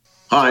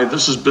Hi,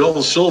 this is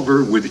Bill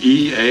Silver with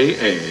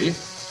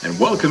EAA, and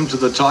welcome to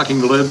the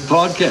Talking Lead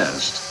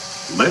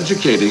podcast,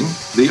 leducating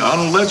the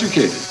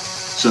uneducated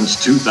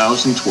since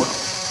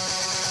 2012.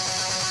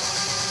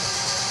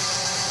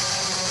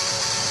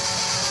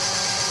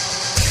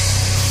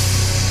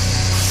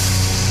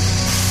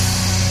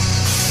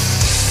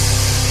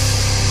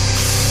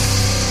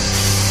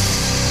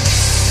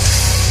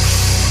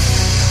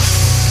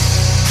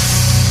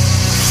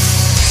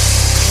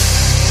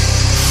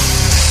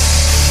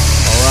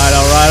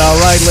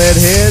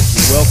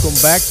 Leadheads, welcome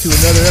back to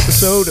another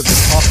episode of the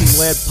Talking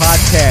Lead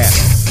podcast.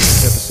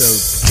 It's episode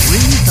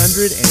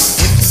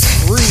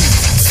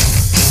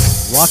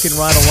 323. Rocking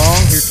right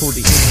along here toward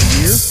the end of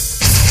the year.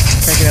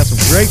 Checking out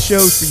some great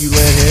shows for you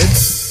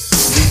Leadheads.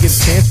 If you didn't get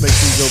a chance, make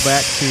sure you go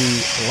back to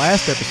the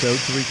last episode,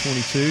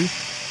 322,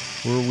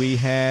 where we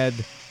had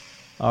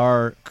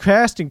our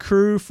cast and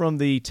crew from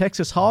the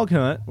Texas Hog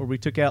Hunt, where we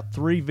took out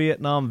 3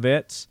 Vietnam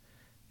vets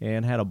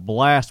and had a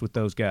blast with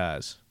those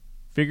guys,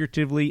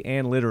 figuratively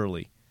and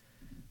literally.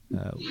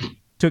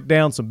 Took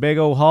down some big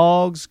old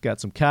hogs, got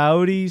some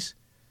coyotes,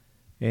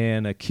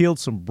 and killed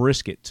some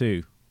brisket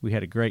too. We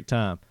had a great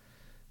time.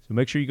 So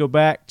make sure you go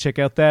back, check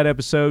out that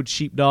episode.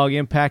 Sheepdog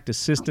Impact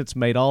Assistance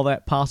made all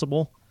that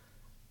possible.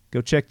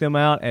 Go check them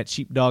out at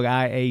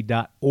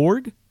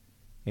sheepdogia.org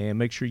and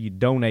make sure you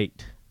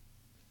donate.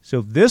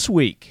 So this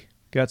week,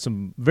 got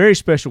some very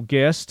special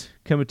guests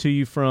coming to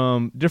you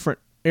from different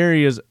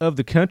areas of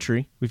the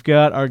country. We've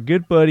got our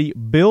good buddy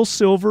Bill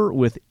Silver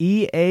with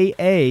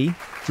EAA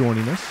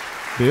joining us.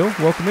 Bill,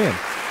 welcome in.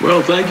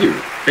 Well, thank you.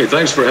 Hey,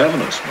 thanks for having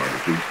us,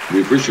 Marty.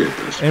 We appreciate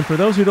this. And for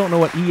those who don't know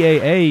what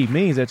EAA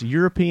means, that's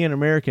European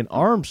American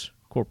Arms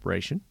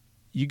Corporation.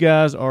 You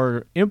guys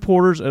are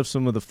importers of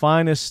some of the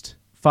finest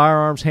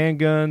firearms,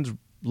 handguns,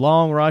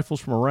 long rifles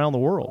from around the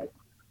world.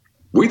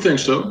 We think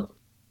so.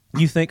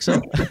 You think so?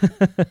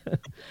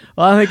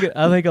 Well, I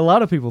think a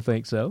lot of people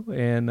think so,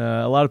 and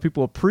a lot of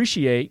people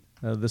appreciate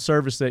the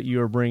service that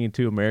you are bringing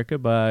to America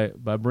by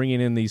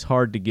bringing in these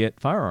hard-to-get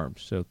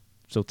firearms.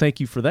 So thank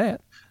you for that.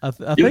 I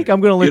think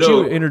I'm going to let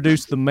you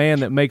introduce the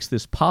man that makes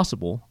this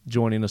possible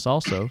joining us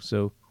also,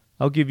 so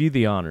I'll give you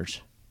the honors.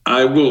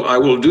 I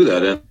will do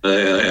that,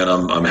 and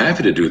I'm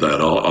happy to do that.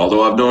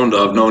 Although I've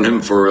known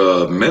him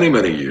for many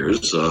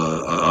years.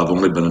 I've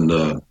only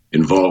been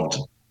involved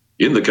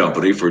in the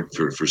company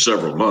for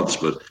several months,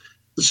 but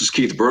this is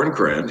Keith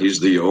Berncrant. He's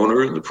the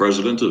owner and the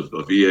president of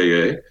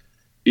EAA.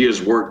 He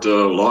has worked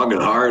long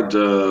and hard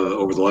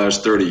over the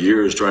last 30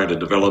 years trying to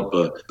develop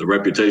the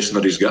reputation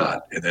that he's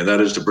got, and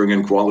that is to bring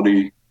in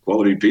quality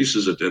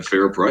pieces at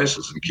fair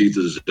prices. And Keith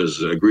has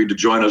agreed to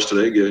join us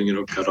today,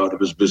 cut out of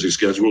his busy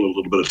schedule a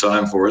little bit of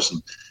time for us,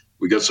 and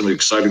we got some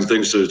exciting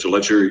things to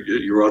let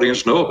your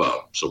audience know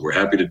about. So we're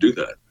happy to do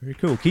that. Very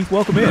cool. Keith,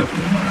 welcome in.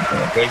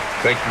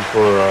 Thank you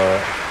for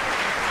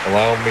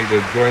allowing me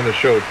to join the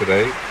show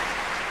today,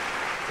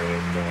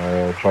 and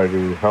I'll try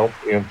to help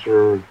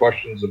answer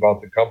questions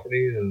about the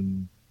company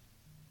and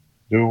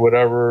do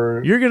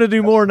whatever. You're going to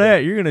do more than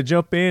that. You're going to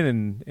jump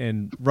in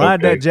and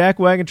ride that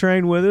jackwagon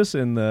train with us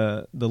and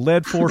the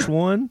Lead Force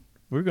One.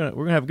 We're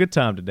gonna have a good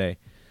time today.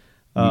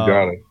 You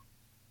got it.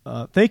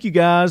 Thank you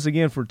guys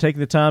again for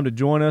taking the time to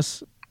join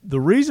us. The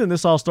reason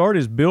this all started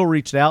is Bill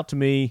reached out to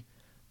me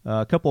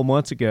a couple of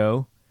months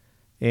ago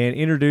and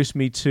introduced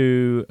me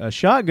to a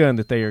shotgun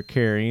that they are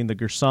carrying, the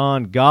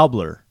Gerson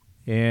Gobbler.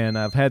 And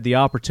I've had the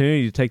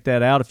opportunity to take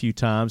that out a few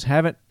times.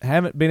 Haven't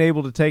been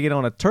able to take it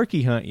on a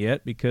turkey hunt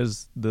yet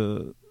because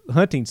the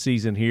hunting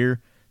season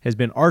here has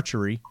been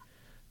archery.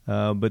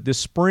 But this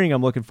spring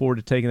I'm looking forward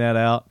to taking that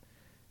out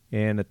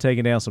and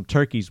taking down some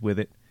turkeys with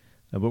it.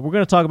 But we're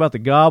going to talk about the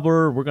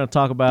Gobbler. We're going to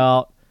talk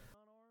about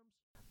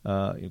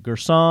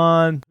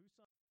Gerson,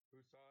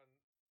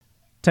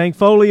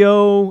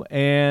 Tankfolio,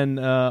 and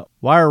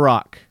Wire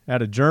Rock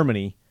out of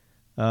Germany,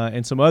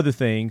 and some other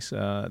things.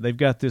 They've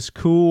got this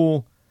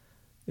cool,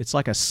 it's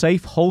like a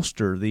safe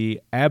holster, the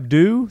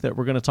Abdo, that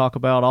we're going to talk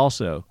about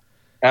also.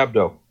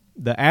 Abdo.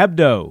 The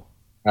Abdo.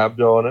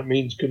 Abdo, and it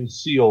means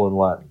conceal in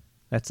Latin.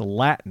 That's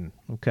Latin.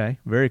 Okay,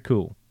 very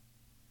cool.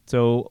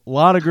 So a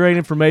lot of great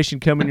information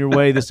coming your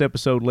way this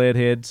episode,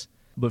 Leadheads.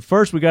 But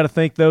first, we got to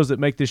thank those that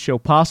make this show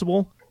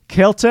possible.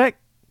 Keltec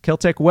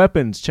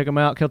Weapons. Check them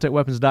out,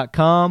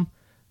 keltecweapons.com.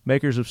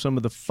 Makers of some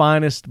of the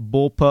finest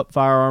bullpup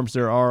firearms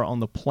there are on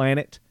the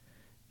planet.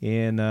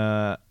 And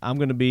I'm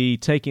going to be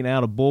taking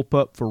out a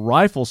bullpup for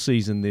rifle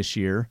season this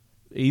year.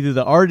 Either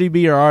the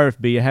RDB or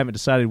RFB. I haven't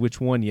decided which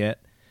one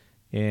yet.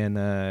 And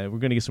we're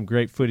going to get some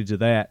great footage of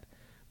that.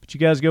 But you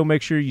guys go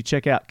make sure you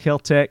check out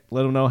Keltec.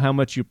 Let them know how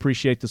much you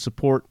appreciate the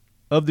support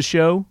of the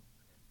show,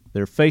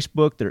 their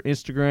Facebook, their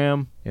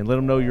Instagram, and let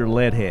them know you're a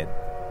leadhead.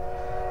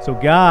 So,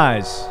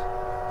 guys,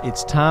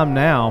 it's time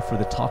now for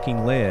the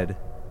Talking Lead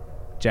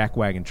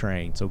jackwagon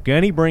train. So,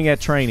 Gunny, bring that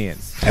train in.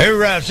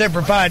 Hoorah,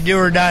 Semper Fi, do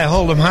or die,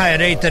 hold 'em high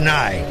at 8th and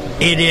I.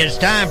 It is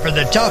time for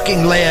the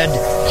Talking Lead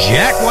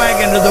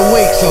jackwagon of the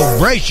week, so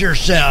brace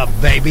yourself,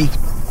 baby.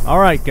 All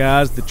right,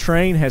 guys, the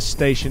train has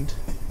stationed,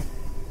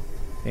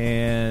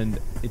 and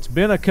it's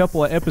been a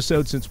couple of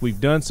episodes since we've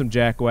done some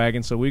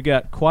jackwagons, so we've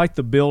got quite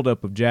the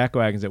buildup of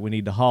jackwagons that we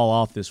need to haul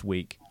off this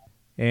week.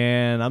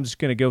 And I'm just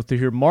going to go through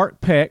here.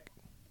 Mark Peck,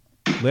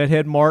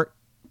 Leadhead Mark,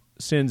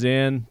 sends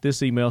in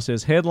this email,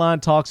 says, headline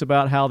talks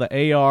about how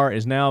the AR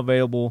is now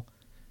available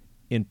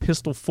in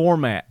pistol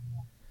format.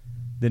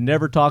 Then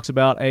never talks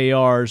about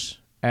ARs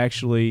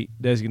actually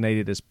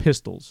designated as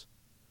pistols.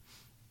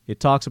 It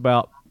talks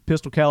about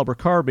pistol caliber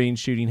carbines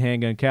shooting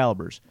handgun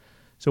calibers.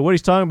 So what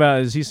he's talking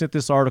about is he sent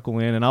this article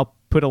in, and I'll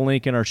put a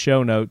link in our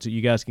show notes that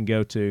you guys can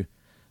go to.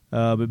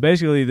 But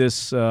basically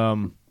this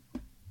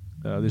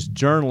this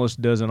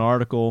journalist does an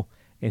article,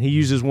 and he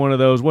uses one of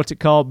those, what's it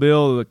called,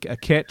 Bill, a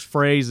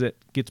catchphrase that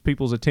gets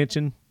people's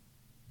attention?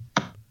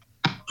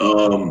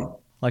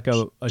 Like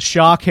a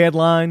shock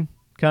headline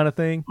kind of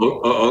thing.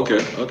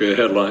 Okay,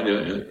 headline,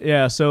 yeah.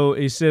 Yeah, so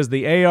he says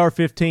the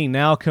AR-15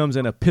 now comes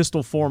in a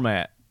pistol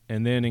format,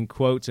 and then in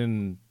quotes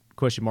and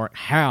question mark,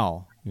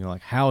 how?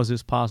 Like, how is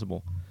this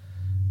possible?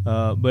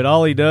 But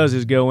all he does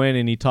is go in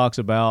and he talks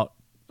about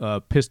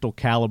pistol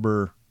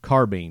caliber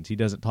carbines. He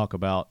doesn't talk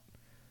about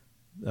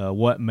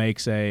what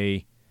makes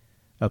a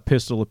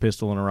pistol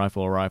and a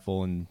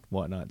rifle and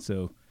whatnot.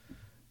 So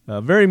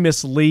very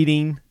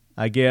misleading,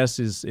 I guess,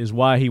 is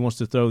why he wants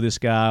to throw this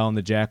guy on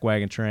the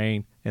jackwagon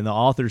train. And the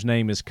author's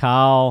name is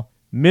Kyle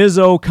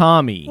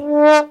Mizokami.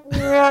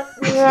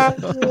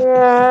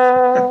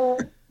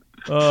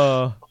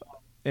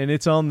 And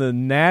it's on the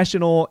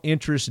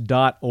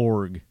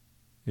nationalinterest.org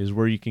is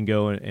where you can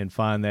go and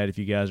find that if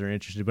you guys are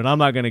interested. But I'm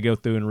not going to go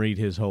through and read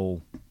his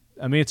whole.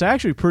 I mean, it's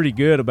actually pretty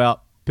good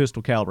about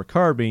pistol caliber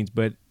carbines,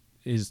 but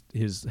his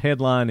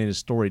headline and his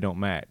story don't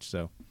match.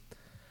 So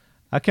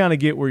I kind of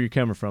get where you're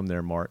coming from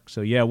there, Mark. So,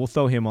 yeah, we'll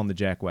throw him on the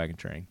jackwagon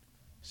train.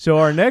 So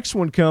our next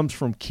one comes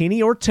from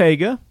Kenny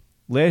Ortega,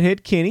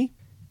 Leadhead Kenny.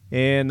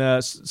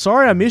 And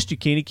sorry I missed you,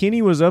 Kenny.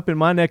 Kenny was up in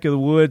my neck of the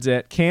woods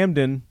at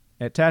Camden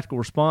at Tactical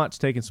Response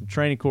taking some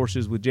training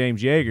courses with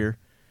James Yeager.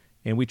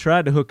 And we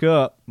tried to hook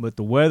up, but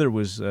the weather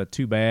was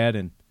too bad,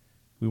 and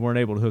we weren't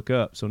able to hook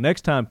up. So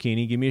next time,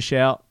 Kenny, give me a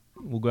shout.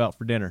 We'll go out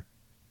for dinner.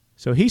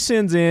 So he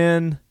sends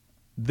in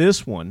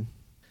this one,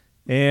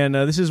 and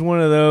this is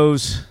one of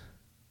those,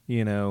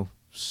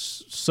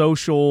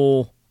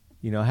 social,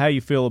 how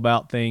you feel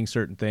about things,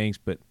 certain things,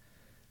 but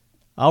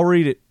I'll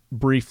read it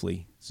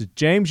briefly. It's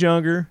James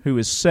Younger, who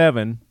is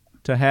 7,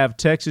 to have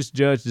Texas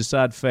judge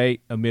decide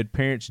fate amid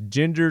parents'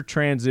 gender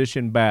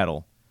transition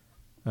battle.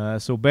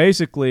 So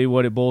basically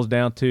what it boils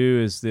down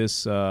to is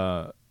this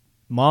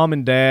mom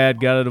and dad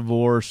got a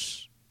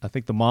divorce. I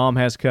think the mom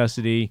has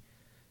custody,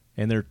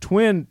 and they're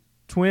twin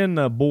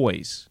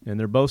boys, and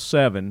they're both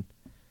 7.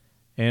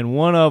 And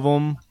one of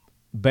them,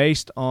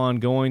 based on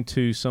going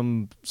to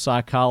some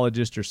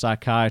psychologist or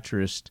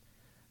psychiatrist,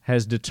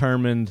 has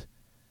determined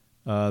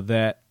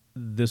that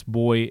this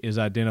boy is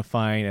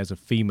identifying as a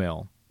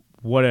female.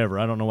 Whatever.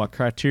 I don't know what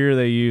criteria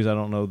they use. I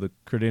don't know the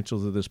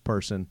credentials of this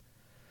person.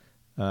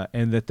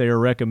 And that they are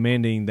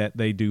recommending that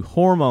they do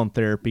hormone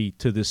therapy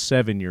to this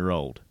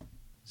 7-year-old.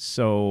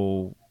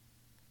 So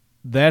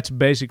that's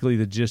basically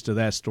the gist of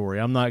that story.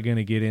 I'm not going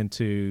to get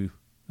into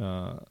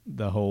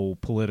the whole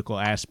political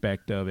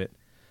aspect of it,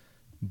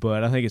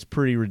 but I think it's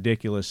pretty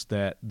ridiculous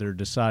that they're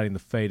deciding the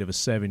fate of a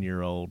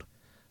 7-year-old.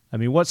 I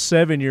mean, what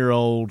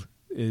 7-year-old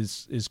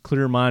is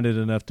clear-minded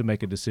enough to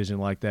make a decision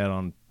like that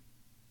on?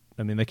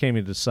 I mean, they can't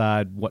even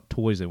decide what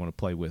toys they want to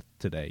play with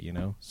today,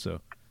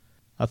 So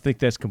I think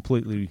that's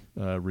completely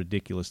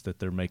ridiculous that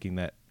they're making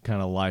that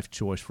kind of life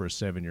choice for a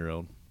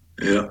 7-year-old.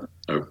 Yeah,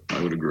 I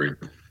would agree.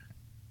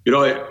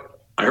 I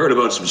heard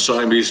about some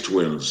Siamese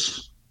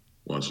twins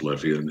once,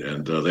 Leffy,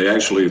 and they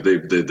actually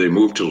they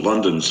moved to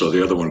London so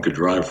the other one could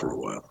drive for a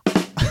while.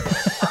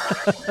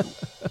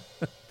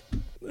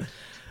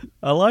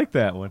 I like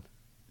that one.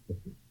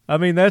 I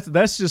mean,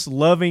 that's just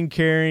loving,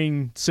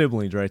 caring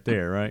siblings right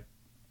there, right?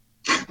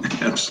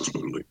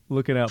 Absolutely.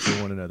 Looking out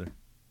for one another.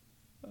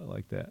 I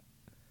like that.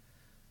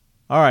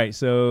 All right,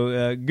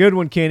 so good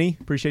one, Kenny.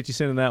 Appreciate you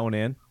sending that one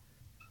in.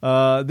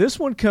 This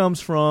one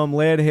comes from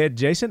Leadhead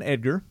Jason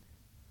Edgar.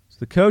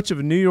 The coach of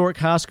a New York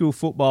high school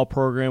football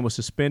program was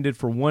suspended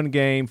for 1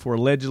 game for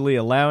allegedly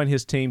allowing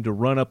his team to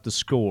run up the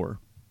score.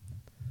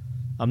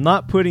 I'm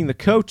not putting the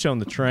coach on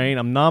the train.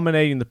 I'm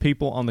nominating the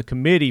people on the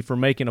committee for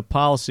making a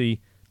policy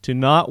to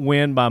not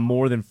win by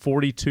more than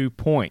 42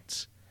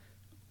 points.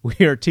 We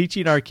are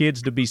teaching our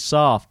kids to be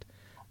soft.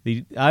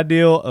 The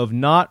ideal of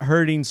not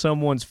hurting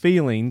someone's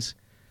feelings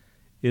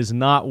is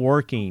not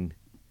working.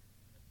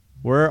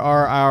 Where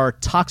are our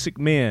toxic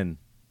men?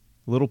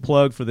 Little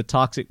plug for the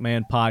Toxic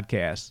Man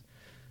podcast.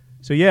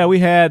 So yeah, we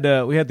had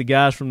the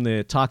guys from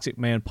the Toxic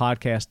Man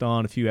podcast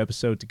on a few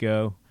episodes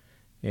ago,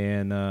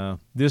 and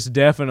this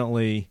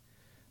definitely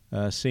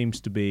seems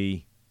to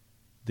be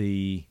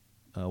the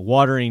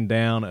watering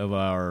down of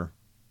our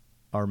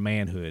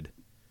manhood.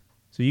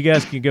 So you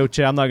guys can go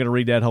check. I'm not going to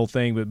read that whole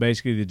thing, but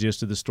basically the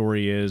gist of the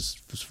story is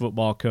this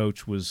football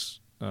coach was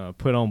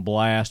put on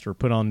blast or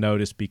put on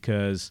notice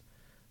because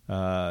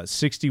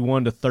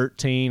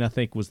 61-13, I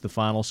think, was the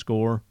final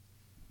score.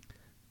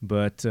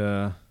 But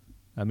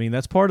I mean,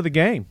 that's part of the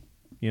game,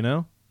 you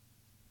know?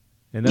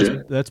 And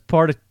that's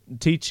part of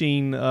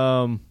teaching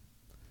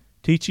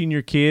teaching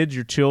your kids,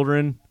 your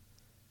children,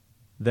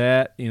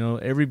 that, you know,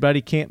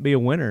 everybody can't be a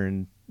winner,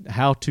 and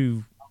how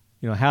to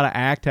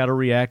act, how to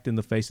react in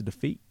the face of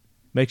defeat.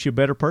 Makes you a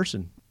better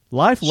person.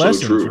 Life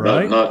lessons, true.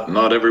 right?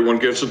 Not everyone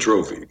gets a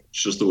trophy.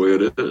 It's just the way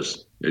it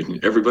is.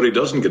 Everybody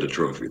doesn't get a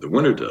trophy. The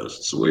winner does.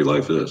 It's the way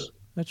life is.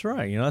 That's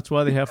right. You know, that's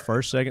why they have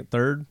first, second,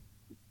 third,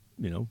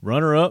 you know,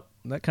 runner up,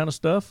 that kind of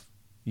stuff.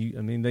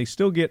 They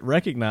still get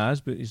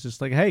recognized, but it's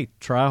just like, hey,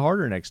 try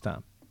harder next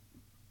time.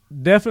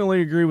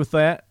 Definitely agree with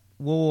that.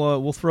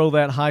 We'll throw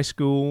that high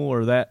school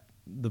or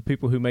the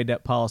people who made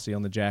that policy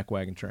on the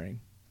jackwagon train.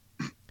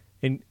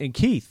 And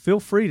Keith, feel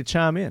free to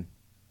chime in.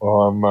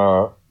 Well,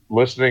 I'm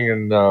listening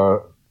and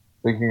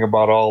thinking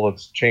about all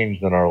that's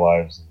changed in our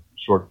lives in a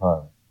short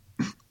time.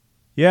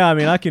 Yeah, I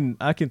mean,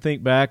 I can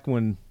think back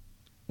when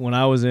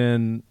I was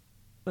in,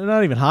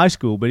 not even high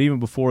school, but even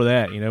before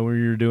that, you know, when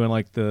you were doing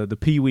like the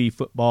pee-wee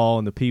football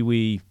and the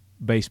pee-wee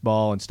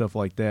baseball and stuff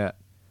like that.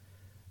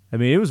 I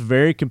mean, it was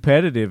very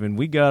competitive, and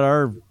we got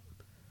our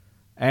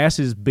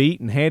asses beat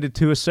and handed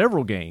to us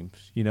several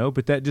games, you know,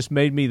 but that just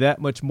made me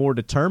that much more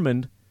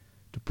determined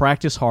to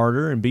practice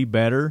harder and be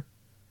better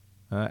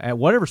at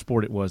whatever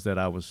sport it was that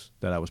I was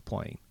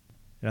playing.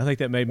 And I think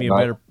that made me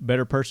a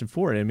better person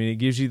for it. I mean, it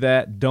gives you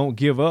that don't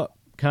give up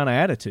kind of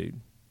attitude.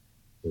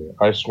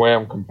 I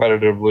swam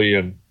competitively,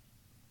 and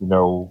you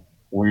know,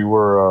 we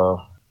were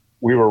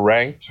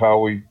ranked how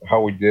we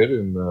did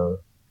in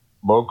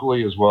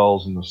locally as well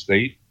as in the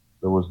state.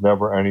 There was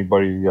never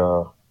everybody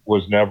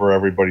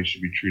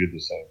should be treated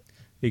the same.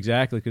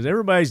 Exactly, because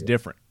everybody's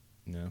different.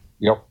 You know?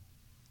 Yep.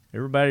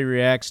 Everybody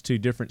reacts to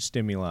different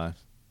stimuli.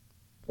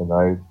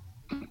 And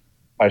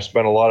I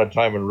spent a lot of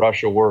time in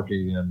Russia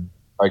working, and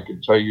I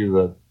can tell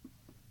you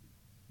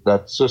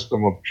that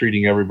system of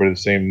treating everybody the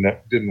same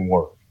didn't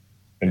work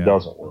and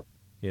doesn't work.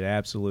 It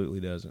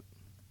absolutely doesn't.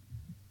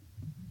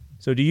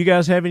 So do you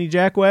guys have any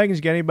jackwagons?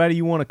 You got anybody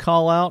you want to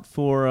call out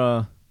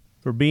for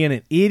being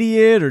an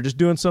idiot or just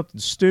doing something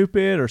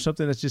stupid or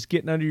something that's just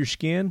getting under your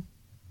skin?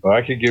 Well,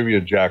 I could give you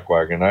a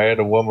jackwagon. I had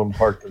a woman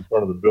parked in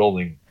front of the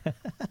building the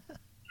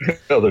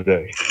other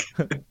day.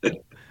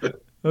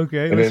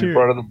 Okay, and in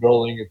front of the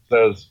building it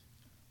says,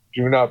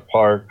 "Do not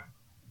park.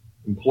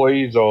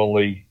 Employees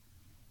only.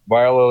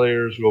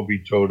 Violators will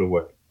be towed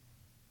away."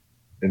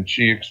 And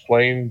she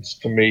explains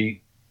to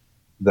me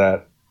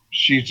that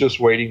she's just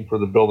waiting for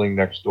the building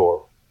next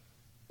door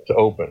to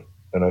open.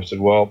 And I said,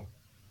 well,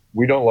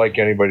 we don't like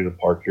anybody to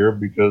park here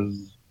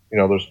because, you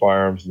know, there's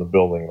firearms in the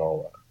building and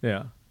all that.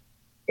 Yeah.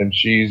 And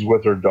she's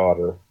with her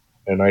daughter.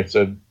 And I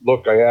said,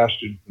 look, I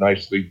asked you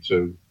nicely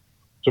to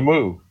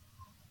move.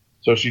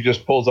 So she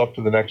just pulls up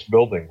to the next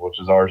building, which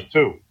is ours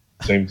too.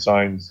 Same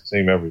signs,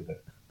 same everything.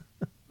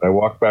 I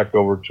walked back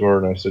over to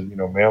her and I said, you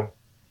know, ma'am,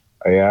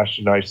 I asked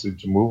you nicely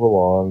to move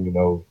along. You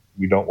know,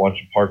 we don't want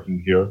you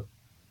parking here.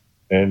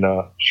 And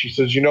she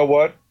says, you know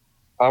what?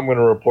 I'm going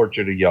to report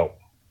you to Yelp.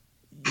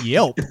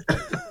 Yelp?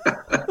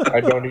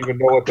 I don't even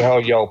know what the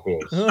hell Yelp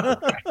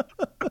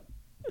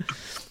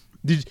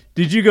is.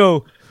 Did you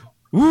go,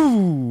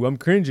 ooh, I'm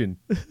cringing?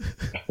 I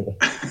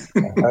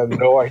have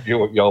no idea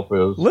what Yelp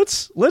is.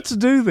 Let's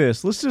do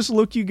this. Let's just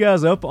look you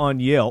guys up on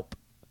Yelp.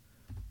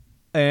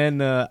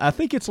 And I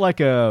think it's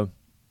like a,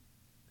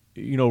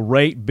 you know,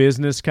 rate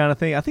business kind of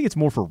thing. I think it's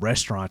more for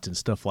restaurants and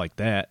stuff like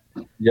that.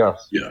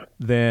 Yes. Yeah.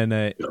 Than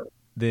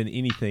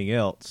anything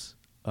else.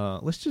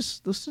 Let's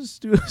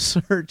just do a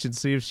search and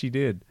see if she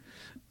did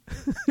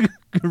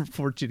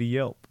report you to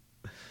Yelp.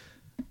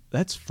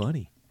 That's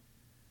funny.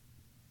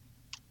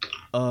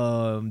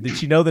 Did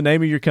she know the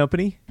name of your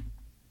company?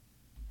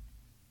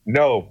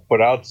 No,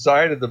 but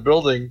outside of the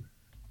building,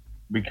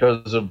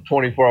 because of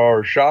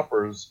 24-hour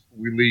shoppers,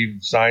 we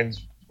leave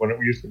signs when it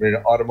used to be an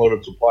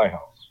automotive supply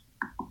house.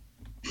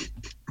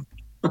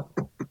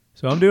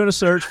 So I'm doing a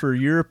search for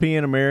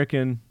European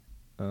American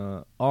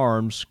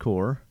Arms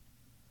Corps,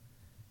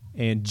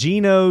 and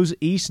Geno's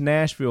East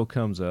Nashville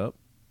comes up.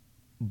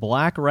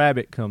 Black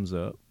Rabbit comes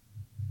up.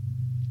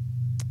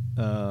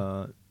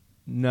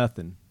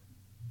 Nothing.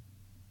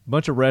 A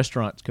bunch of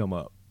restaurants come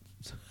up.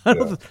 I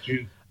don't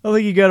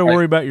think you got to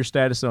worry about your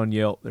status on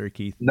Yelp there,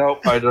 Keith.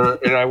 Nope, I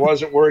don't, and I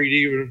wasn't worried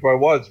even if I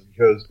was,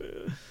 because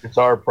it's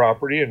our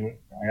property, and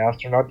I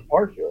asked her not to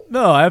park here.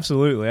 No,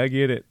 absolutely, I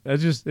get it.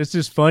 It's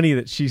just funny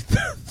that she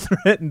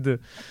threatened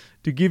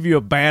to give you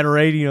a bad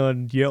rating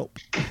on Yelp.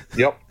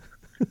 Yep.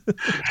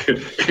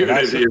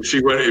 If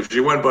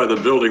she went by the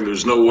building,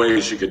 there's no way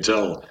she could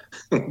tell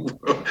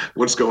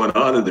what's going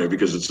on in there,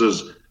 because it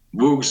says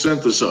Moog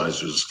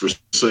synthesizers for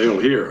sale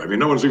here. I mean,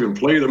 no one's even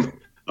played a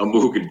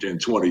Moog in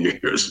 20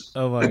 years.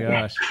 Oh my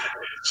gosh!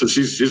 So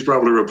she's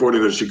probably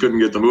reporting that she couldn't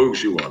get the Moog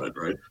she wanted,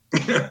 right?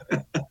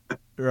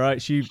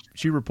 Right. She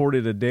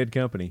reported a dead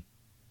company.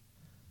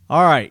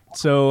 All right.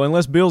 So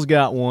unless Bill's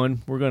got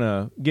one, we're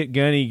gonna get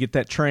Gunny, get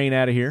that train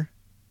out of here.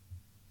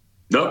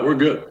 No, we're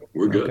good.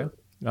 We're good. Okay.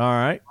 All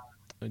right.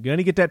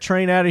 Gunny, get that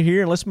train out of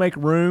here, and let's make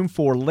room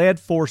for Lead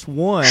Force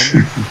 1.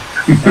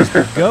 as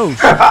the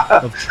ghost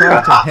of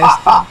Charlton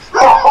Heston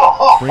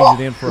brings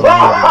it in for a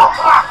landing.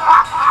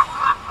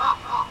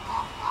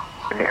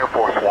 Air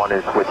Force One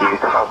is with you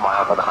 12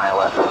 miles on the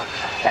ILS.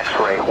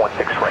 X-ray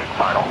 16 right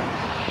final.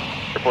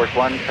 Air Force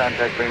One,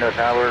 contact Reno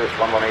Tower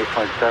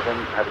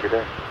 118.7. Have a good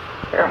day.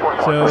 Air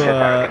Force So,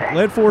 One.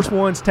 Lead Force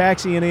One's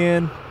taxiing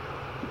in,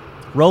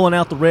 rolling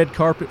out the red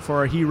carpet for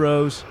our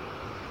heroes.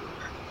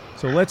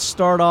 So let's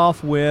start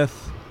off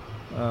with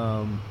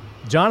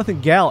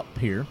Jonathan Gallup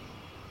here.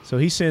 So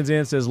he sends in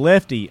and says,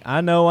 Lefty,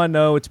 I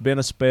know, it's been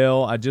a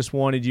spell. I just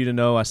wanted you to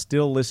know I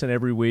still listen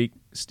every week,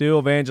 still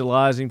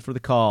evangelizing for the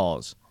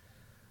cause.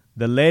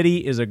 The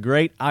Letty is a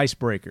great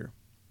icebreaker.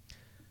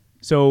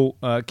 So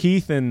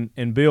Keith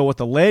and Bill, what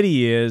the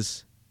Letty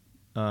is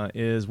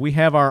we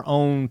have our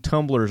own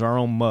tumblers, our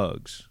own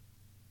mugs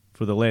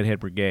for the Leadhead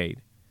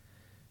Brigade.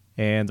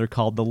 And they're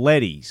called the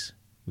Lettys.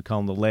 We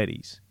call them the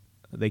Lettys.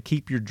 They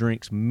keep your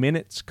drinks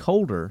minutes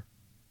colder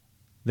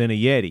than a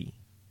Yeti.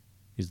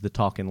 Is the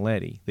Talking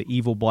Letty, the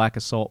evil black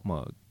assault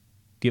mug.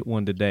 Get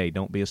one today.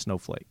 Don't be a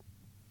snowflake.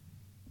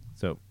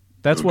 So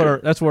that's what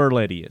our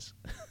Letty is.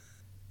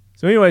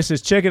 So anyway, it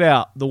says, check it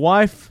out. The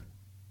wife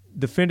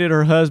defended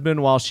her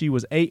husband while she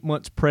was 8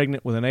 months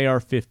pregnant with an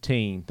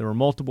AR-15. There were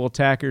multiple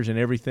attackers and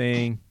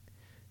everything.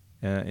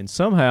 And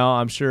somehow,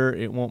 I'm sure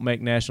it won't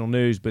make national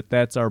news, but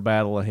that's our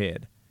battle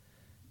ahead.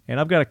 And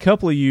I've got a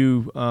couple of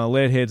you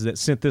leadheads that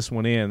sent this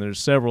one in. There's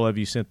several of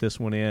you sent this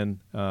one in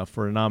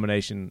for a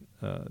nomination,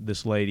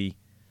 this lady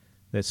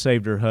that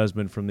saved her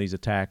husband from these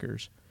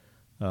attackers.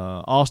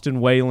 Austin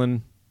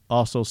Whalen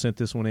also sent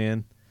this one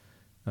in.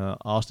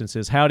 Austin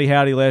says, howdy,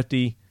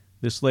 Lefty.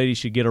 This lady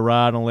should get a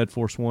ride on Lead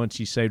Force One.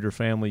 She saved her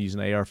family using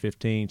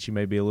AR-15. She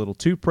may be a little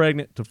too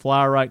pregnant to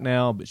fly right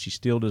now, but she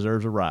still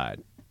deserves a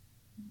ride.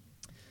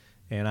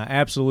 And I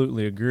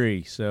absolutely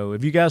agree. So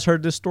have you guys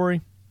heard this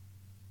story?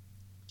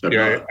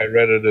 Yeah, I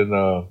read it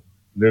in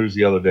news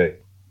the other day.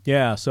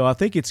 Yeah, so I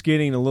think it's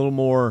getting a little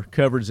more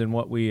coverage than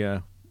what we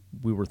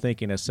were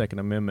thinking as Second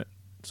Amendment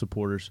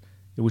supporters,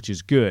 which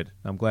is good.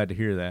 I'm glad to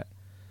hear that.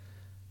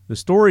 The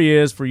story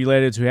is, for you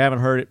ladies who haven't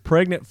heard it,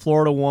 pregnant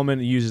Florida woman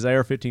uses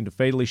AR-15 to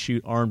fatally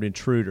shoot armed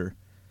intruder.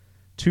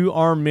 2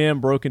 armed men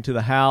broke into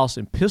the house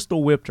and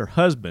pistol whipped her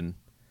husband,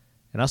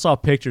 and I saw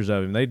pictures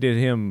of him. They did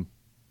him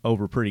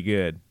over pretty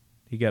good.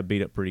 He got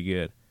beat up pretty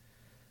good.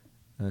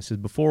 It says,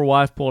 before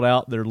wife pulled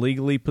out their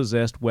legally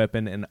possessed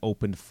weapon and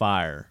opened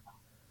fire.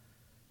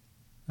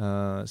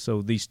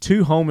 So these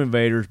 2 home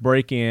invaders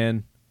break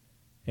in,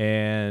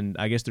 and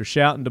I guess they're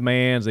shouting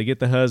demands. They get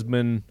the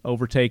husband,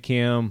 overtake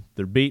him.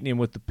 They're beating him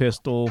with the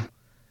pistol,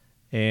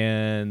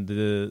 and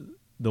the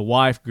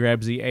wife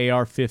grabs the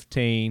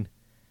AR-15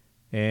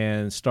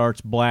 and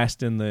starts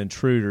blasting the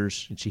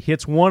intruders. And she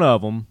hits one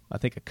of them, I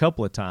think a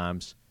couple of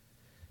times,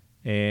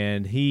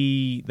 and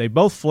they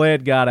both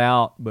fled, got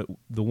out, but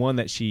the one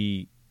that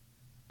she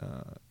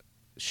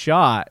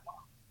shot,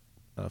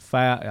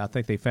 I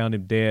think they found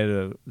him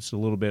dead just a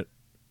little bit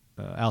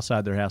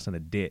outside their house in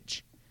a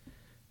ditch.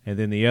 And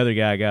then the other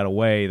guy got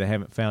away. They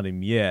haven't found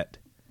him yet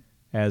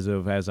as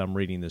I'm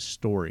reading this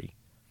story.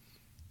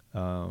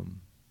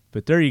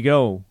 But there you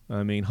go.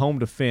 I mean, home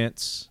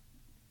defense,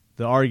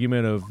 the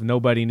argument of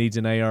nobody needs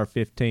an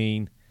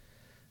AR-15.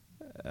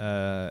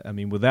 I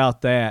mean,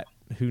 without that,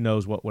 who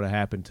knows what would have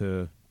happened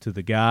to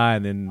the guy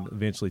and then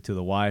eventually to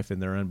the wife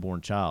and their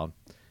unborn child.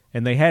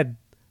 And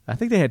I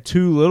think they had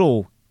 2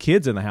 little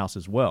kids in the house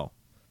as well.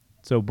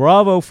 So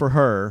bravo for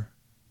her.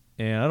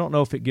 And I don't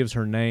know if it gives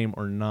her name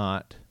or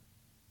not,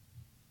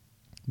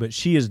 but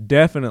she is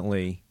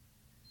definitely,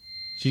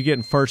 she's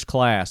getting first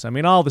class. I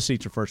mean, all the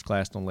seats are first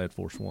class on Lead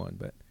Force One,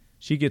 but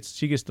she gets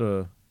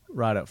to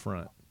ride up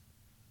front.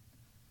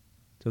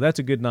 So that's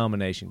a good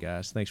nomination,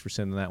 guys. Thanks for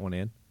sending that one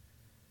in.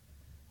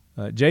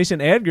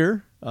 Jason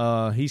Edgar,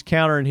 he's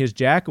countering his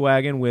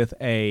jackwagon with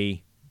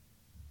a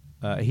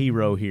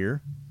hero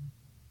here.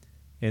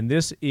 And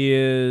this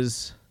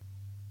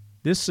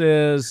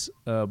says,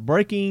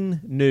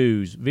 breaking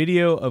news,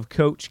 video of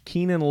Coach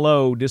Keenan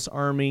Lowe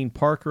disarming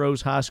Park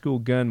Rose High School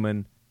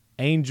gunman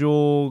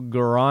Angel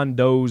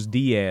Garandos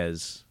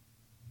Diaz.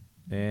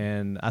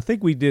 And I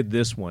think we did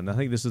this one. I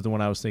think this is the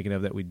one I was thinking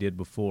of that we did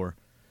before.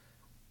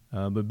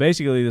 But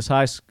basically, this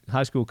high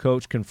school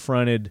coach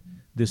confronted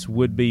this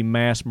would-be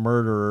mass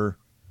murderer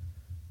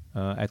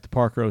at the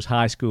Park Rose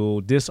High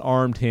School,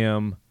 disarmed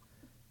him,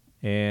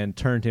 and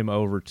turned him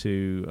over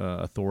to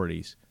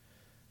authorities.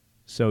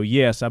 So,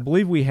 yes, I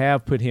believe we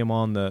have put him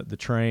on the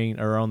train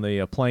or on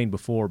the plane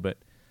before, but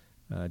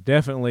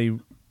definitely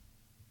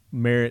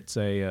merits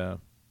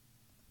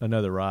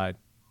another ride.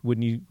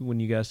 Wouldn't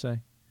you guys say?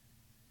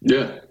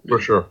 Yeah, for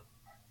sure.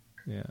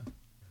 Yeah.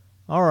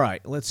 All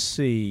right, let's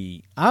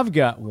see. I've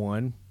got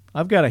one.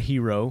 I've got a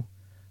hero.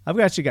 I've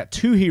actually got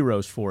 2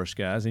 heroes for us,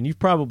 guys, and you've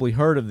probably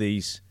heard of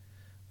these.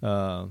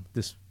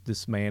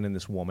 This man and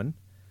this woman.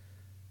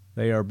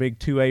 They are big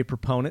 2A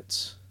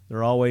proponents.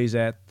 They're always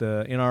at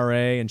the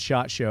NRA and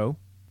SHOT Show.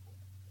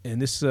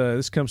 And this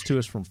comes to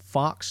us from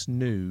Fox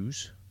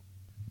News.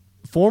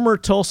 Former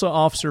Tulsa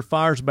officer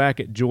fires back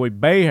at Joy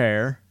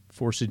Behar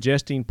for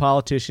suggesting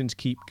politicians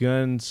keep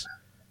gun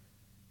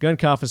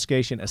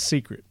confiscation a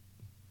secret.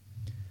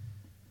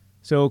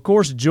 So, of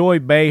course, Joy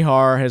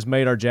Behar has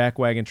made our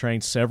jackwagon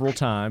train several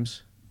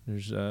times.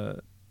 There's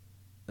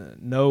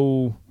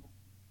no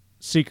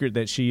secret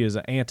that she is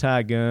an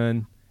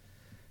anti-gun,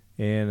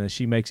 and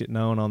she makes it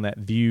known on that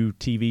View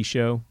TV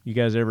show. You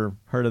guys ever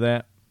heard of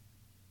that?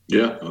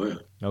 Yeah. Oh, yeah.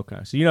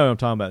 Okay. So you know what I'm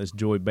talking about, this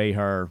Joy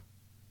Behar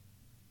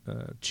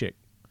chick.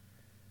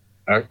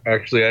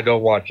 Actually, I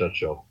don't watch that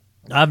show.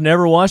 I've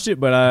never watched it,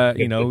 but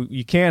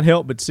you can't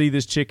help but see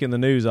this chick in the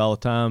news all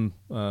the time,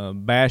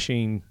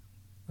 bashing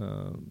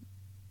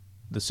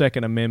the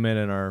Second Amendment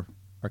and our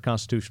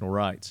constitutional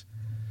rights.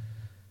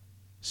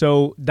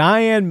 So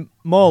Diane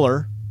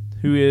Muller,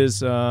 who's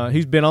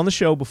been on the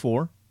show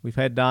before, we've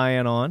had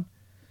Diane on,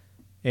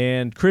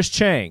 and Chris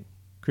Chang.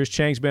 Chris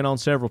Chang's been on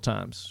several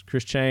times.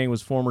 Chris Chang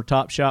was former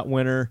Top Shot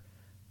winner,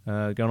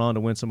 gone on to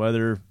win some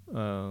other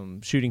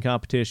shooting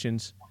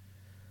competitions.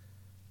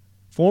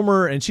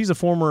 She's a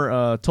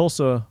former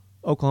Tulsa,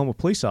 Oklahoma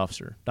police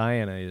officer.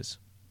 Diana is.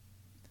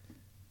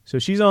 So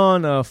she's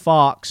on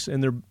Fox,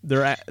 and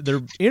they're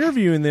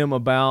interviewing them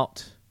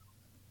about,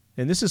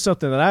 and this is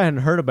something that I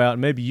hadn't heard about,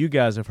 and maybe you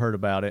guys have heard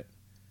about it.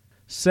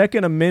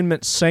 Second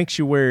Amendment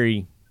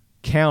sanctuary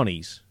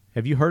counties.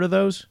 Have you heard of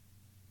those?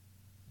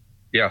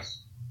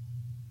 Yes.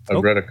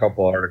 I've read a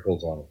couple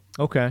articles on it.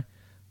 Okay.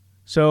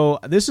 So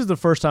this is the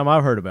first time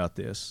I've heard about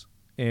this.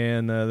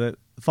 And the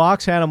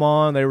Fox had them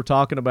on. They were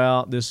talking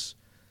about this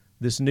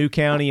new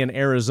county in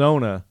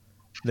Arizona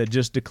that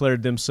just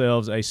declared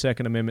themselves a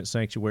Second Amendment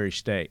sanctuary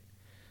state.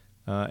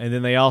 And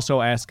then they also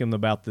asked them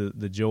about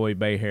the Joy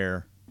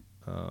Behar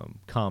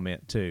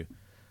comment too.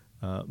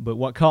 But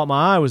what caught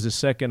my eye was the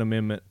Second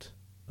Amendment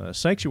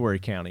sanctuary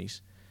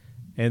counties.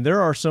 And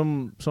there are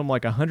some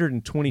like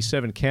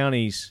 127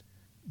 counties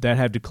that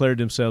have declared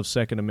themselves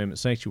Second Amendment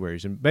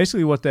sanctuaries. And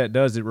basically what that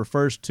does, it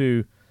refers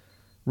to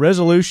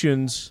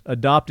resolutions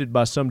adopted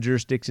by some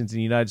jurisdictions in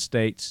the United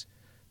States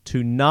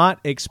to not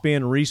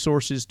expend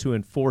resources to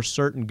enforce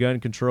certain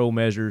gun control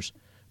measures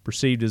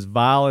perceived as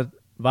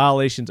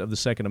violations of the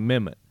Second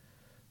Amendment.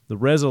 The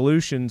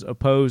resolutions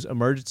oppose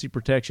emergency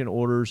protection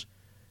orders,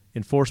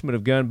 enforcement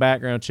of gun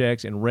background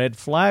checks, and red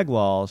flag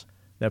laws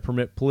that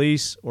permit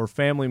police or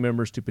family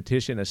members to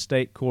petition a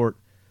state court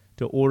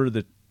to order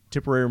the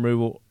temporary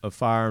removal of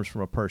firearms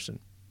from a person.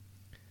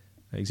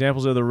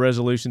 Examples of the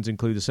resolutions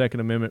include the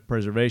Second Amendment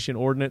Preservation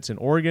Ordinance in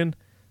Oregon,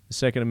 the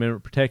Second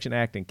Amendment Protection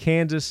Act in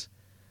Kansas.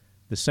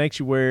 The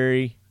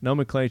sanctuary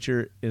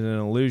nomenclature is an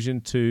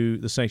allusion to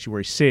the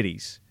sanctuary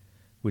cities,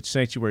 which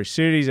sanctuary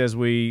cities, as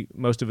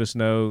most of us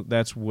know,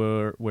 that's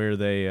where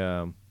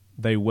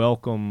they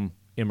welcome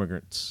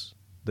immigrants,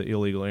 the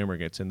illegal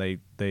immigrants, and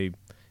they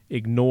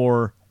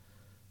ignore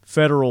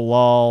federal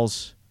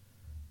laws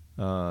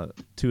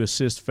to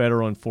assist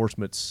federal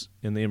enforcements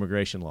in the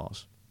immigration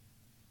laws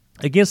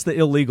against the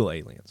illegal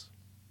aliens,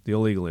 the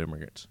illegal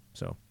immigrants.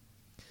 So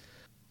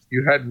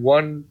you had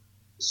one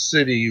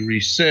city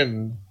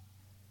rescind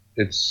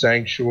its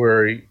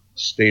sanctuary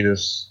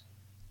status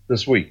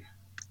this week.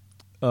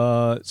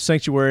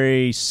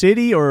 Sanctuary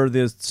city or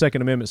the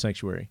Second Amendment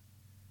sanctuary?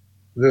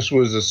 This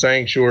was a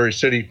sanctuary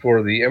city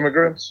for the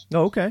immigrants.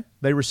 Oh, okay.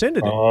 They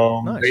rescinded it.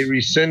 Nice. They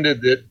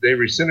rescinded it. They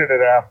rescinded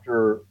it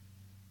after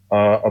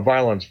a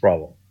violence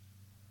problem.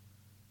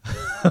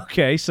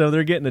 Okay, so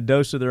they're getting a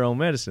dose of their own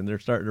medicine. They're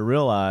starting to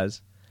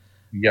realize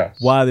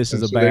why this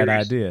is a bad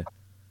idea.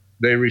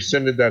 They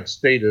rescinded that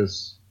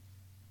status.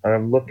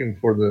 I'm looking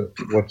for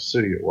what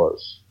city it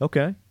was.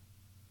 Okay.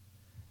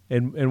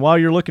 And while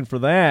you're looking for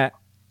that,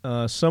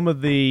 some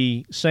of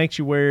the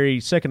sanctuary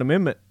Second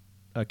Amendment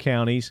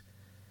counties,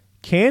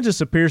 Kansas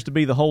appears to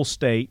be the whole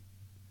state,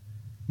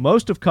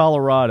 most of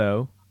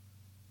Colorado,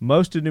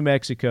 most of New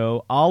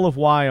Mexico, all of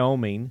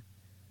Wyoming,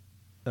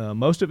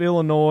 most of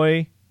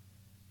Illinois,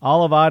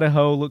 all of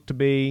Idaho look to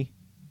be,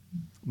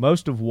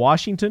 most of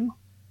Washington,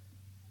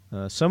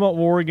 some of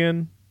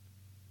Oregon,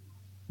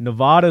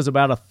 Nevada is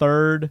about a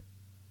third,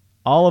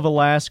 all of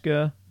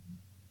Alaska.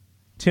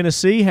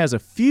 Tennessee has a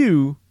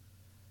few,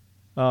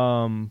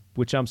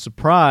 which I'm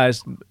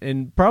surprised,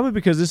 and probably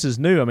because this is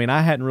new. I mean,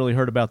 I hadn't really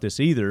heard about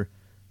this either,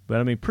 but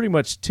I mean, pretty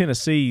much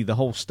Tennessee, the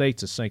whole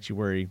state's a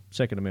sanctuary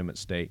Second Amendment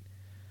state,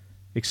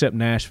 except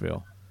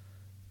Nashville.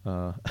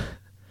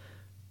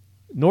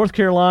 North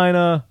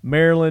Carolina,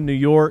 Maryland, New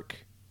York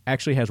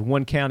actually has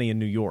one county in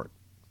New York.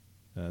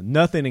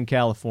 Nothing in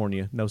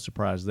California, no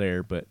surprise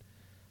there, but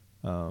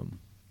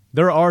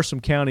there are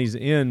some counties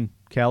in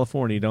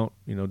California.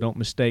 Don't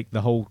mistake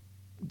the whole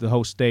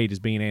state as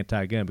being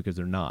anti-gun, because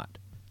they're not.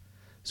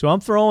 So we're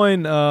not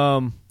throwing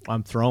them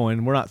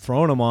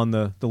on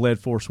the Lead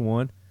Force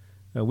One.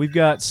 We've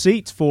got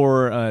seats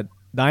for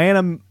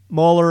Diana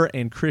Muller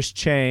and Chris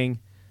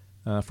Chang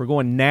for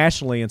going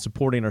nationally and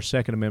supporting our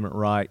Second Amendment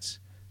rights.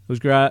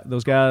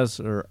 Those guys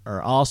are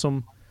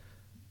awesome.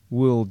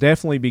 We'll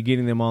definitely be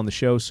getting them on the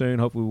show soon.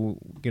 Hopefully we'll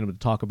get them to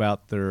talk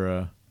about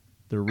their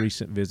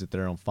recent visit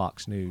there on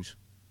Fox News.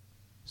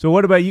 So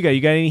what about you guys?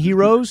 You got any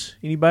heroes?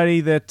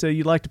 Anybody that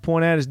you'd like to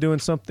point out is doing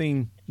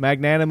something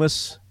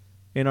magnanimous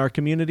in our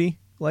community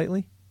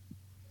lately?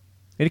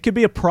 And it could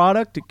be a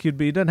product.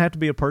 It doesn't have to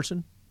be a person.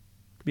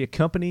 It could be a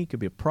company. It could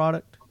be a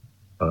product.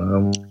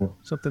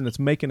 Something that's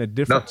making a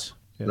difference.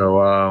 No.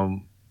 So,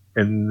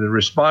 in the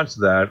response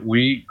to that,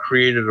 we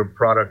created a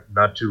product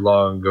not too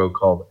long ago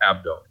called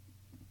Abdo.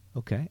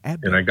 Okay,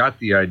 Abdo. And I got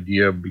the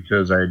idea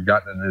because I had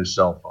gotten a new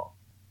cell phone.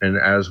 And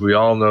as we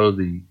all know,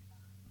 the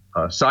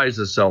size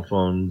of cell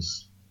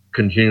phones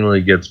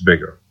continually gets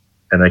bigger.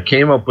 And I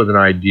came up with an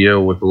idea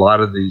with a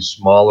lot of these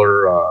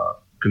smaller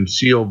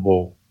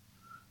concealable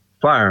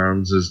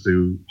firearms is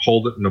to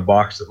hold it in a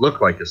box that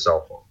looked like a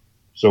cell phone.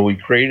 So we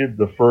created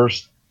the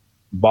first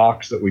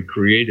box that we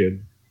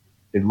created.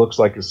 It looks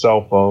like a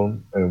cell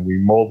phone, and we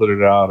molded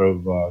it out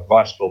of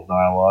glass-filled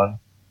nylon,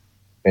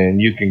 and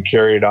you can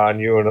carry it on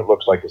you, and it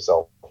looks like a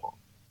cell phone.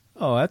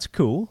 Oh, that's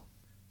cool.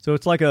 So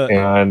it's like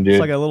it's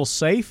like a little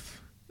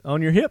safe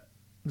on your hip.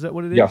 Is that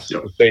what it is? Yes,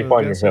 a safe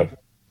on your hip.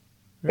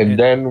 And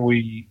then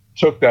we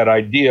took that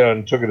idea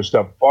and took it a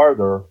step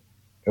farther,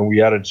 and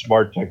we added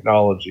smart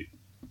technology.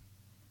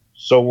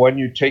 So when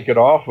you take it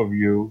off of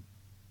you,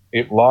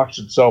 it locks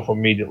itself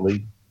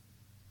immediately.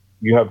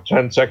 You have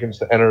 10 seconds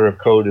to enter a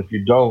code. If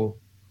you don't,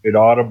 it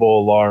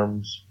audible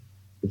alarms.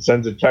 It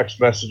sends a text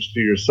message to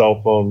your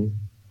cell phone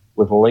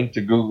with a link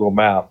to Google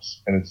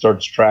Maps, and it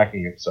starts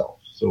tracking itself.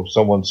 So if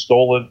someone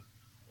stole it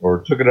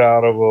or took it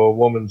out of a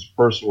woman's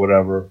purse or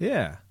whatever,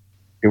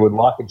 it would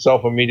lock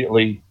itself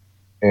immediately,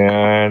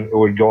 and it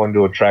would go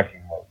into a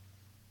tracking mode.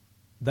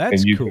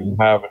 That's and cool.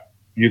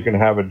 You can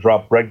have it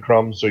drop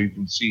breadcrumbs so you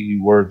can see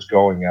where it's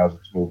going as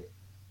it's moving.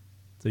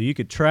 So you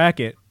could track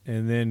it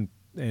and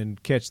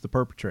catch the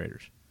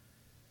perpetrators.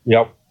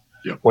 Yep.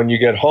 When you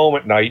get home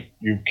at night,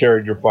 you've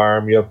carried your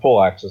firearm, you have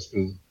full access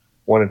because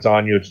when it's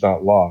on you, it's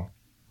not locked.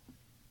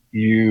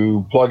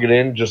 You plug it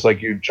in just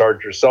like you'd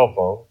charge your cell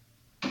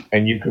phone,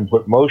 and you can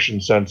put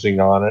motion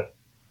sensing on it,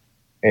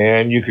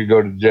 and you could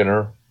go to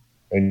dinner,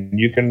 and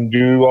you can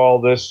do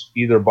all this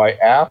either by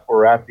app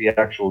or at the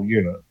actual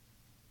unit.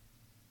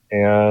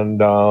 And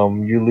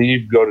you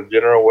leave, go to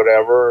dinner or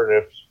whatever,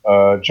 and if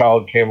a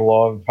child came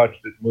along,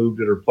 touched it,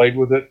 moved it, or played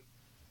with it,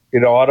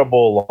 it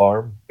audible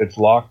alarm. It's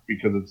locked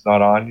because it's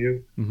not on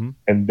you,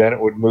 and then it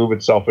would move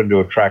itself into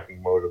a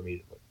tracking mode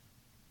immediately.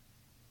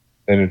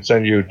 And it'd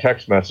send you a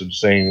text message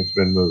saying it's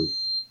been moved.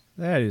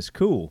 That is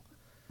cool.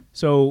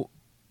 So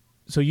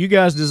you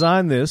guys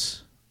designed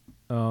this.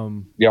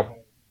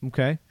 Yep.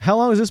 Okay. How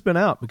long has this been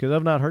out? Because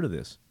I've not heard of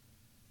this.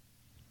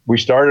 We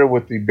started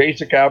with the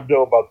basic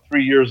Abdo about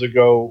 3 years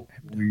ago.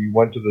 We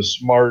went to the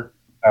Smart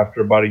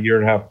after about 1.5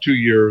 years, 2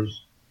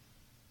 years.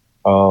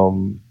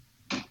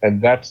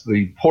 And that's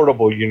the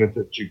portable unit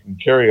that you can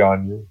carry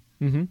on you.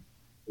 Mm-hmm.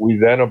 We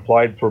then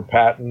applied for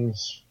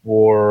patents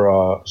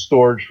for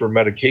storage for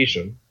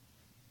medication.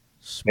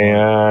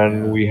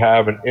 And we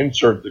have an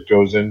insert that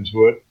goes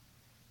into it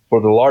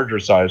for the larger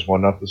size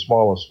one, not the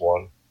smallest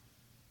one,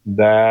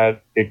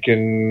 that it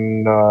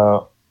can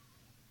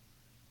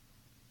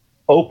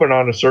open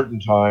on a certain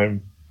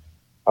time.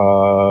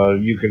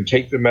 You can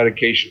take the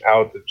medication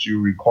out that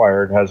you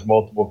require. It has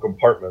multiple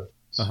compartments.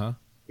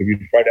 If you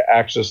try to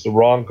access the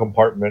wrong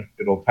compartment,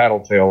 it'll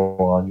tattletale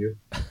on you.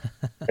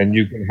 And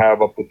you can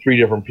have up to 3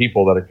 different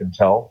people that it can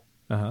tell.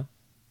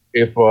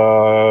 If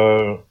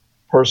a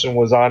person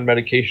was on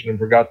medication and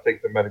forgot to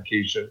take the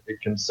medication, it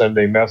can send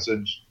a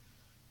message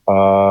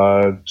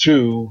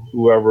to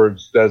whoever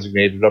it's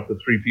designated, up to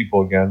 3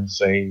 people again,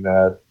 saying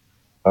that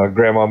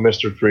Grandma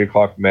missed her 3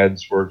 o'clock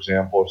meds, for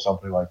example, or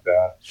something like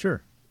that.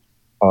 Sure.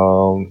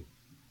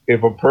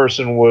 If a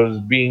person was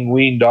being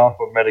weaned off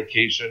of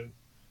medication,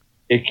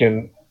 it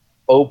can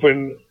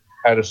open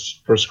at a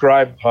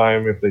prescribed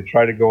time. If they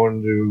try to go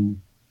in to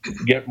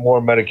get more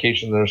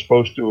medication than they're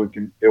supposed to,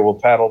 it will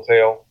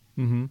tattletale.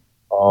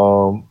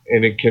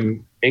 And it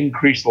can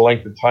increase the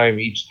length of time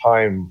each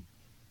time,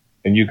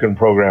 and you can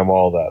program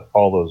all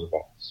those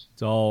events.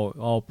 It's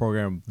all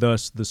programmed,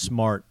 thus the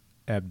Smart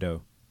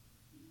Abdo.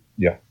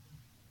 Yeah.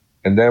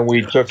 And then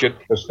we took it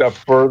a step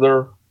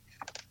further.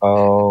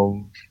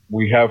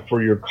 We have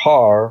for your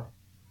car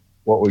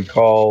what we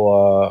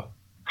call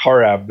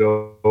car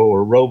Abdo,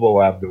 or Robo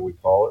Abdo, we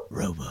call it.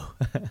 Robo.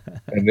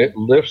 And it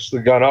lifts the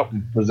gun up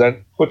and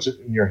puts it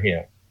in your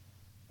hand.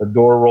 The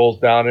door rolls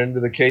down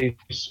into the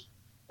case,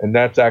 and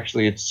that's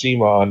actually its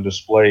SEMA on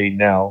display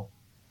now.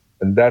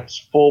 And that's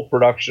full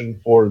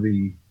production for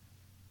the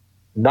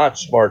not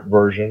smart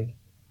version,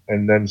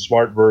 and then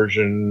smart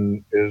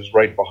version is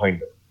right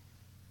behind it.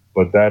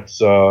 But that's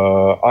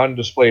on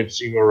display at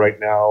SEMA right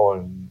now,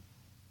 and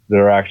they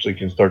actually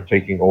can start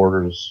taking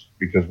orders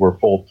because we're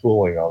full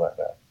tooling on that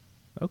now.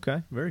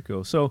 Okay, very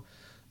cool. So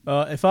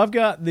if I've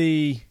got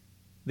the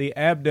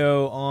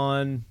Abdo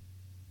on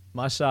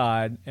my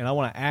side and I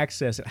want to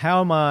access it,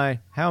 how am I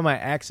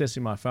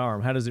accessing my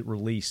firearm? How does it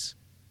release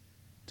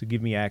to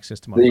give me access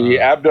to my firearm? The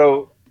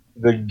Abdo,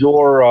 the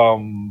door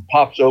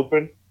pops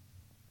open.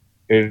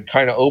 It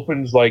kind of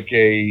opens like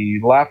a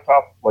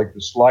laptop, like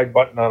the slide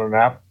button on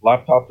an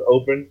laptop to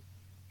open,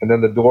 and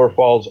then the door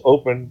falls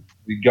open.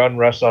 The gun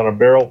rests on a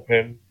barrel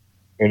pin,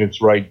 and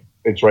it's right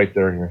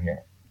there in your hand.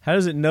 How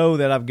does it know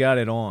that I've got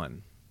it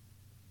on?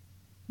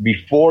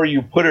 Before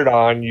you put it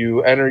on,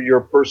 you enter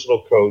your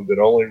personal code that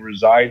only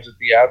resides at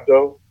the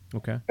abdo,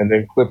 Okay. and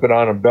then clip it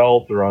on a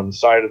belt or on the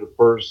side of the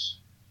purse.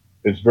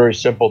 It's very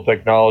simple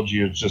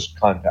technology. It's just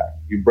contact.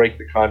 You break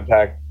the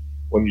contact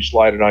when you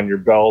slide it on your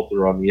belt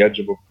or on the edge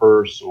of a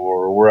purse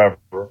or wherever.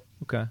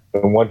 Okay.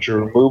 And once you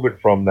remove it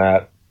from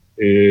that,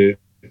 it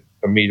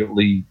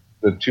immediately,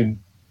 the two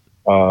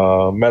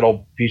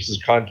metal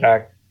pieces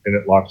contact, and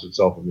it locks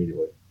itself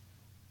immediately.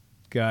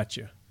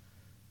 Gotcha.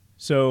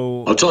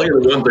 So I'll tell you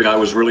the one thing I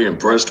was really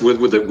impressed with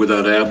that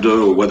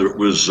abdo, whether it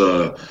was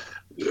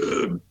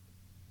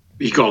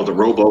he called it the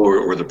robo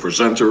or the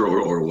presenter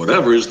or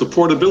whatever, is the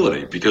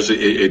portability, because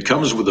it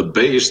comes with a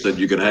base that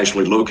you can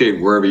actually locate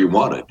wherever you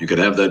want it. You could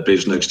have that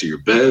base next to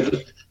your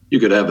bed. You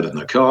could have it in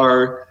the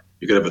car.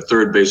 You could have a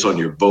third base on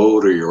your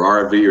boat or your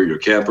RV or your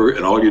camper,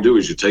 and all you do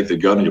is you take the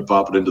gun and you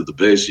pop it into the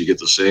base. You get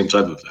the same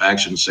type of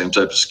action, same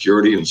type of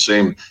security, and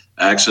same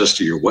access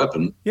to your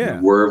weapon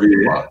wherever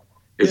you want.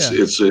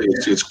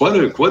 It's quite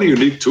a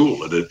unique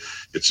tool, and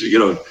it's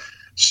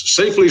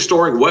safely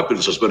storing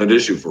weapons has been an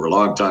issue for a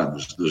long time.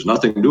 There's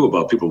nothing new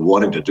about people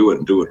wanting to do it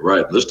and do it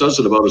right. This does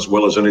it about as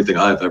well as anything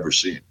I've ever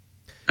seen.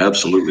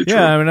 Absolutely true.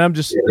 Yeah, I mean, I'm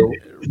just,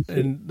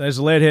 and as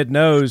the leadhead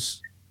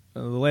knows,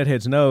 the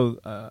leadheads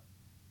know,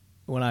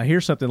 when I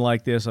hear something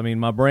like this, I mean,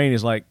 my brain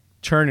is like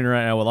churning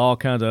right now with all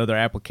kinds of other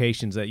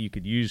applications that you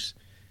could use,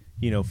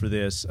 for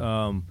this.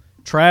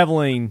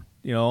 Traveling,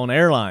 on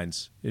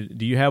airlines,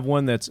 do you have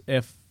one that's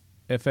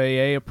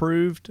FAA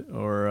approved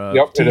or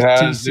yep, it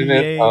has in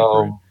it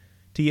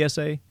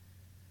TSA?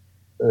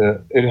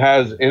 It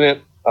has in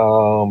it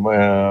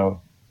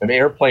an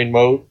airplane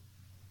mode,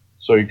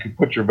 so you can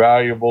put your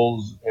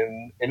valuables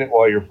in it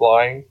while you're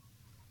flying,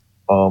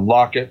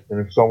 lock it, and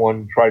if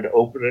someone tried to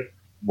open it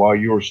while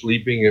you were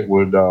sleeping, it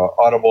would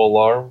audible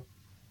alarm.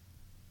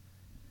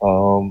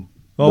 Well,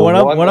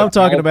 what I'm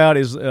talking about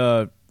is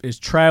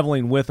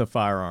traveling with a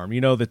firearm.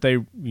 That they,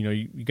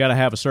 you got to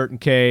have a certain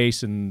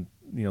case and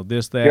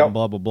this, that, and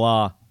blah blah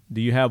blah. Do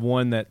you have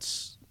one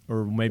that's,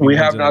 or maybe we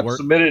have not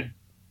submitted?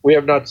 We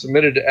have not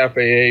submitted to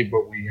FAA,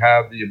 but we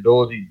have the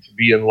ability to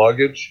be in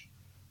luggage,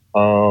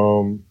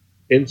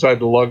 inside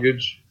the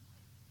luggage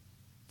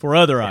for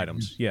other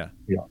items. Yeah.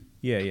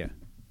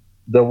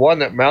 The one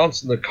that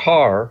mounts in the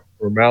car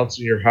or mounts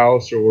in your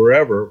house or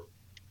wherever,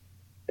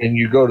 and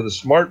you go to the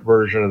smart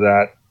version of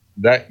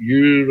that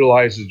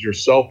utilizes your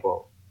cell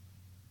phone.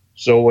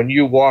 So when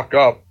you walk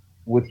up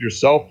with your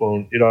cell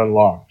phone, it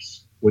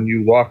unlocks. When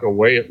you walk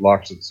away, it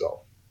locks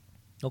itself.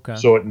 Okay.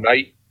 So at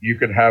night, you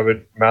could have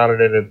it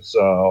mounted in its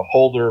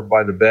holder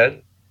by the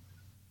bed.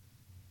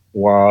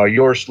 While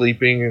you're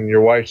sleeping and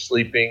your wife's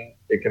sleeping,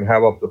 it can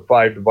have up to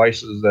 5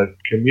 devices that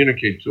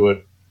communicate to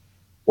it.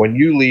 When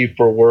you leave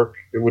for work,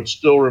 it would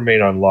still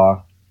remain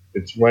unlocked.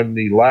 It's when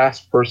the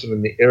last person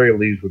in the area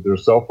leaves with their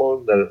cell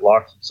phone that it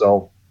locks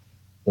itself.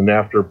 And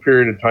after a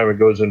period of time, it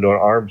goes into an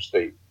armed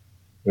state.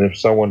 And if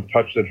someone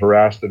touched it,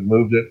 harassed it,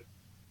 moved it,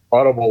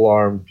 audible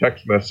alarm,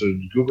 text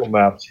message, Google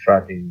Maps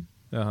tracking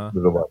the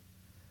device.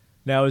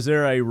 Now, is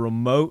there a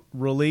remote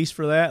release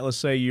for that? Let's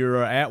say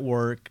you're at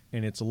work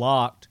and it's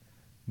locked,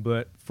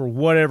 but for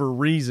whatever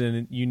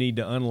reason you need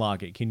to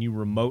unlock it. Can you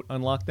remote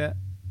unlock that?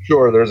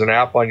 Sure. There's an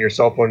app on your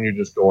cell phone. You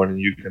just go in and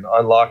you can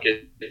unlock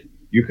it.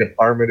 You can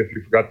arm it if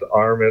you forgot to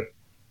arm it.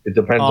 It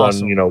depends on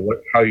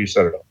how you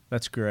set it up.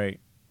 That's great.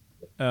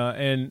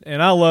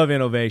 And I love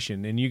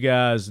innovation, and you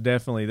guys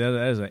definitely, that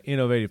is an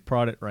innovative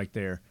product right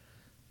there.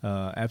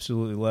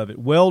 Absolutely love it.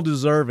 Well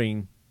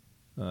deserving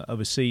of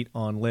a seat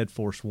on Lead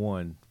Force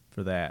One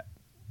for that.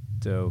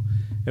 So,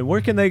 and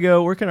where can they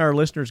go? Where can our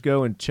listeners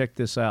go and check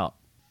this out?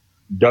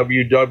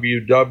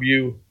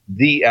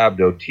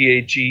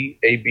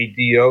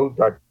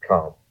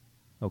 www.theabdo.com.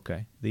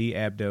 Okay,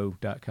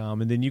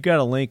 theabdo.com, and then you got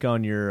a link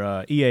on your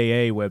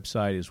EAA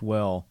website as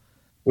well.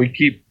 We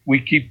keep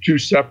two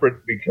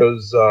separate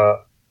because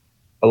a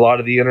lot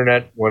of the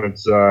internet, when it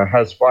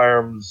has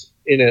firearms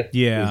in it,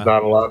 is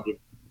not allowed to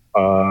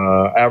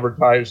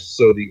advertise.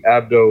 So the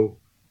Abdo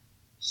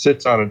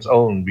sits on its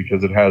own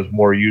because it has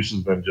more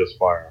uses than just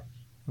firearms.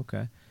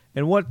 Okay,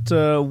 and what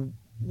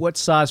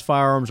size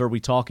firearms are we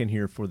talking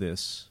here for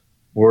this?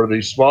 For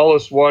the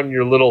smallest one,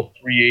 your little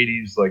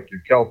 380s, like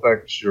your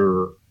Kelpex,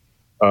 your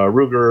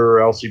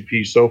Ruger,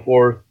 LCP, so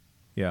forth.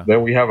 Yeah.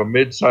 Then we have a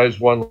mid-sized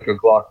one like a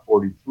Glock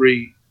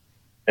 43,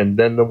 and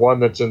then the one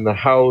that's in the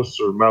house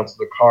or mounts in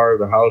the car,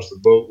 the house, the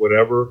boat,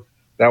 whatever,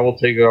 that will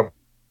take it up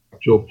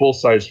to a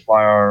full-size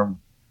firearm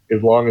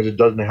as long as it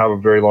doesn't have a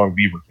very long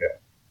beaver tail,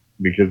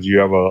 because you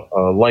have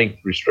a length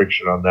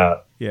restriction on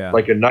that. Yeah.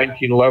 Like a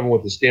 1911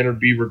 with a standard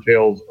beaver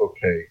tail is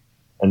okay.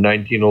 A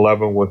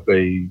 1911 with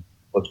a,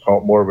 let's call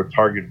it more of a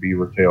target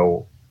beaver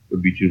tail,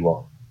 would be too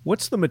long.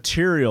 What's the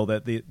material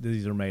that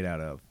these are made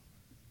out of?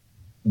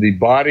 The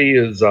body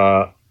is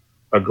a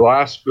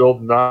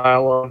glass-filled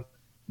nylon.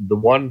 The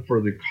one for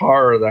the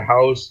car or the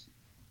house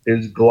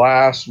is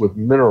glass with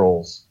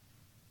minerals,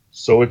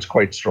 so it's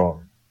quite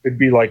strong. It'd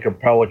be like a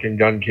Pelican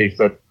gun case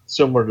that's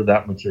similar to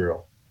that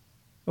material.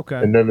 Okay.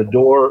 And then the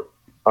door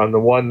on the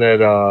one that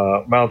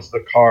mounts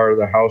the car,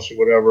 the house, or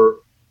whatever,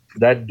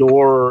 that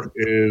door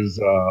is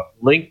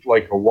linked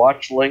like a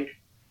watch link,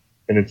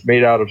 and it's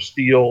made out of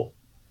steel,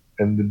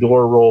 and the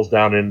door rolls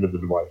down into the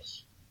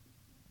device.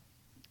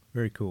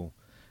 Very cool.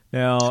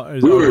 Now,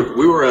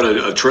 we were at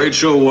a trade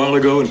show a while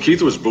ago, and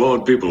Keith was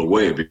blowing people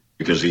away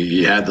because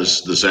he had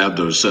this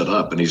Abdo set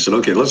up, and he said,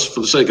 "Okay, let's, for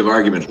the sake of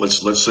argument,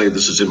 let's say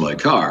this is in my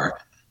car.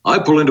 I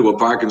pull into a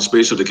parking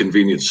space at a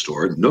convenience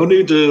store. No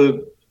need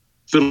to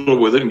fiddle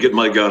with it and get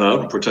my gun out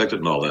and protect it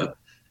and all that."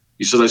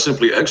 He says, "I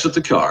simply exit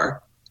the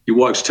car. He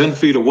walks 10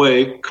 feet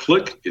away,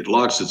 click, it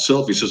locks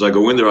itself." He says, "I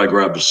go in there, I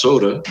grab a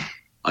soda.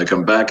 I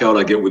come back out,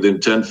 I get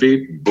within 10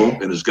 feet,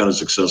 boom, and his gun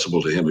is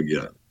accessible to him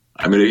again."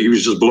 I mean, he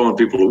was just blowing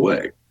people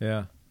away.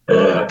 Yeah.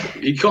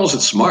 He calls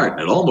it smart,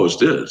 and it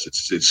almost is.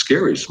 It's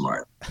scary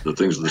smart, the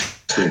things this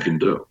thing can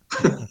do.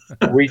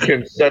 We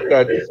can set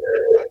that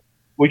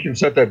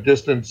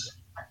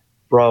distance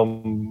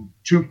from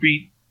 2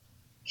 feet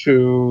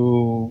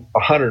to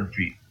 100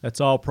 feet. That's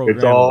all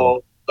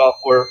programmable.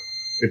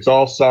 It's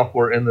all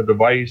software in the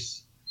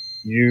device.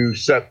 You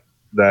set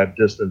that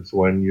distance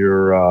when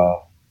you're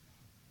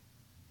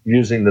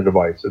using the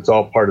device. It's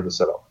all part of the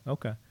setup.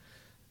 Okay.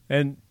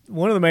 And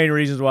one of the main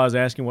reasons why I was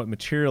asking what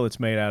material it's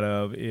made out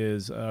of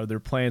is are there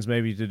plans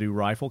maybe to do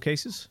rifle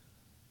cases?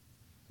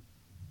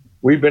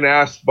 We've been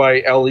asked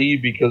by LE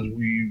because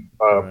we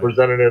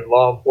presented it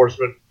law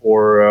enforcement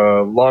for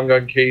a long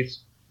gun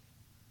case.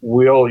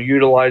 We'll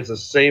utilize the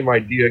same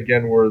idea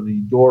again where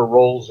the door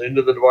rolls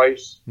into the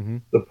device. Mm-hmm.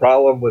 The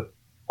problem with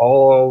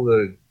all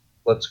the,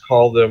 let's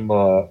call them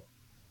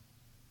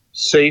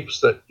safes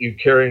that you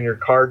carry in your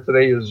car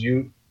today is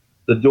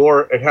the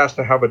door, it has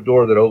to have a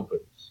door that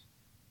opens.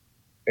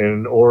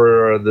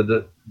 Or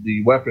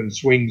the weapon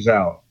swings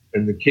out.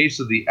 In the case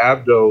of the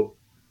Abdo,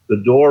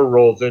 the door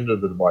rolls into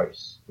the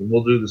device. And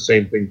we'll do the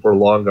same thing for a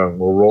long gun.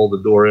 We'll roll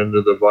the door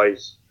into the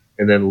device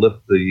and then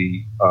lift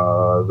the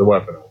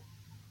weapon out.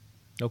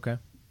 Okay.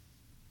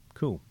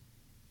 Cool.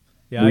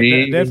 Yeah,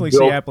 I definitely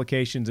see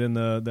applications in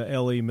the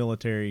LE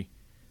military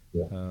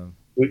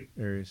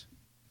areas.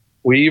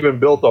 We even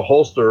built a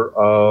holster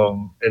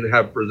and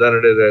have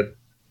presented it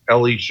at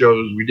LE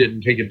shows. We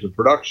didn't take it to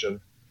production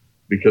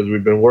because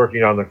we've been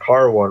working on the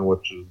car one,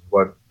 which is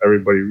what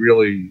everybody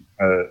really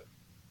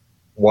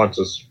wants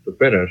us to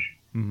finish.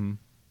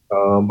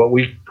 Mm-hmm. But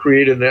we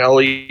created an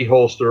LE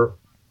holster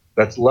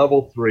that's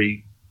level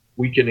 3.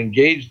 We can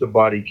engage the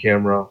body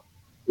camera.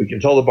 We can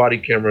tell the body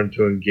camera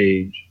to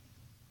engage.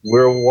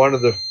 We're one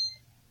of the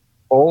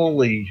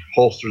only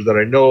holsters that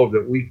I know of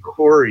that we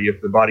query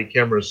if the body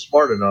camera is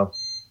smart enough.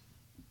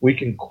 We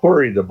can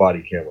query the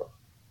body camera.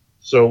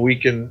 So we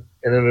can,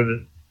 in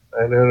an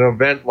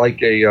event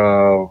like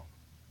a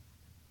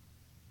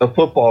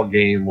football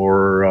game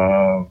or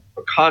a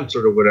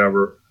concert or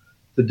whatever,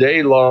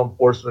 today law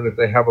enforcement, if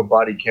they have a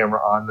body camera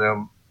on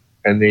them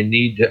and they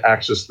need to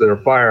access their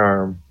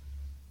firearm,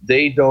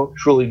 they don't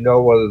truly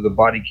know whether the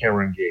body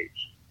camera engaged.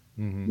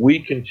 Mm-hmm. We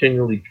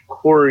continually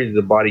query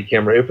the body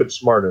camera if it's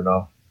smart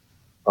enough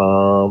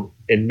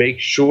and make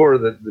sure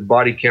that the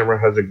body camera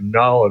has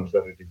acknowledged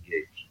that it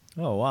engaged.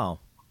 Oh, wow.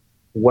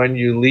 When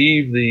you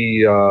leave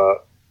the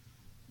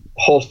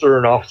holster,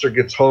 an officer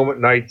gets home at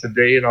night.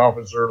 Today, an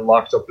officer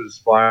locks up his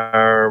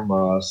firearm,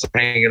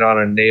 hanging on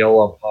a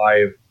nail up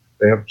high.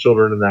 They have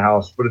children in the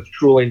house, but it's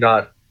truly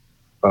not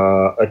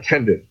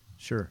attended.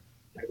 Sure.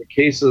 In the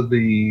case of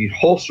the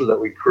holster that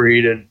we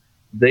created,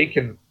 they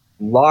can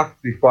lock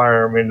the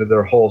firearm into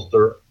their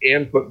holster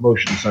and put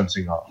motion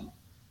sensing on.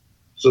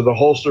 So the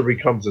holster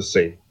becomes a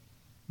safe.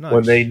 Nice.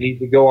 When they need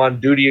to go on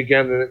duty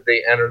again,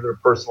 they enter their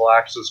personal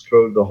access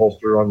code, the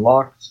holster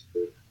unlocks.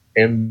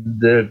 And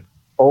the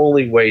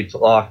only way to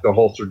lock the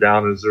holster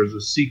down is there's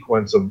a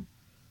sequence of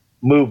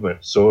movement.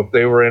 So if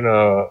they were in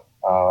a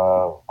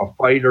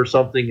fight or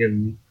something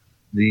and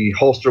the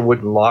holster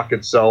wouldn't lock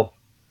itself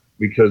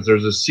because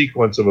there's a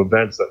sequence of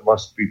events that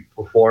must be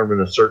performed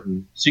in a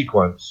certain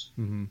sequence,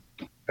 mm-hmm.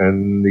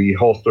 and the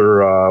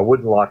holster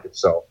wouldn't lock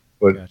itself.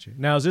 But gotcha.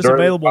 Now, is this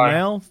available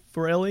now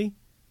for LE?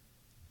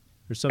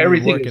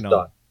 Everything is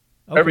done.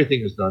 Okay.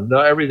 Everything is done. No,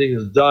 everything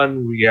is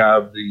done. We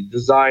have the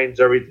designs,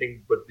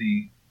 everything, but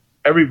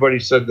everybody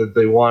said that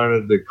they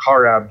wanted the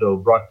car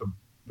Abdo brought to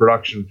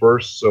production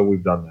first, so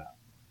we've done that.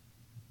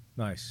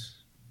 Nice.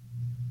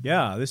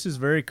 Yeah, this is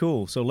very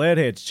cool. So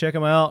Leadheads, check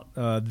them out.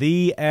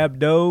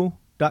 Theabdo.com.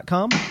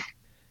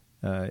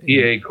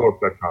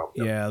 EAcorp.com.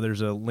 Yeah,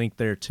 there's a link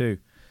there too.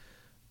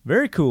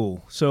 Very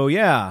cool. So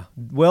yeah,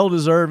 well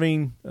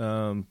deserving.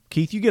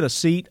 Keith, you get a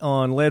seat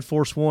on Lead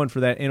Force One for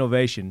that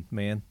innovation,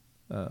 man.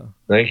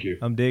 Thank you.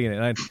 I'm digging it.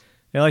 And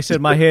like I said,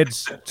 my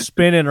head's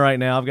spinning right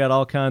now. I've got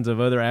all kinds of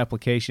other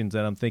applications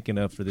that I'm thinking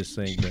of for this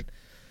thing,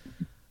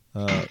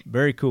 but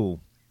very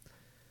cool.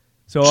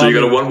 So you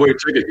got a one-way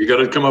ticket. You got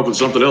to come up with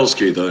something else,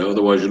 Keith.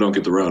 Otherwise, you don't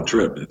get the round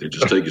trip. They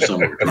just take you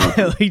somewhere.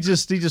 He's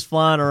just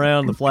flying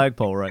around the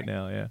flagpole right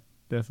now. Yeah,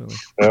 definitely.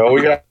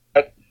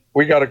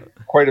 We got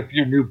quite a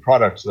few new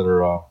products that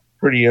are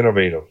pretty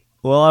innovative.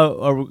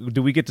 Well,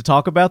 do we get to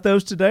talk about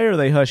those today, or are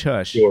they hush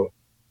hush? Sure.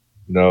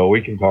 No,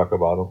 we can talk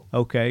about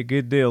them. Okay,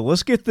 good deal.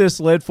 Let's get this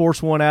Lead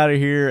Force One out of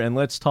here, and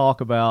let's talk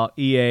about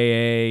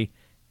EAA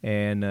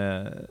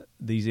and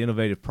these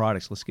innovative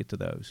products. Let's get to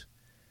those.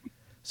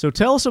 So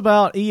tell us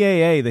about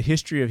EAA, the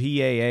history of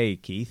EAA,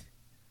 Keith.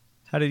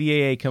 How did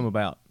EAA come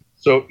about?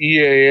 So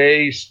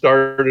EAA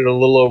started a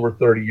little over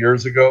 30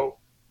 years ago.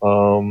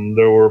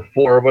 There were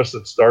 4 of us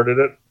that started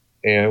it,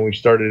 and we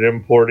started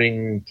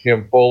importing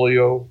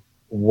Tamfolio,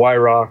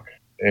 Wyrock,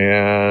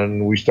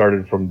 and we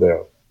started from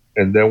there.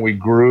 And then we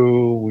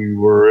grew. We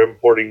were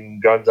importing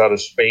guns out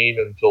of Spain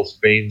until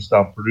Spain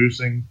stopped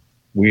producing.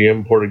 We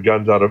imported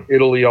guns out of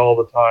Italy all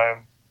the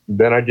time.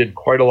 Then I did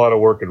quite a lot of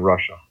work in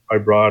Russia. I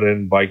brought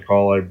in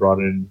Baikal. I brought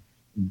in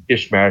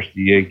Ishmash,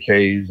 the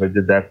AKs. I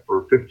did that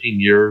for 15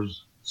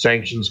 years.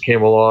 Sanctions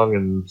came along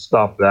and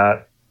stopped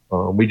that.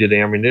 We did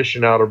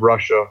ammunition out of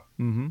Russia,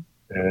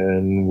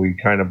 and we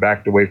kind of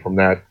backed away from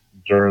that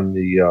during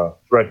the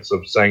threats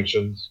of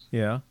sanctions.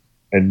 Yeah.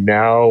 And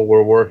now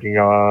we're working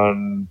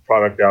on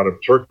product out of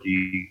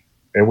Turkey,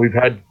 and we've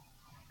had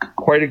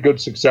quite a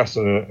good success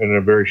in a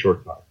very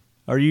short time.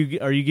 Are you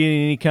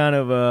getting any kind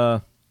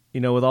of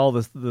with all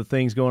the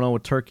things going on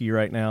with Turkey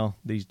right now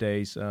these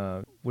days?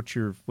 What's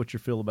your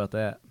feel about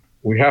that?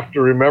 We have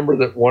to remember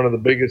that one of the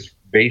biggest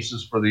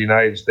bases for the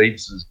United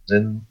States is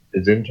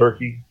in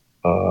Turkey.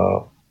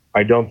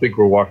 I don't think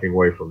we're walking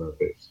away from that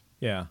base.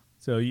 Yeah.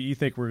 So you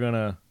think we're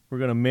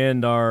gonna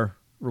mend our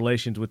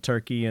relations with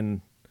Turkey, and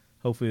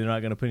hopefully they're not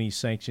going to put any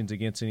sanctions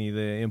against any of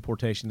the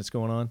importation that's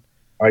going on?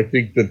 I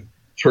think that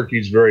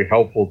Turkey's very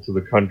helpful to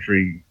the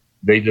country.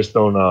 They just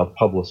don't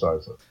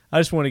publicize it. I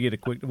just want to get a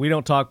quick – we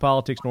don't talk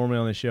politics normally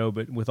on the show,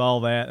 but with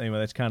all that, anyway,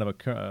 that's kind of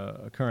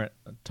a current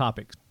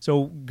topic.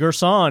 So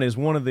Gerson is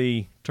one of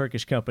the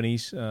Turkish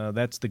companies.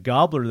 That's the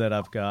Gobbler that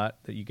I've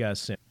got that you guys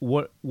sent.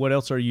 What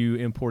else are you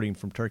importing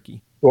from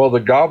Turkey? Well, the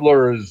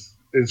Gobbler is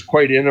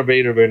quite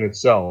innovative in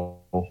itself.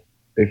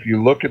 If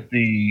you look at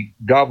the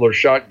Gobbler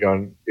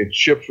shotgun, it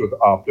ships with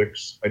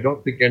optics. I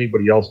don't think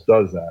anybody else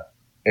does that.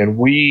 And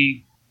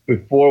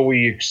before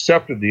we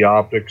accepted the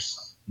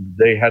optics,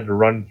 they had to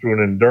run through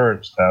an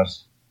endurance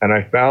test. And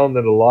I found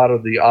that a lot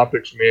of the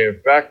optics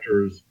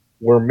manufacturers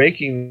were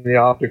making the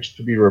optics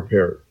to be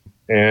repaired.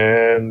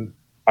 And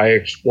I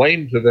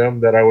explained to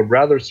them that I would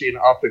rather see an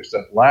optics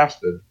that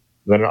lasted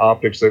than an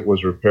optics that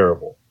was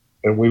repairable.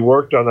 And we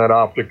worked on that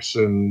optics,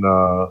 and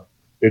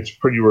it's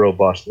pretty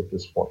robust at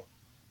this point.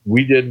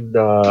 We didn't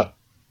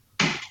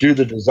do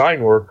the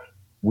design work.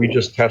 We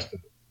just tested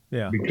it.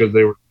 Yeah. Because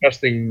they were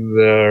testing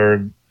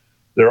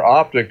their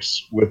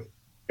optics with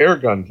air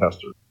gun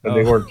testers, and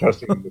they weren't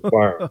testing the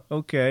firearm.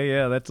 Okay,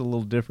 yeah, that's a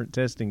little different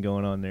testing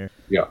going on there.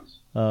 Yes.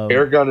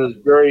 Air gun is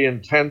very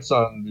intense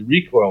on the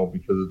recoil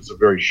because it's a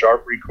very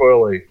sharp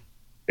recoil.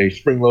 A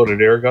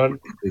spring-loaded air gun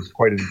is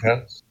quite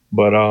intense,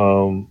 but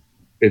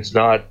it's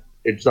not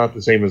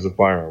the same as a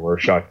firearm or a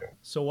shotgun.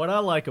 So what I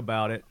like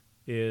about it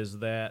is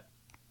that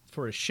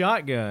for a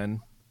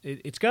shotgun,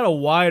 it's got a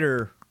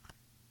wider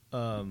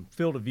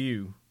field of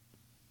view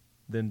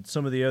than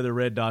some of the other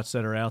red dots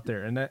that are out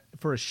there. And that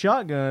for a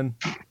shotgun,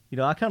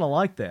 I kind of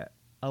like that.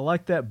 I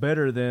like that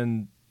better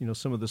than,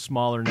 some of the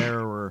smaller,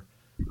 narrower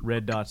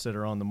red dots that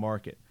are on the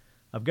market.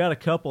 I've got a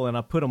couple, and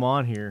I put them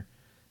on here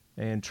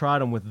and tried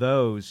them with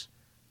those.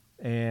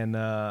 And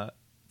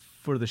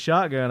for the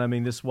shotgun, I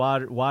mean, this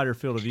wider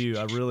field of view,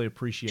 I really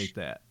appreciate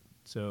that.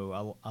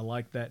 So I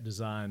like that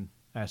design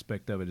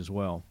aspect of it as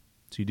well.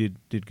 So you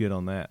did good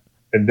on that.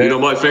 And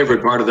then, my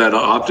favorite part of that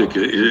optic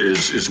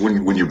is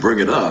when you bring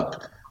it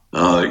up,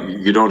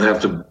 you don't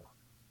have to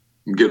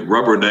get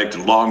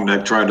rubbernecked, long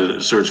neck trying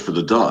to search for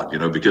the dot,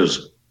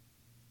 because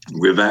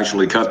we've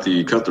actually cut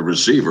the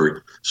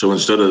receiver. So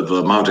instead of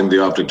mounting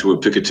the optic to a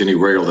Picatinny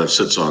rail that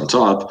sits on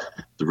top,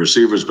 the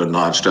receiver's been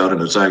notched out,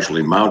 and it's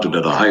actually mounted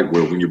at a height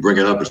where when you bring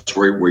it up, it's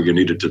right where you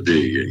need it to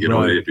be.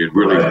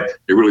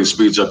 It really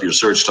speeds up your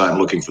search time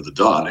looking for the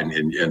dot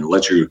and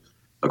lets you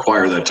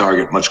acquire that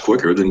target much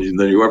quicker than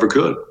you ever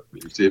could.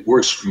 It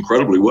works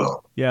incredibly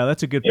well. Yeah,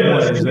 that's a good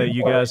point. Is that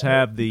you guys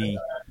have the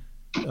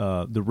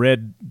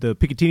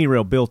Picatinny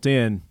rail built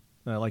in,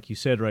 like you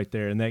said right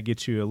there, and that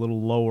gets you a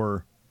little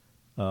lower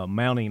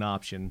mounting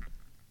option,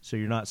 so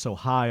you're not so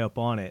high up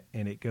on it,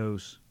 and it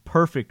goes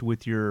perfect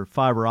with your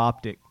fiber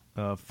optic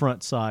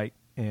front sight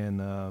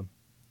and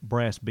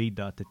brass bead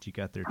dot that you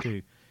got there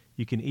too.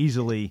 You can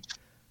easily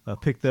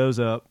pick those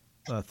up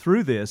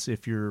through this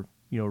if your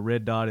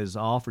red dot is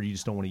off or you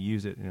just don't want to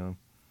use it.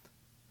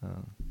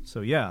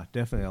 So yeah,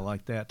 definitely I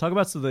like that. Talk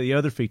about some of the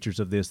other features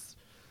of this.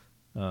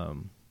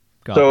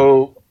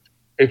 So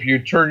if you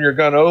turn your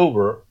gun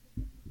over,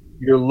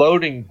 your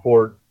loading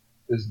port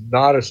is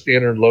not a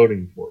standard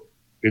loading port.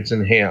 It's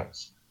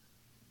enhanced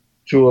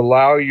to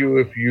allow you,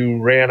 if you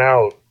ran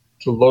out,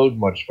 to load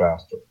much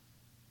faster.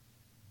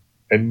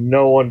 And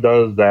no one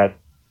does that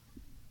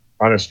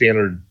on a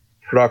standard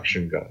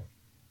production gun.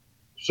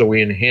 So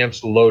we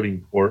enhanced the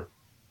loading port.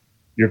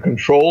 Your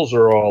controls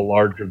are all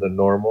larger than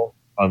normal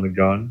on the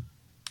gun.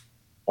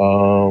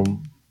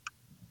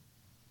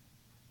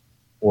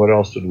 What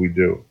else did we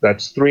do?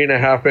 That's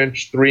 3.5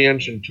 inch, 3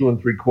 inch, and 2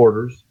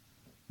 3/4.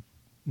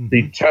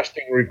 The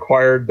testing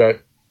required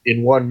that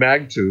in one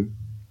mag tube,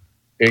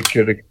 it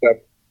could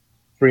accept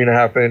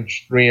 3.5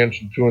 inch, 3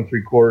 inch, and 2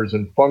 3/4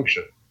 in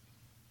function.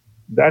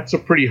 That's a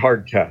pretty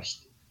hard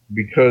test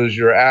because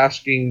you're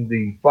asking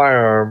the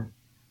firearm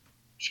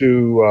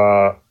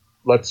to,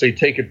 let's say,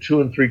 take a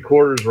 2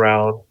 3/4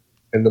 round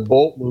and the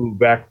bolt move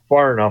back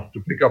far enough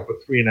to pick up a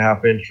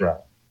 3.5 inch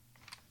round.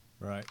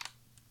 Right.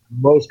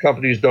 Most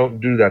companies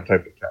don't do that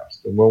type of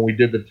test. And when we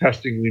did the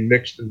testing, we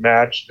mixed and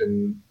matched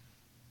and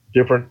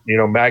different,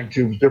 mag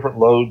tubes, different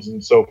loads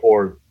and so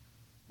forth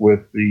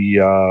with the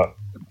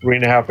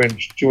 3.5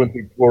 inch, 2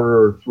 3/4,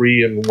 or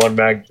 3 and 1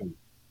 mag tube.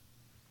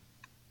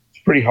 It's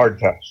a pretty hard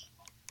test.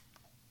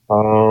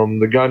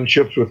 The gun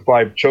ships with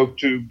 5 choke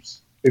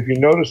tubes. If you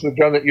notice, the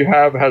gun that you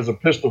have has a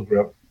pistol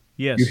grip.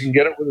 Yes. You can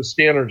get it with a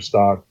standard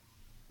stock.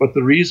 But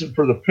the reason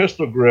for the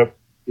pistol grip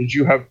is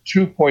you have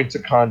 2 points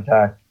of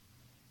contact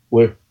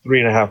with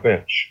 3.5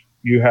 inch.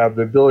 You have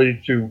the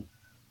ability to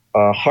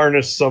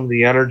harness some of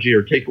the energy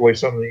or take away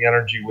some of the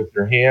energy with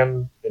your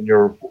hand and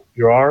your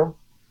arm,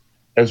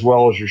 as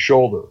well as your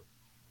shoulder.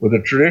 With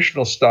a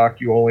traditional stock,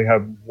 you only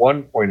have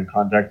 1 point of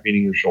contact,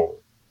 meaning your shoulder.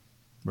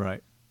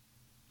 Right.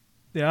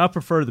 Yeah, I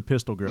prefer the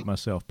pistol grip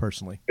myself,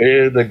 personally.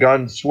 The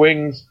gun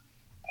swings,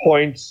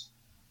 points.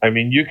 I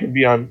mean, you can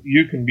be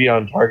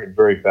on target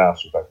very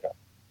fast with that gun.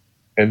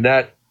 And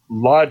that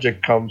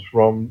logic comes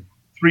from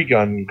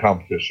 3-gun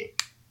competition.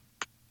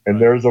 And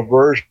there's a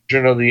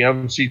version of the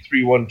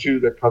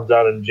MC312 that comes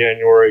out in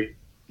January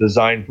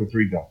designed for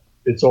 3-gun.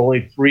 It's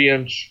only 3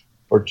 inch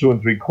or 2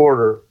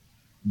 3/4,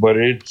 but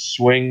it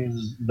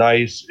swings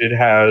nice. It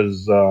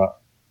has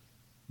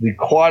the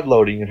quad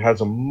loading. It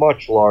has a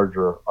much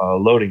larger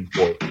loading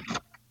port.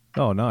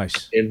 Oh,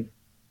 nice. And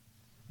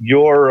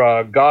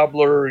your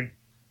gobbler,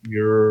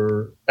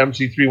 your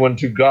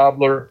MC312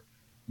 gobbler,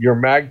 your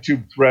mag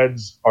tube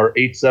threads are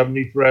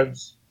 870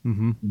 threads.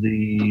 Mm-hmm.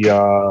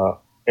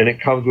 And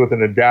it comes with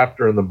an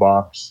adapter in the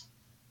box.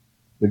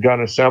 The gun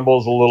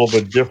assembles a little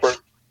bit different.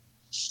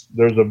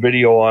 There's a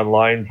video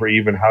online for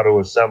even how to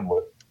assemble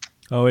it.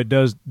 Oh, it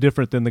does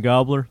different than the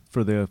gobbler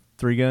for the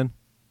 3-gun?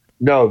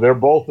 No, they're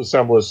both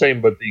assembled the same,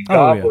 but the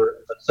gobbler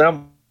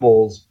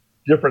assembles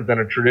different than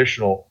a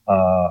traditional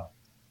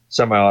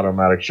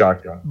semi-automatic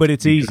shotgun. But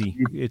it's easy.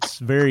 It's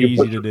very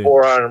easy to do. You put your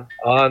forearm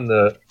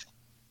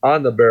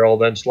on the barrel,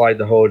 then slide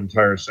the whole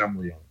entire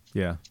assembly on.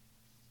 Yeah.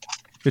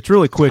 It's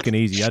really quick and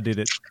easy. I did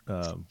it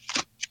as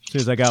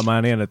soon as I got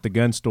mine in at the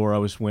gun store. I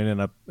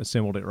I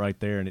assembled it right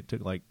there, and it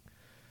took like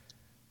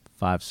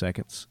 5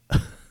 seconds.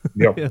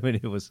 Yep. I mean,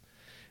 it was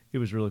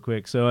really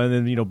quick. So, and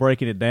then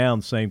breaking it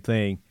down, same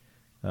thing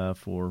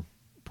for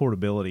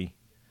portability.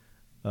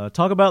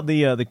 Talk about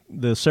the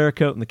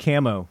Cerakote and the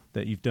camo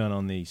that you've done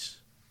on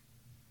these.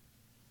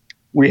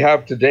 We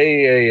have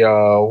today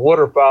a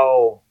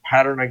waterfowl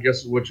pattern, I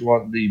guess is what you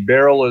want. The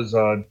barrel is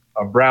a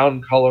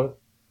brown color.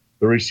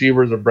 The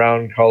receiver is a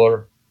brown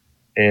color.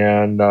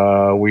 And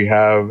we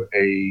have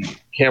a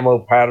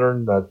camo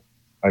pattern that,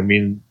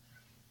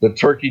 the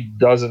turkey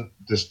doesn't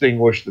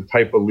distinguish the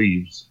type of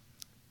leaves.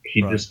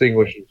 He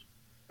distinguishes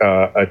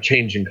a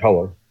change in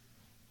color.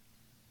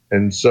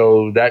 And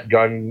so that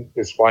gun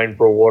is fine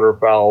for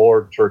waterfowl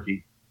or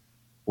turkey.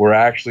 We're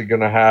actually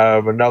going to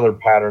have another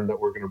pattern that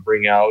we're going to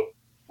bring out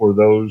for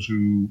those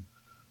who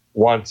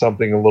want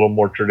something a little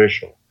more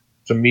traditional.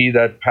 To me,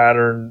 that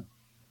pattern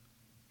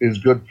is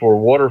good for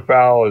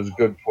waterfowl, is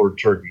good for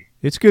turkey.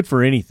 It's good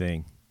for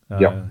anything.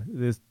 Yeah.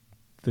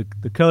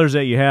 The colors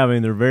that you have,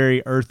 they're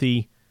very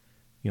earthy,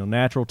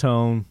 natural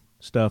tone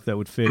stuff that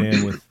would fit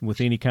in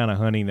with any kind of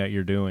hunting that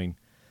you're doing.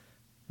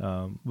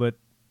 But,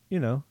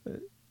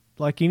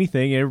 like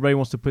anything, everybody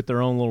wants to put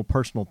their own little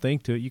personal thing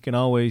to it. You can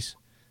always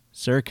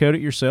Cerakote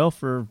it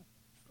yourself or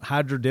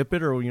hydro dip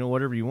it or,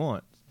 whatever you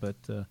want. But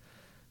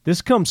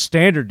this comes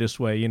standard this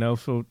way,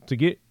 so to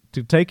get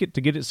it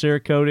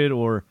Cerakoted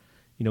or,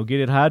 get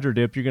it hydro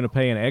dipped, you're going to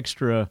pay an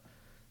extra,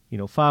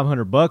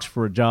 $500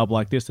 for a job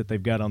like this that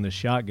they've got on this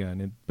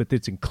shotgun. But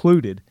it's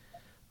included.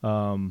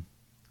 The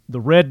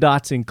red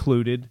dot's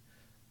included.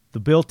 The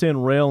built-in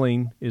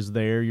railing is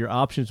there. Your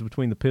options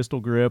between the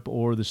pistol grip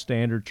or the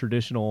standard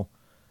traditional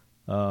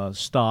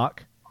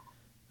stock.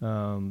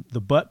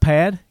 The butt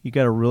pad, you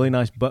got a really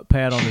nice butt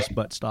pad on this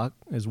butt stock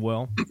as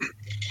well.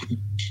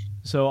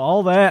 So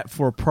all that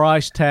for a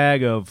price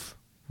tag of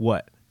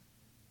what?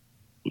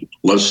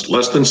 Less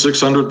than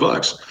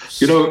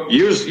 $600.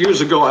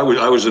 Years ago,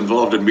 I was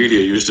involved in media.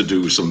 I used to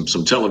do some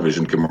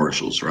television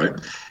commercials, right?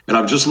 And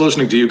I'm just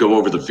listening to you go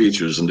over the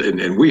features,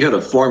 and we had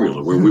a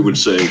formula where we would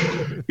say,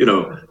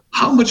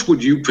 how much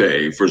would you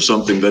pay for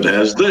something that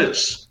has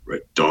this?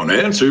 Right? Don't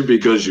answer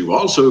because you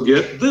also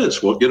get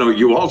this. Well,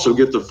 you also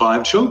get the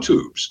 5 choke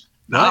tubes.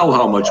 Now,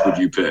 how much would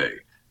you pay?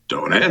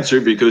 Don't answer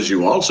because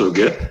you also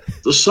get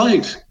the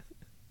sight.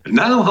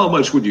 Now, how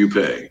much would you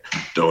pay?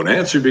 Don't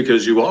answer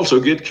because you also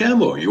get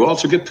camo. You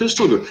also get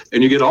pistol grip,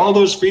 and you get all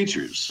those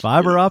features.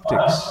 Fiber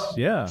optics,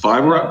 yeah.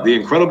 The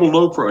incredible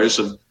low price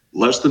of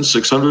less than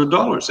 $600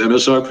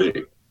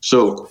 MSRP.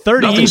 So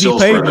 30 nothing easy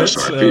sells for payments,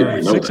 MSRP.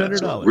 We know that. $600.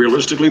 So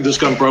realistically, this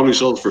gun probably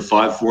sells for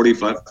 $540,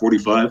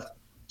 $545,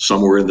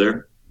 somewhere in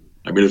there.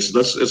 I mean, it's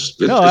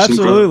No,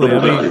 absolutely. I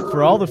incredible mean, value.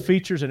 for all the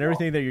features and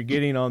everything that you're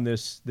getting on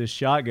this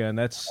shotgun,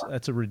 that's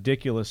a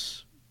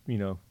ridiculously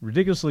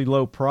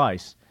low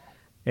price.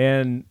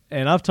 And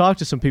I've talked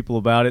to some people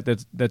about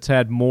it that's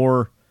had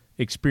more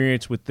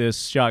experience with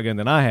this shotgun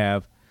than I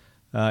have.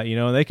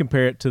 And they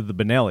compare it to the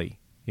Benelli.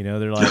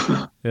 They're like,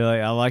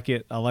 I like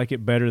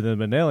it better than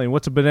the Benelli. And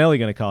what's a Benelli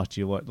going to cost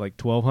you? What, like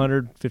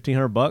 $1,200,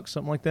 $1,500,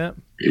 something like that?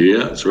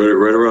 Yeah, it's right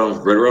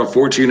around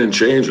 14 and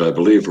change, I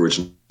believe, for its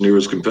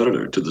nearest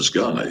competitor to this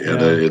gun.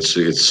 And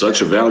it's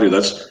such a value.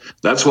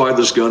 That's why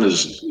this gun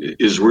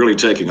is really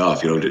taking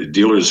off.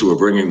 Dealers who are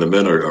bringing them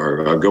in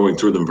are going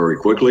through them very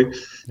quickly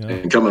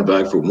and coming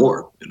back for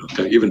more.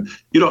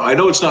 I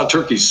know it's not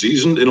turkey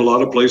season in a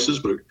lot of places,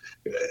 but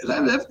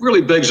that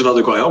really begs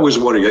another question. I always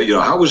wonder,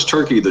 how is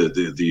turkey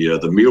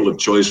the meal of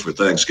choice for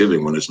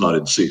Thanksgiving when it's not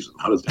in season?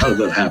 How does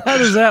that happen? How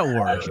does that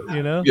work?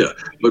 Yeah,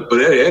 but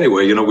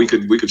anyway, we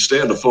could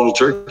stand the fall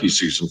turkey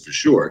season for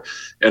sure,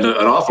 and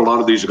an awful lot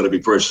of these are going to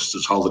be purchased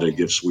as holiday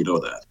gifts. We know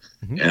that,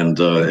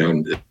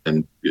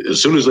 and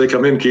as soon as they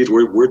come in, Keith,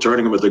 we're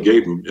turning them at the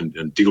gate,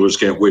 and dealers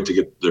can't wait to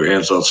get their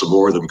hands on some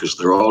more of them because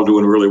they're all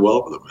doing really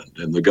well with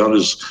them, and the gun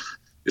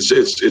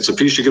it's a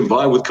piece you can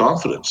buy with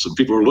confidence, and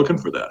people are looking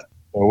for that.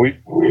 Well,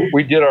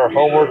 we did our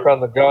homework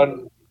on the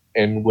gun,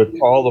 and with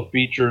all the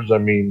features, I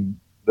mean,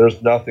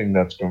 there's nothing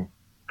that's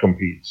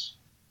competes.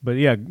 But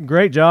yeah,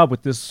 great job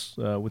with this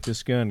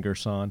gun,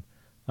 Gerson.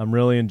 I'm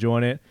really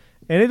enjoying it,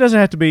 and it doesn't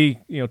have to be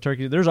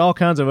turkey. There's all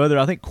kinds of other.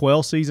 I think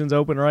quail season's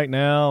open right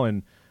now,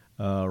 and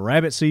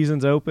rabbit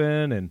season's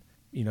open, and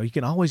you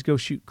can always go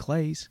shoot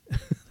clays.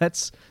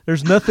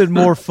 There's nothing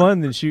more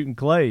fun than shooting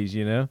clays.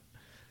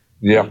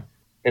 Yeah,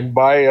 and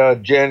by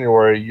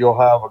January, you'll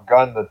have a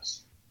gun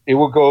it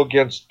will go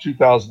against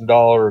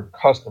 $2,000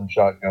 custom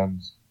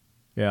shotguns.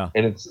 Yeah.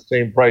 And it's the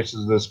same price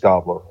as this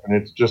Gobbler. And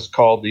it's just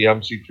called the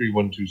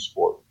MC312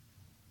 Sport.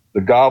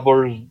 The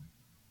Gobbler's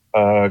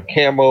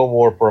camo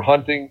more for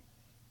hunting,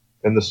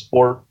 and the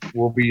Sport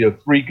will be a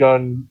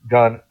 3-gun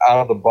gun out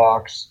of the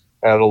box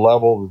at a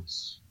level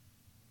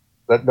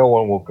that no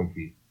one will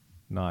compete.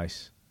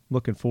 Nice.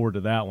 Looking forward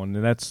to that one.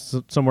 And that's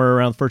somewhere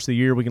around the first of the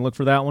year we can look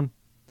for that one?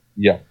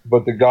 Yeah.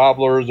 But the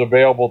Gobbler is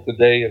available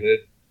today, and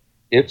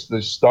it's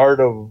the start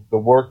of the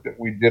work that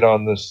we did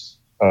on this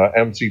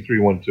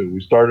MC312.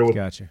 We started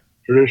with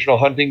traditional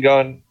hunting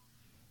gun.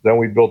 Then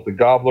we built the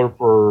Gobbler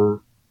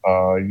for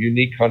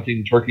unique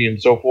hunting, turkey,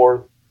 and so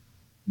forth.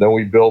 Then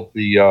we built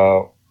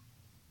the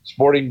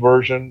sporting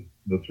version,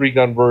 the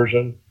 3-gun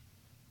version.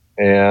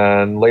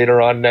 And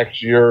later on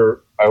next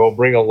year, I will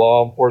bring a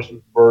law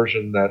enforcement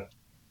version that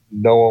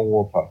no one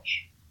will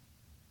touch.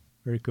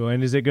 Very cool.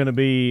 And is it going to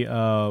be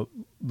the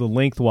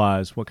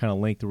lengthwise? What kind of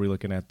length are we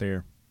looking at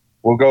there?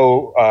 We'll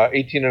go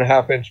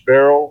 18.5-inch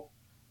barrel,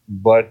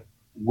 but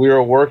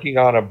we're working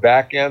on a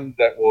back end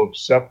that will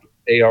accept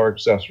AR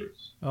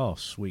accessories. Oh,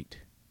 sweet.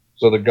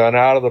 So the gun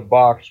out of the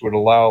box would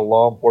allow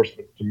law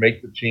enforcement to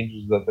make the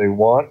changes that they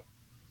want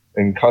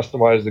and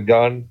customize the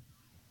gun,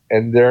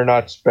 and they're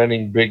not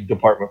spending big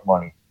department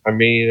money. I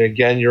mean,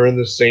 again, you're in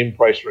the same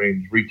price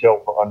range,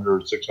 retail for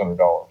under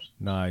 $600.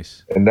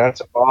 Nice. And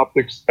that's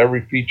optics,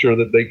 every feature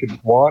that they could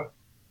want.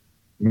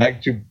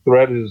 MagTube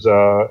thread is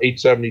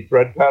 870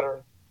 thread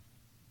pattern.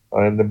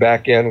 And the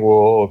back end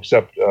will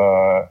accept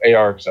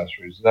AR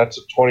accessories. And that's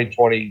a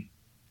 2020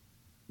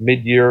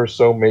 mid-year or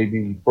so,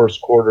 maybe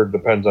first quarter,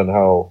 depends on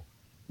how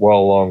well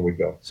along we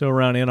go. So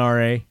around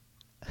NRA?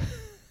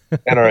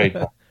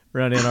 NRA.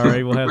 Around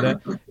NRA, we'll have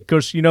that. Of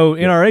course,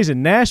 NRA's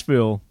in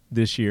Nashville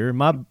this year,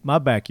 my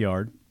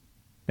backyard,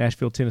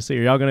 Nashville, Tennessee.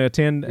 Are y'all going to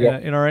attend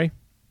NRA?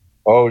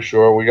 Oh,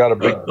 sure. We got a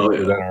big booth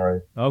with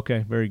NRA.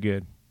 Okay, very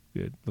good.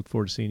 Good. Look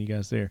forward to seeing you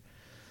guys there.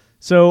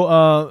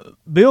 So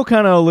Bill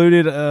kind of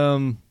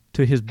alluded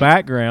to his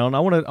background. I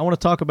want to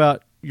talk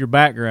about your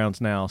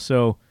backgrounds now.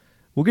 So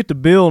we'll get to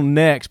Bill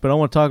next, but I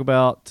want to talk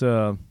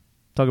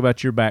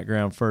about your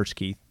background first,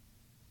 Keith.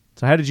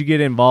 So how did you get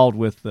involved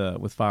with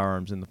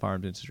firearms in the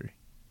firearms industry?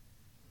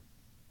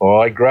 Well,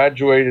 I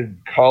graduated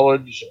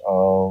college a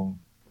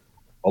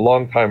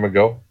long time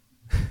ago.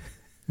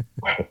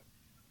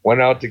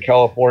 Went out to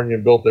California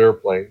and built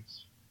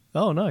airplanes.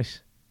 Oh, nice.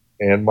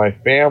 And my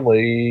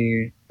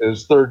family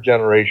is third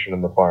generation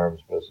in the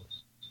firearms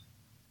business.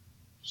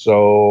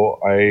 So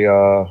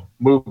I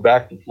moved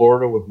back to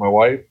Florida with my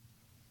wife.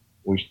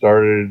 We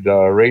started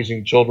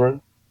raising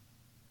children.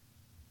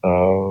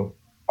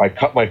 I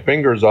cut my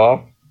fingers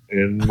off,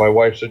 and my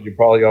wife said, "You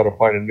probably ought to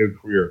find a new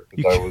career."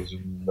 Because I was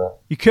in.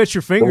 You cut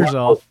your fingers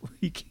off?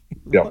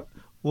 Yeah.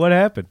 What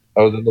happened?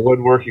 I was in the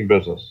woodworking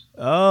business.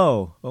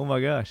 Oh my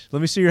gosh!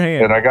 Let me see your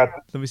hand. And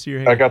let me see your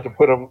hand. I got to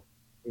put them.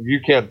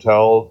 You can't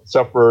tell,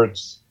 except for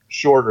it's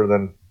shorter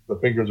than the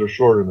fingers are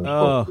shorter than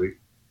supposed to be.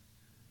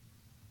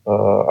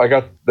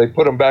 They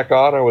put them back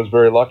on. I was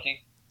very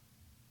lucky,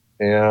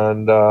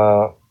 and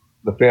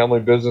the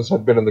family business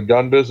had been in the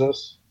gun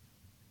business,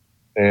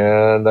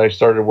 and I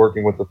started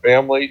working with the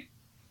family,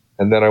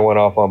 and then I went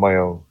off on my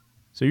own.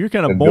 So you're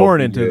kind of born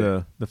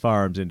into the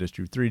firearms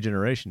industry, 3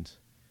 generations.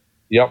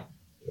 Yep.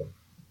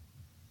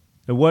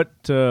 And what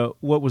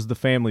was the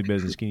family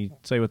business? Can you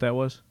say what that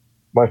was?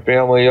 My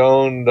family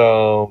owned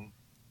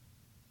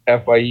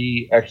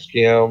FIE,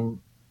 XCAM,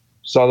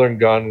 Southern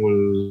Gun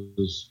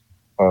was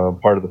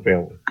part of the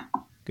family.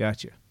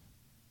 Gotcha.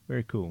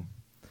 Very cool.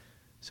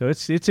 So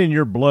it's in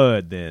your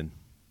blood then.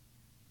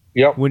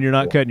 Yep. When you're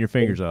not cutting your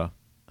fingers off.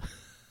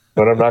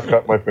 But I'm not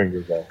cutting my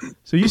fingers off.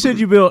 So you said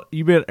you built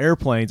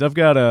airplanes. I've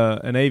got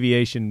an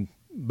aviation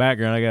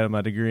background. I got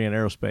my degree in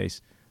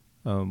aerospace.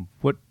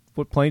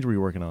 What planes were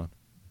you working on?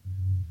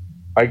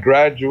 I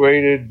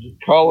graduated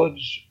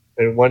college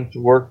and went to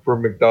work for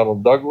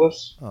McDonnell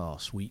Douglas. Oh,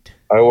 sweet.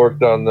 I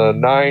worked on the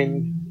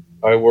 9.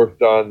 I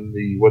worked on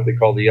what they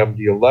call the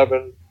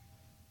MD-11.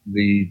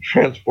 The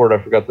transport,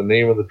 I forgot the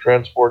name of the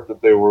transport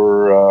that they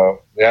were,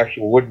 the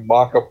actual wooden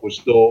mock-up was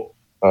still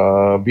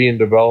being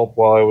developed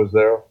while I was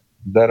there.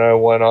 Then I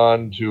went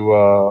on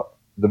to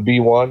the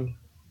B-1,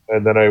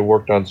 and then I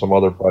worked on some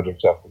other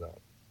projects after that.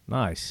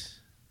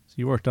 Nice. So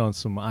you worked on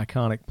some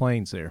iconic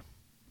planes there.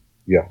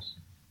 Yes.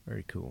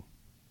 Very cool.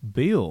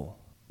 Bill.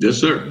 Yes,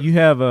 sir. You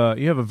have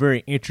a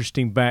very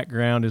interesting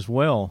background as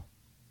well.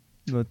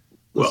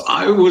 Well,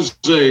 I was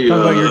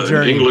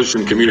an English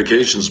and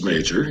communications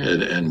major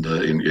and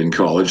in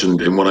college,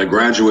 and when I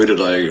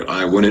graduated,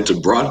 I went into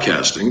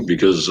broadcasting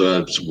because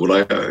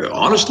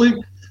honestly,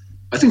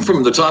 I think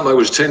from the time I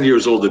was 10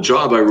 years old, the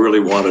job I really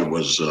wanted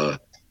was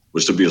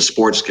to be a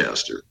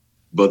sportscaster.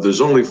 But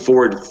there's only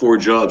four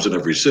jobs in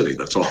every city.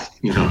 That's all.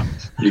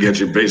 You get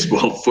your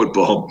baseball,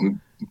 football,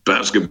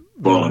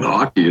 basketball, and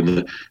hockey,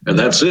 and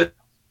that's it.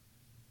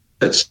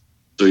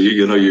 So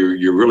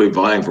you're really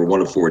vying for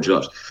one of 4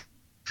 jobs.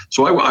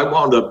 So I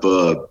wound up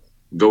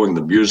going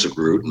the music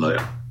route,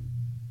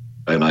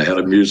 and I had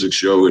a music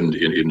show in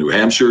New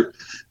Hampshire.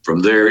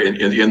 From there,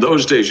 in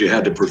those days, you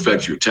had to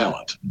perfect your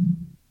talent,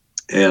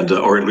 and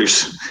or at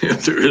least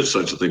if there is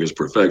such a thing as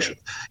perfection,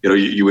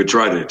 you would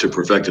try to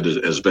perfect it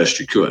as best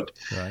you could.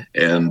 Right.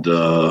 And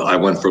I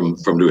went from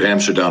New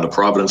Hampshire down to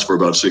Providence for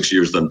about 6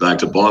 years, then back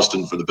to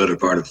Boston for the better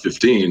part of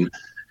 15.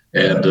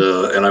 And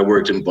I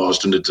worked in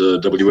Boston at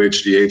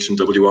WHDH and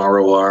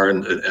WROR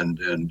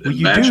and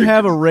you Magic, do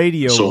have a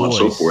radio so on and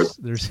so forth.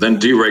 Then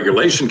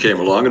deregulation came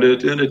along and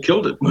it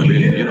killed it. I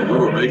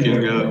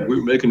mean, we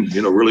were making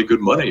really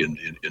good money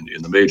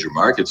in the major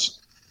markets,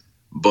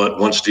 but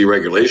once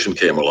deregulation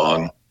came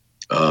along,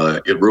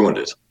 it ruined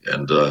it.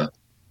 And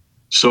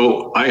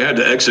so I had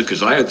to exit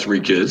because I had 3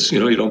 kids.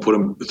 You don't put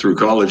them through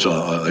college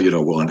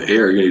on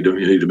air. You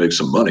need to make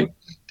some money,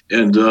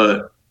 and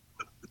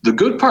the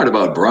good part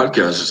about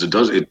broadcast is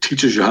it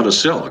teaches you how to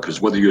sell,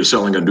 because whether you're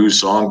selling a new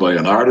song by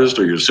an artist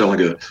or you're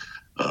selling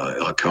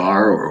a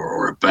car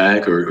or a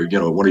bank or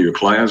one of your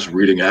clients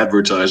reading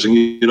advertising,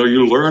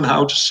 you learn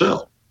how to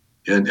sell,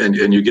 and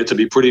you get to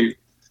be pretty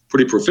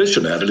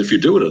proficient at it if you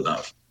do it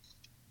enough.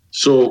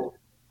 So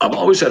I've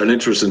always had an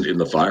interest in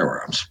the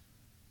firearms,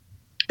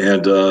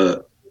 and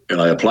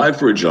I applied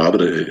for a job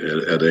at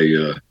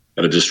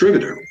a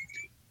distributor.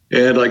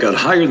 And I got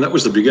hired, and that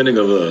was the beginning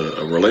of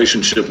a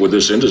relationship with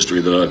this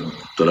industry that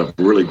I've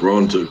really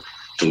grown to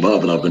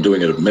love, and I've been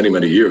doing it many,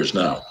 many years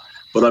now.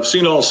 But I've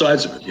seen all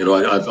sides of it.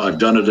 I've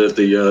done it at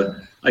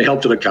I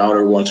helped at a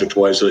counter once or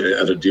twice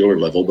at a dealer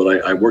level,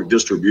 but I worked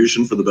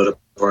distribution for the better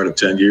part of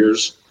 10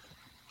 years.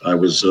 I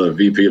was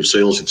VP of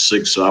sales at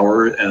Sig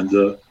Sauer, and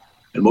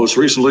most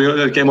recently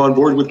I came on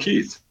board with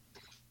Keith.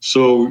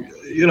 So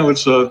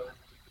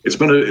it's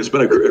been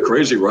a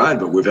crazy ride,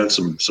 but we've had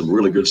some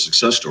really good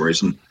success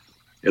stories.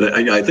 And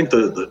I think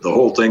the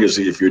whole thing is,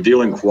 if you're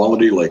dealing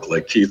quality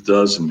like Keith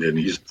does, and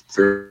he's a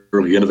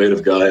fairly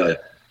innovative guy,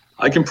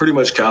 I can pretty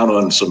much count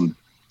on some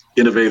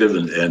innovative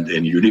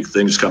and unique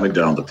things coming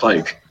down the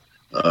pike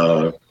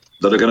that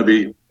are going to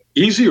be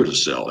easier to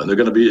sell, and they're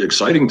going to be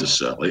exciting to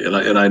sell.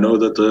 And I know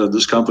that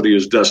this company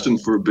is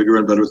destined for bigger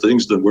and better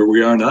things than where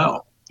we are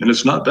now, and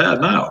it's not bad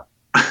now.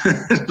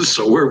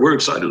 So we're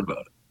excited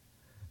about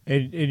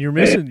it. And you're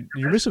missing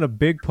a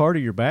big part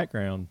of your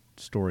background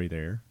story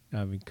there.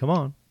 I mean, come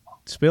on.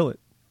 Spill it.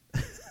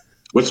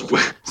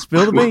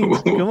 Spill the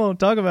beans. Come on,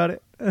 talk about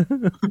it.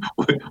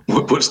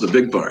 What's the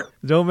big part?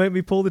 Don't make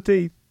me pull the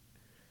teeth.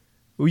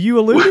 Well, you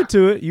alluded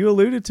to it.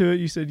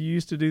 You said you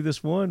used to do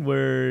this one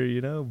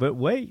where, but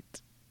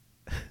wait.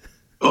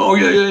 Oh,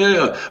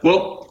 yeah.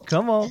 Well,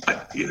 come on.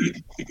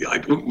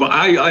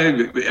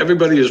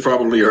 Everybody has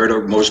probably heard,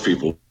 or most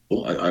people,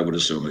 I would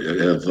assume,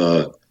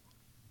 have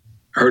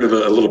heard of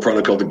a little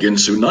product called the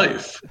Ginsu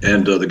knife,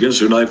 and the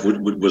Ginsu knife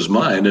was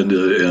mine,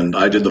 and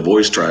I did the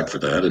voice track for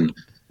that, and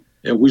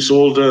we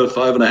sold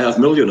 5.5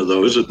 million of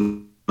those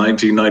in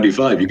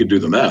 1995. You could do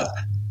the math.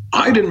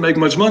 I didn't make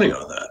much money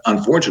on that,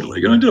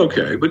 unfortunately. I did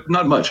okay, but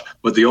not much.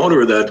 But the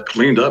owner of that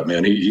cleaned up,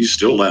 man. He's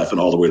still laughing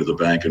all the way to the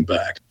bank and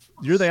back.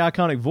 You're the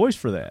iconic voice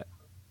for that,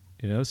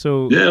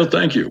 So yeah,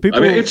 thank you.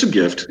 It's a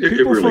gift.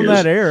 It really from is.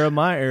 That era,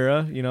 my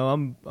era.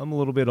 I'm a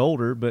little bit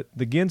older, but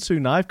the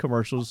Ginsu knife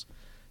commercials.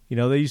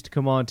 They used to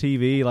come on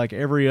TV like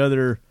every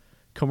other,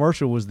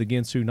 commercial was the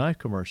Ginsu knife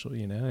commercial,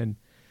 and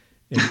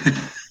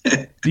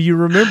do you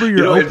remember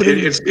your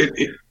opening?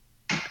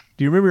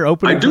 Do you remember your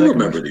opening? I do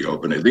remember the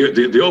opening.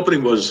 The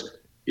opening was,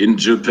 in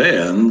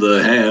Japan,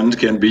 the hand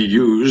can be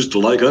used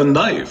like a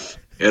knife.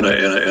 And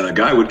a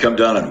guy would come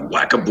down and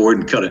whack a board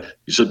and cut it.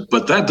 He said,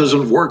 but that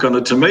doesn't work on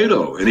a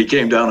tomato. And he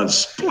came down and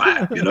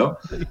splat, Right.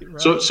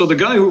 So the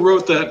guy who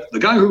wrote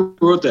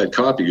that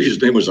copy,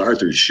 his name was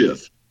Arthur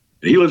Schiff.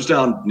 And he lives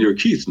down near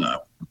Keith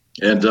now.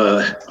 And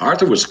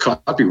Arthur was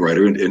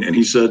copywriter, and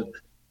he said,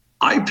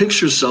 I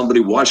picture somebody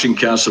watching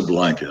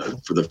Casablanca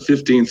for the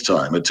 15th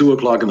time at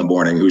 2:00 in the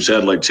morning who's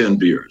had like 10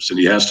 beers, and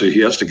he has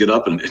to get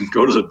up and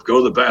go to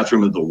the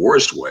bathroom in the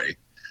worst way.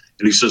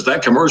 And he says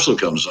that commercial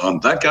comes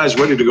on, that guy's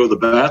ready to go to the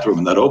bathroom,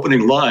 and that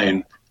opening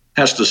line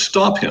has to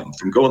stop him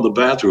from going to the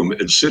bathroom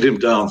and sit him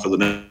down for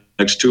the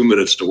next 2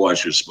 minutes to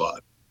watch his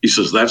spot. He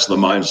says that's the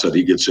mindset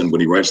he gets in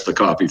when he writes the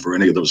copy for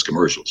any of those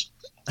commercials.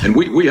 And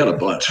we had a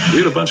bunch.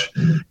 They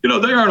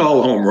aren't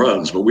all home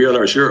runs, but we had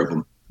our share of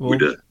them. Well, we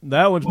did.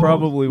 That was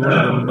probably one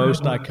of the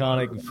most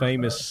iconic and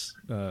famous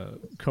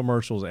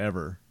commercials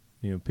ever.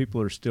 People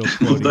are still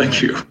quoting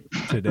Thank you.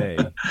 Today.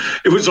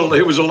 It was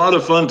a lot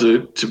of fun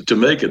to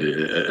make it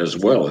as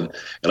well,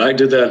 and I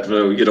did that.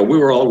 We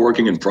were all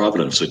working in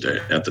Providence at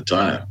the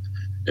time,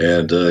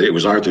 and it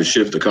was Arthur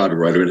Schiff, the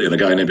copywriter, and a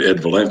guy named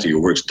Ed Valenti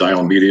who works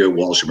Dial Media,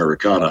 Walsh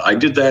Americana. I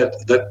did that.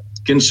 That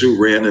Ginsu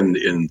ran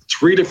in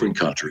 3 different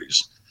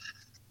countries.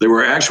 They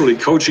were actually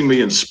coaching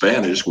me in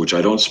Spanish, which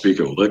I don't speak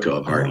a lick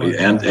of hardly,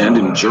 and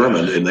in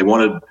German. And they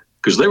wanted,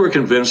 because they were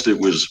convinced it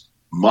was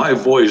my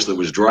voice that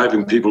was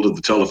driving people to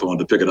the telephone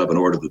to pick it up and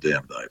order the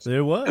damn knife.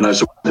 There was. And I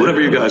said, whatever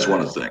you guys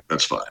want to think,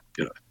 that's fine.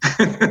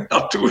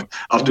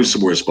 I'll do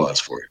some more spots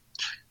for you.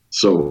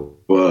 So,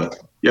 the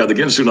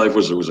Ginsu knife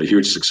was a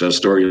huge success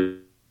story.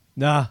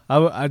 Nah,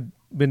 I've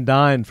been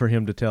dying for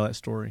him to tell that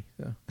story.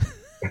 So.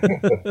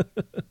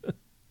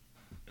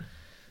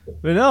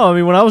 But no,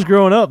 when I was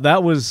growing up,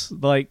 that was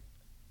like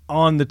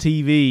on the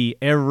TV,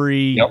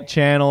 every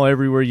channel,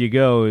 everywhere you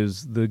go,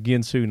 is the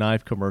Ginsu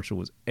knife commercial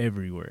was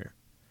everywhere.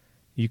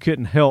 You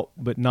couldn't help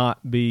but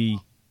not be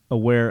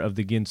aware of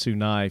the Ginsu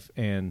knife,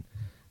 and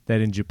that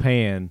in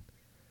Japan,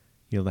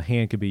 the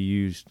hand could be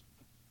used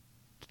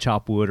to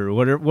chop wood or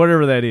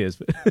whatever that is.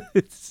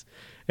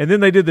 And then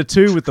they did the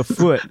 2 with the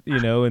foot,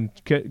 and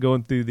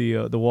going through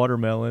the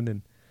watermelon,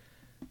 and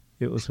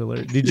it was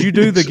hilarious. Did you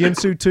do the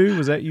Ginsu 2?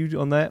 Was that you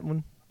on that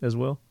one as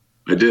well?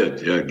 I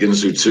did, yeah.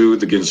 Ginsu 2,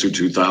 the Ginsu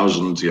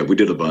 2000. Yeah, we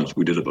did a bunch.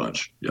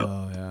 Yeah.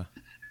 Oh, yeah.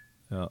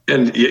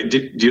 And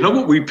do you know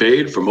what we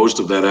paid for most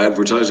of that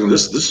advertising?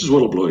 This is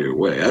what will blow you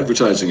away.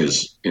 Advertising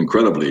is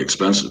incredibly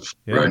expensive,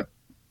 right?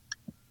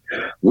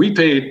 We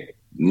paid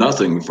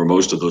nothing for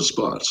most of those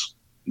spots.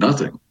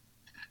 Nothing.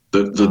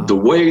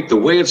 The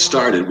way it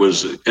started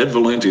was Ed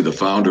Valenti, the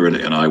founder,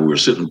 and I were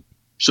sitting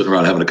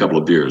around having a couple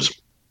of beers.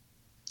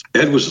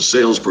 Ed was a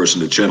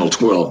salesperson at Channel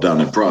 12 down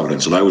in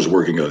Providence, and I was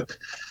working a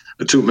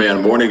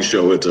 2-man morning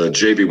show at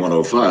JB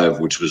 105,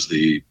 which was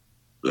the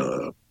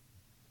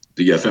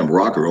FM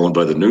rocker owned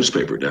by the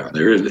newspaper down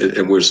there.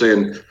 And we're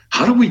saying,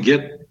 how do we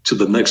get to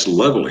the next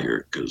level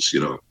here? Because,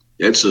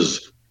 Ed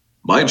says,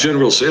 my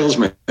general sales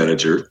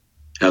manager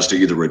has to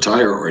either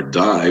retire or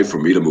die for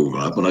me to move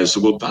up. And I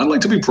said, well, I'd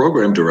like to be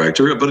program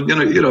director, but,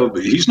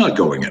 he's not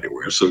going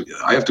anywhere. So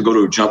I have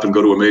to jump and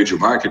go to a major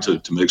market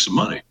to make some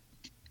money.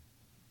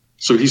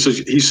 So he says,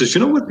 you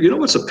know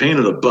what's a pain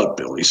in the butt,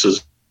 Bill? He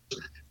says,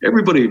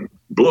 everybody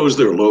blows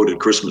their load at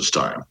Christmas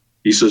time.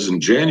 He says, in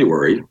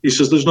January,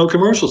 there's no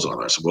commercials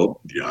on. I said,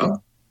 well, yeah,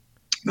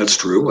 that's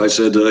true. I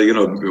said,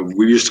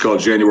 we used to call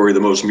January the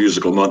most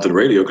musical month in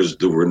radio because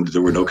there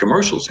were no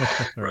commercials.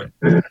 Right.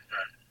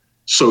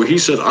 So he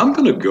said, I'm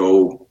going to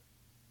go.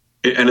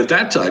 And at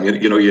that time,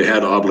 you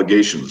had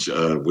obligations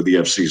with the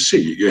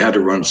FCC. You had to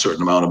run a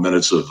certain amount of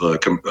minutes of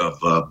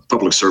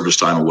public service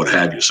time or what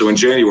have you. So in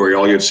January,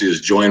 all you'd see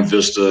is join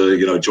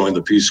Vista, join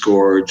the Peace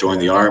Corps, join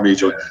the Army,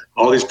 join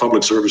all these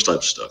public service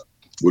type stuff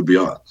would be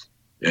on.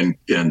 And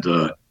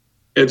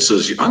Ed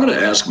says, I'm going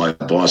to ask my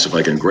boss if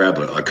I can grab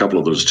a couple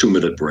of those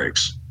 2-minute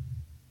breaks.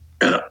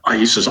 And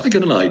he says, I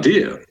get an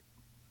idea.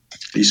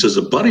 He says,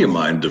 a buddy of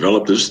mine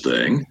developed this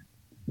thing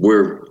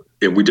where,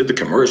 and we did the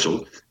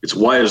commercial. It's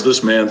why is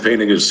this man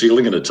painting his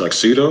ceiling in a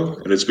tuxedo?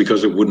 And it's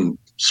because it wouldn't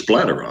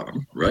splatter on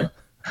him, right?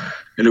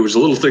 And there was a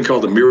little thing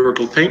called the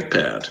Miracle Paint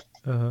Pad.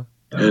 Uh-huh.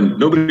 And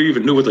nobody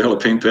even knew what the hell a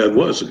paint pad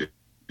was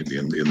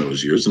in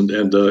those years. And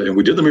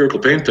we did the Miracle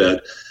Paint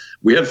Pad.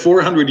 We had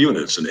 400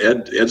 units, and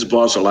Ed's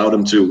boss allowed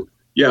him to,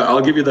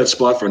 I'll give you that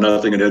spot for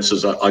nothing. And Ed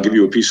says, I'll give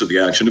you a piece of the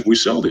action if we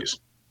sell these.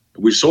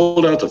 We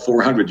sold out the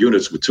 400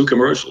 units with 2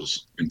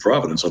 commercials in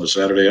Providence on a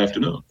Saturday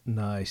afternoon.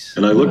 Nice.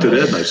 And I looked at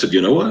Ed and I said,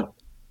 you know what?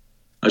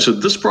 I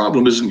said, this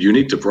problem isn't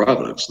unique to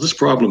Providence. This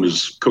problem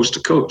is coast to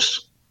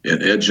coast.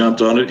 And Ed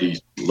jumped on it.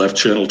 He left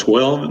Channel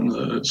 12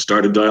 and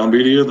started Dial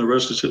Media, and the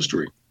rest is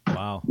history.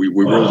 Wow. We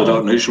rolled it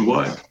out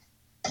nationwide.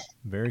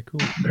 Very cool.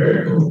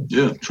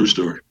 Yeah, true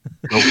story.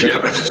 Okay.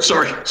 Yeah,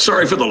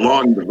 sorry for the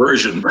long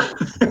diversion.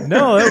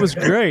 No, that was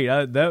great.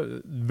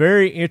 That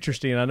very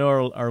interesting. I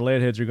know our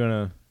lead heads are going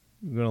to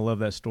You're going to love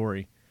that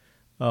story.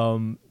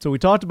 So we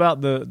talked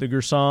about the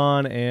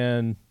Gerson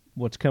and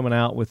what's coming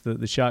out with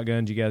the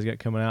shotguns you guys got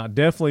coming out.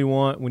 Definitely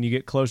want, when you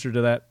get closer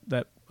to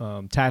that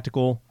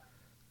tactical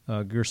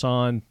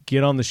Gerson,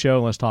 get on the show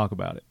and let's talk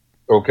about it.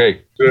 Okay.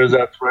 As soon as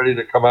that's ready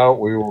to come out,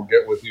 we will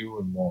get with you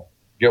and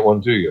get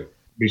one to you.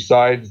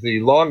 Besides the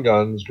long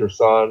guns,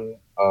 Gerson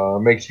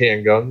makes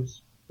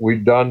handguns.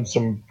 We've done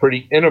some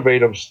pretty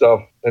innovative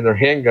stuff in their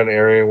handgun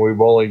area, and we've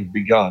only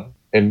begun.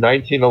 In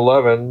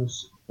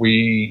 1911s,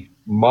 we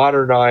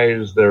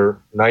modernized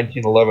their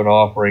 1911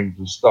 offering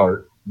to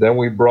start. Then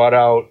we brought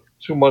out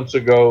 2 months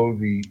ago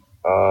the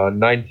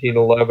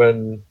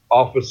 1911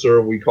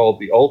 Officer, we call it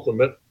the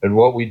Ultimate. And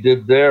what we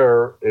did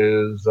there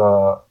is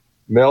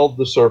meld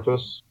the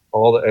surface.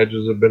 All the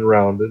edges have been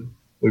rounded.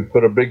 We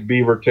put a big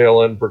beaver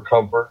tail in for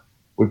comfort.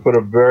 We put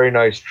a very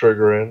nice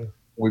trigger in.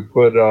 We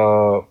put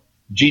a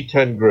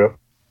G10 grip.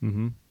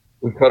 Mm-hmm.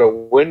 We cut a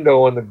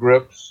window in the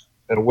grips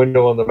and a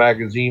window in the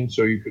magazine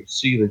so you could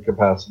see the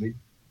capacity.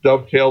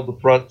 Dovetailed the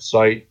front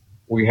sight.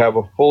 We have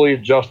a fully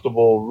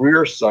adjustable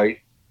rear sight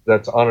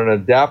that's on an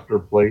adapter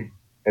plate.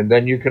 And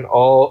then it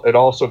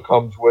also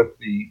comes with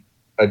the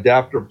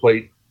adapter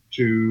plate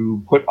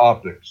to put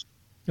optics.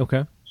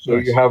 Okay. So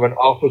nice. You have an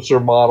officer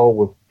model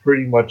with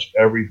pretty much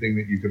everything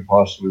that you could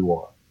possibly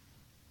want.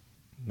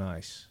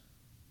 Nice.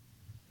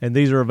 And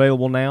these are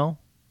available now?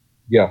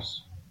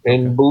 Yes.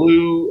 In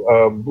blue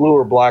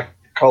or black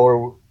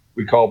color,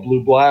 we call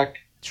blue black.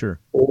 Sure.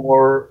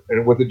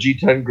 And with a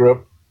G10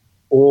 grip,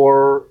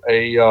 or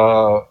a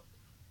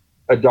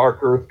dark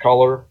earth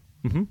color.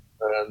 Mm-hmm.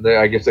 And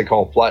I guess they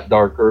call flat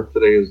dark earth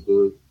today is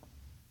the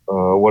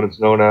what it's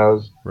known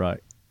as. Right.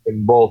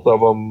 In both of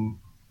them,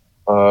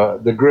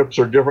 the grips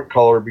are different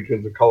color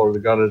because the color of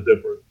the gun is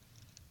different,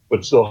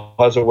 but still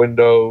has a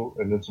window,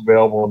 and it's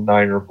available in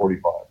 9 or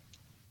 45.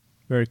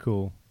 Very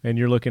cool. And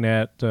you're looking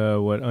at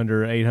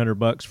under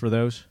 $800 for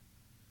those?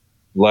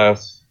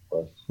 Less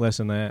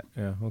than that.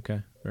 Yeah.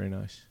 Okay. Very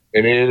nice.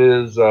 And it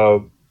is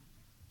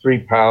 3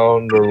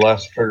 pound or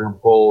less trigger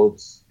pull.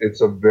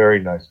 It's a very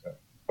nice gun.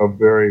 A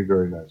very,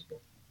 very nice gun.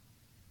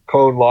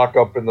 Cone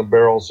lockup in the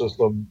barrel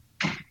system.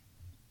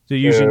 So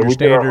using your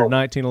standard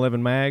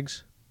 1911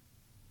 mags?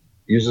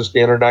 Use the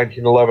standard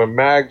 1911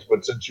 mags,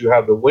 but since you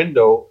have the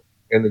window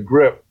and the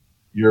grip,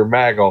 your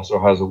mag also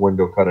has a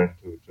window cut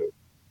into it too.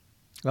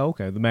 Oh,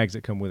 okay. The mags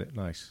that come with it.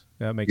 Nice.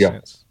 That makes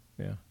sense.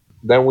 Yeah.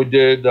 Then we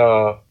did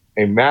a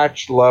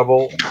match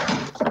level,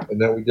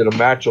 and then we did a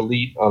match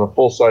elite on a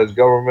full-size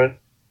government.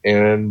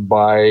 And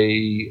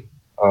by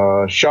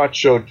SHOT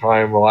Show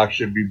time will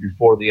actually be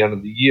before the end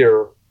of the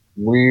year.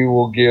 We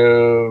will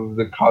give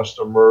the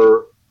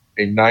customer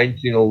a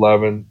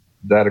 1911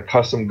 that a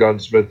custom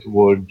gunsmith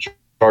would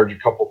charge a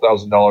couple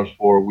 $1,000s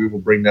for. We will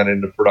bring that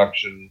into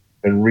production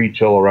and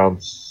retail around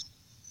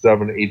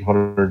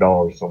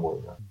 $700-800 somewhere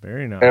in there.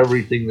 Very nice.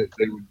 Everything that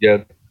they would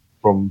get,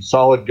 from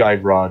solid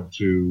guide rod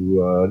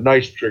to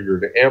nice trigger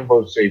to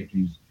ambo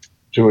safeties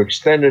to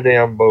extended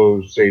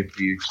ambo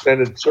safety,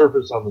 extended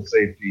surface on the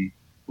safety,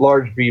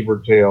 large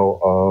beaver tail,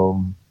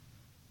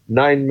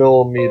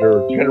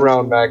 9mm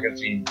 10-round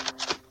magazine,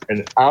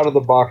 an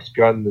out-of-the-box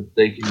gun that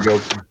they can go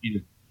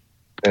compete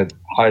at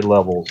high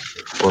levels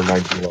for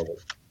 1911.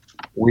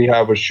 We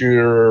have a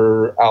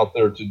shooter out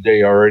there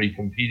today already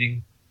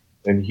competing,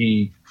 and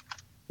he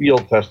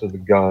field tested the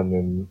gun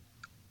and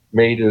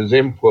made his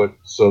input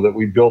so that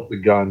we built the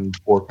gun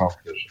for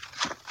competition.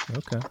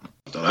 Okay.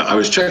 I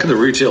was checking the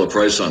retail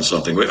price on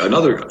something.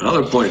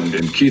 Another point,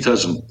 and Keith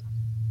hasn't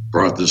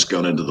brought this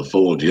gun into the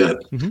fold yet,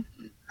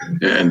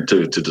 and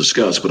to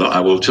discuss. But I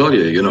will tell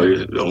you,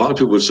 a lot of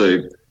people would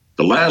say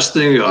the last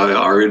thing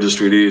our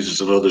industry needs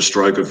is another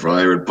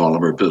striker-fired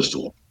polymer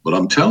pistol. But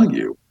I'm telling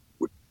you,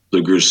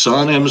 the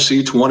Gerson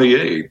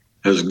MC-28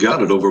 has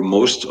got it over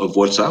most of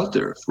what's out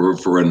there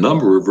for a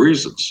number of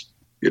reasons.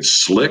 It's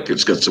slick.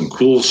 It's got some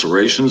cool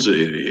serrations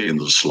in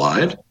the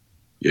slide.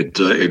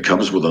 It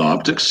comes with an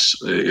optics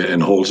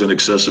and holds in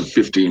excess of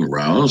 15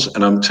 rounds.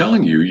 And I'm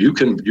telling you, you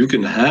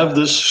can have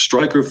this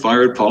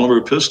striker-fired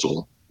polymer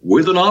pistol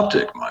with an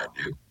optic, mind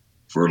you,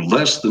 for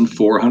less than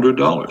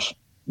 $400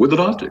 with an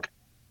optic.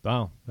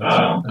 Wow.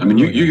 I mean,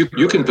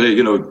 you can pay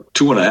 $250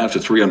 to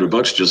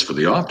 $300 just for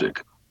the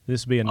optic.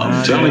 This would be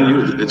I'm telling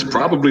you, it's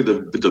probably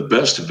the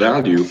best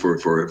value for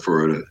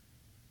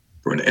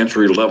an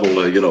entry level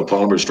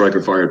polymer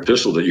striker fired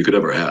pistol that you could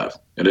ever have,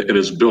 and it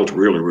is built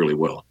really, really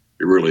well.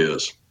 It really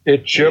is.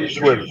 It ships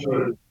with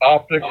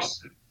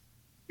optics.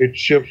 It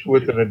ships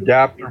with an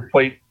adapter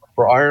plate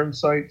for iron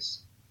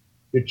sights.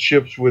 It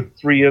ships with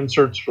 3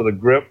 inserts for the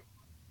grip,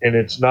 and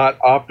it's not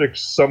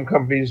optics. Some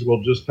companies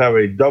will just have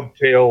a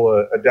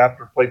dovetail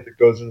adapter plate that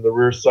goes into the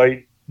rear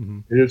sight. Mm-hmm.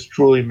 It is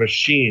truly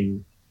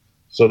machined.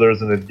 So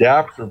there's an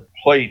adapter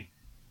plate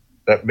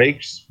that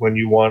makes when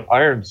you want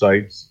iron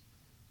sights,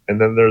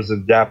 and then there's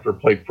an adapter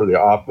plate for the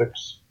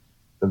optics.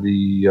 And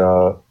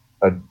the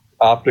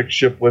optics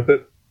ship with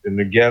it. And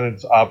again,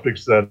 it's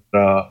optics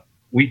that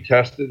we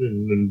tested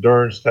and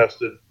Endurance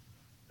tested.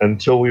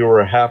 Until we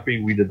were happy,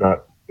 we did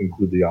not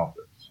include the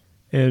optics.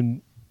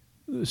 And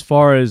as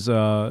far as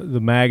the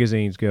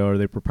magazines go, are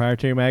they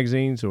proprietary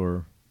magazines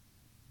or?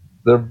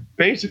 They're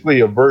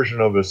basically a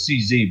version of a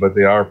CZ, but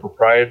they are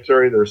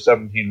proprietary. They're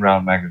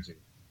 17-round magazines.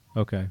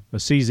 Okay. A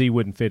CZ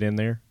wouldn't fit in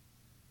there?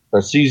 A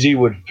CZ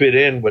would fit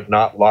in, but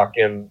not lock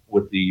in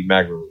with the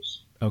mag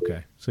release.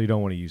 Okay. So you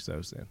don't want to use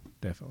those then,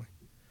 definitely.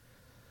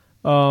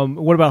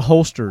 What about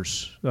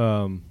holsters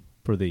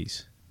for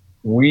these?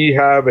 We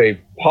have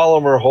a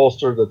polymer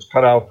holster that's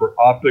cut out for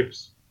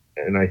optics,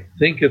 and I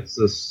think it's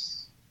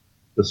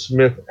the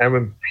Smith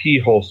M&P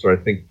holster,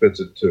 I think, fits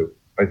it too.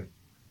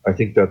 I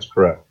think that's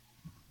correct.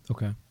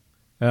 Okay.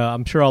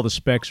 I'm sure all the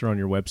specs are on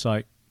your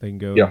website. They can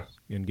go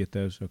and get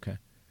those. Okay.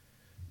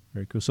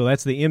 Very cool. So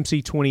that's the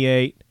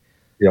MC28.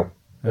 Yep.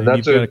 And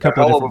that's you've got a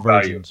couple of different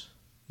versions.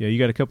 Yeah, you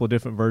got a couple of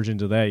different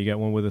versions of that. You got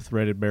one with a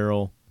threaded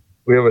barrel.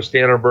 We have a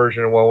standard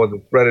version and one with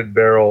a threaded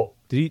barrel.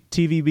 The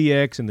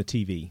TVBX and the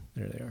TV.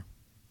 There they are.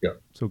 Yeah.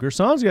 So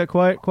Gerson's got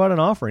quite an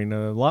offering,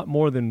 a lot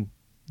more than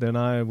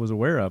I was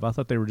aware of. I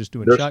thought they were just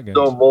doing shotguns.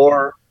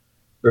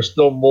 There's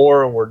still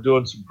more, and we're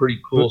doing some pretty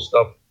cool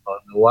stuff on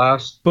the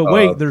last. But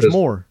wait, there's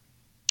more.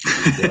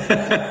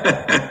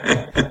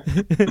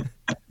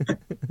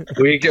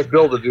 We didn't get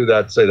Bill to do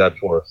that. Say that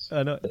for us.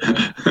 I know.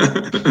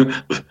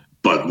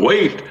 But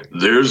wait,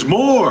 there's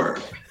more.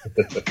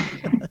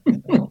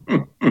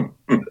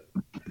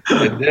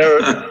 And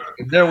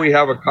there we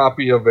have a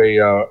copy of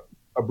a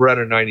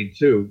Beretta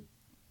 92,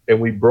 and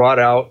we brought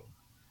out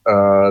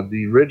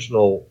the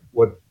original,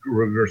 what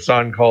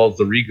Gerson calls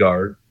the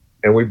Regard,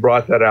 and we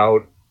brought that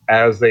out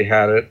as they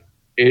had it.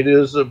 It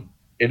is a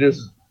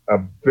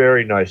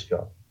very nice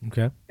gun.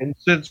 Okay. And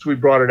since we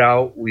brought it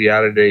out, we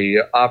added a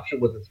option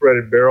with a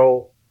threaded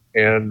barrel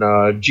and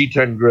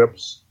G10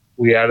 grips.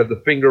 We added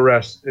the finger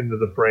rest into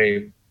the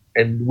frame,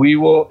 and we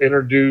will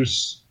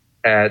introduce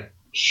at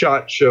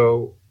SHOT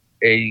Show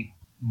a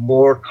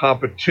more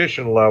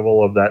competition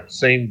level of that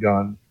same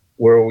gun,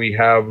 where we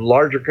have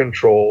larger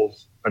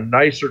controls, a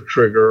nicer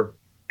trigger,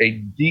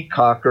 a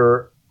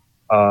decocker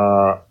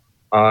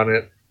on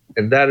it,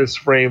 and that is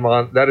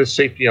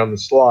safety on the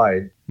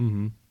slide.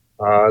 Mm-hmm.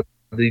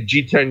 The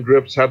G10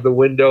 grips have the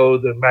window.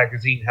 The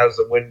magazine has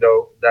the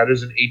window. That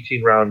is an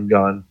 18-round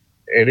gun,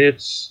 and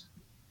it's,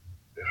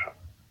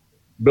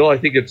 Bill, I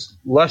think it's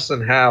less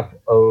than half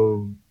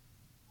of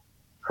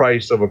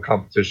price of a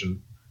competitive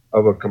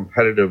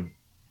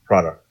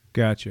product.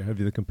 Gotcha. Have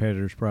you the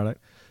competitor's product?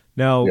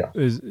 Now,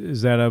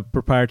 is that a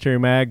proprietary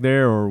mag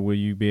there, or will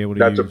you be able to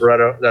use?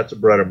 That's a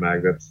Beretta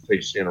mag. That's a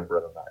standard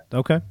Beretta mag.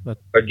 Okay.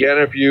 Again,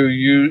 if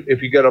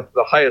you get up to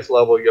the highest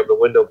level, you have the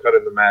window cut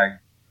in the mag.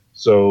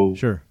 So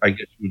sure. I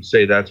guess you would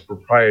say that's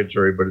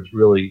proprietary, but it's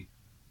really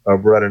a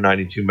Beretta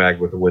 92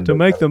 mag with a window. To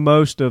make cut. the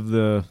most of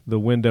the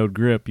windowed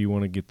grip, you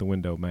want to get the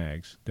window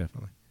mags,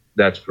 definitely.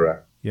 That's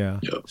correct.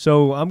 Yeah. Yep.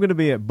 So I'm going to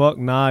be at Buck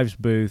Knives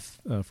booth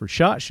for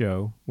SHOT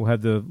Show. We'll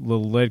have the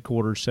little lead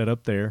quarters set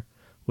up there.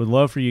 Would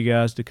love for you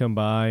guys to come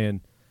by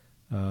and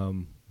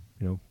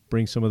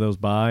bring some of those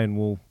by, and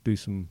we'll do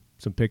some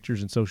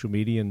pictures and social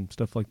media and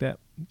stuff like that.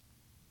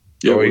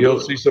 Yeah, so you'll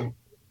see some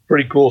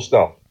pretty cool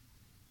stuff.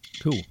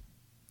 Cool.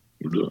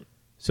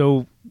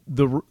 So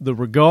the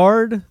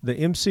Regard, the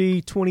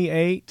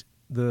MC28,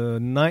 the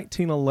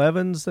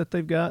 1911s that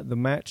they've got, the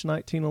match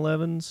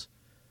 1911s.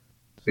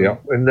 Yeah,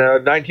 and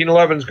the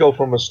 1911s go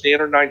from a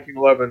standard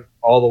 1911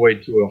 all the way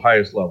to a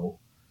highest level.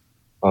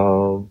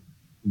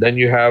 Then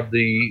you have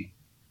the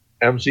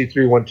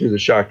MC312, the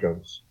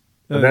shotguns.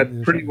 And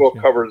that pretty well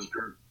covers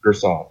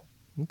Gerson.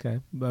 Okay.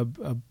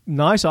 A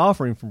nice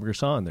offering from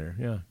Gerson there.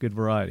 Yeah, good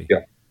variety.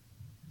 Yeah.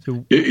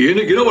 So,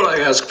 you know what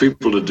I ask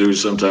people to do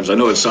sometimes? I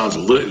know it sounds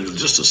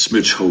just a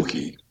smidge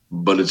hokey,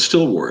 but it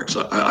still works.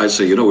 I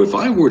say, if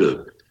I were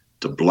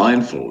to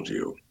blindfold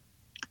you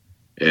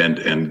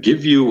and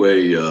give you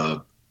a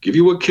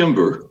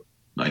Kimber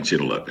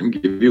 1911,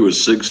 give you a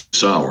Sig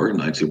Sauer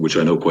 19, which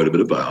I know quite a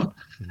bit about,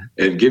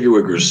 and give you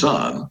a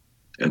Gerson,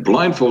 and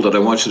blindfolded, I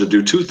want you to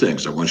do two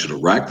things. I want you to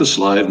rack the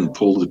slide and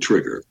pull the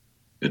trigger,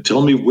 and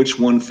tell me which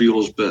one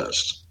feels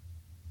best.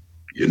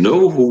 You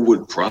know who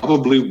would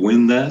probably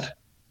win that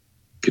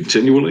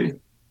continually?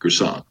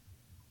 Gerson.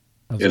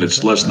 And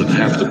it's less than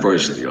half the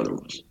price of the other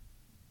ones.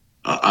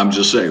 I'm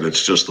just saying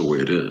that's just the way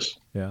it is.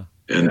 Yeah.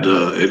 And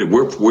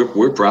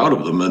we're proud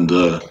of them,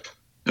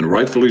 and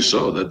rightfully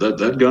so.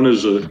 That gun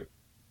is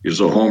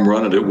a home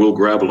run, and it will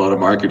grab a lot of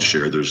market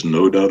share. There's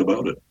no doubt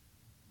about it.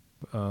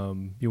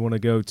 You want to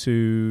go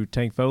to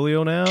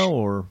Tankfolio now,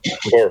 or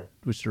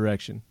which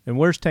direction? And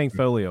where's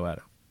Tankfolio out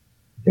of?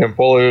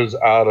 Tankfolio's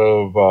out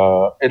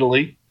of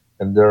Italy,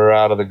 and they're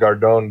out of the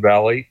Gardone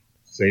Valley,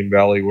 same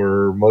valley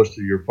where most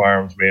of your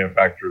firearms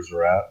manufacturers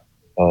are at.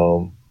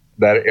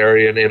 That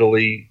area in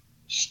Italy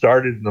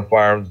started in the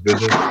firearms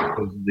business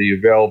because of the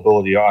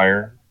availability of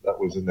iron that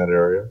was in that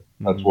area.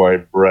 That's why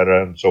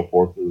Beretta and so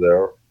forth are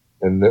there.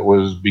 And it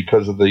was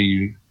because of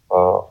the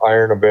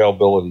iron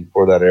availability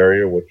for that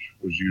area, which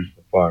was used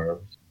for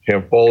firearms.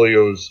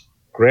 Tankfolio's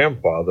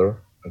grandfather,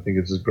 I think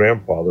it's his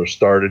grandfather,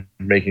 started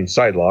making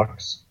side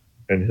locks,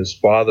 and his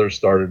father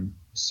started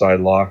side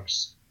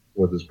locks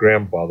with his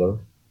grandfather.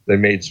 They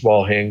made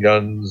small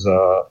handguns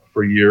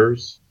for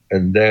years,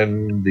 and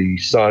then the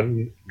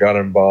son got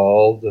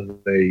involved, and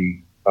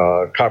they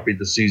copied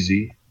the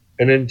CZ.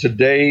 And then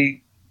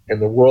today, in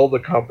the world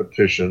of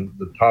competition,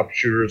 the top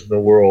shooters in the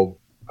world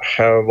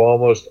have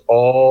almost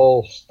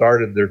all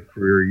started their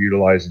career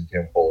utilizing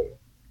Tampolio.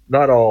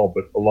 Not all,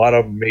 but a lot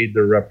of them made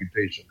their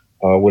reputation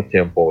with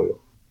Tampolio.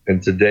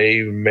 And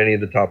today, many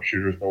of the top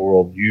shooters in the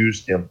world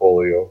use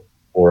Tampolio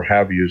or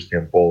have used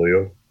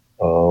Tampolio.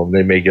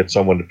 They may get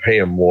someone to pay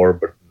them more,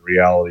 but in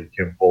reality,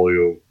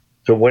 Tampolio,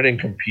 to win and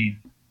compete,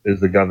 is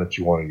the gun that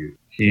you want to use.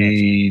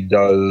 He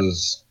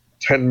does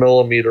 10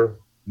 millimeter,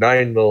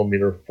 9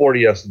 millimeter,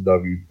 40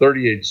 S&W,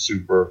 38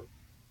 Super,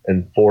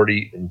 and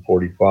 40 and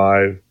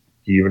 45.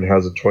 He even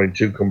has a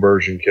 22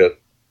 conversion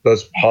kit.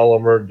 Does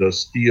polymer, does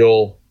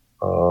steel.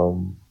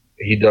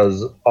 He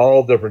does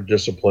all different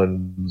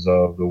disciplines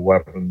of the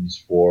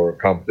weapons for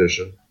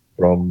competition,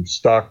 from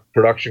stock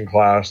production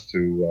class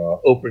to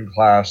open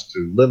class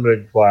to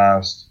limited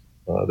class.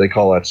 They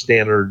call that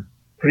standard.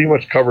 Pretty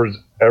much covers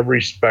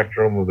every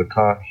spectrum of the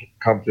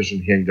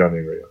competition handgun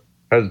area.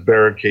 Has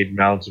barricade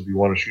mounts if you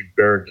want to shoot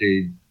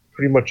barricade.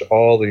 Pretty much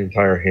all the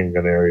entire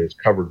handgun area is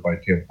covered by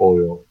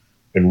Tampolio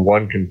in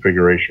one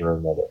configuration or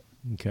another.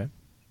 Okay.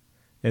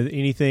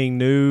 Anything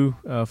new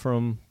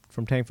from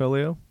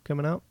Tampolio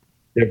coming out?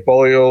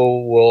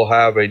 Tampolio will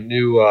have a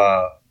new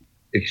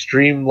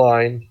extreme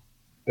line.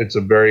 It's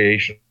a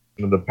variation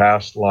of the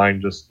past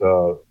line, just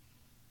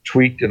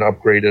tweaked and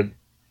upgraded.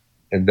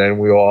 And then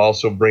we will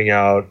also bring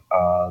out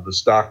the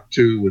stock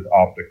 2 with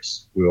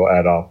optics. We will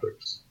add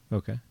optics.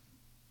 Okay.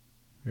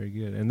 Very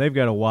good. And they've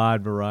got a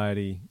wide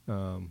variety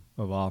of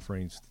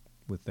offerings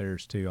with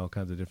theirs too, all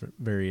kinds of different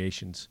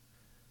variations.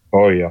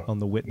 Oh yeah. On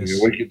the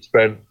Witness. We could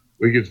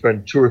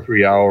spend 2 or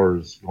 3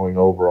 hours going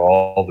over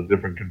all the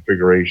different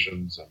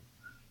configurations and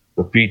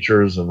the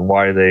features and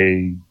why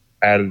they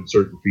added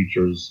certain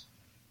features.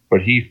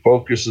 But he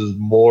focuses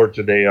more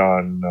today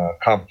on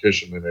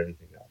competition than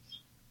anything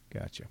else.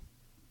 Gotcha.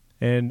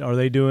 And are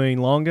they doing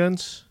long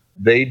guns?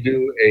 They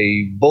do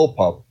a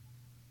bullpup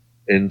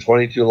in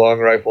 22 long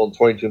rifle and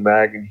 22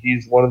 mag, and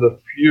he's one of the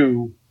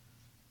few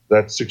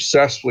that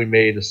successfully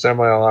made a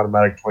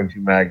semi-automatic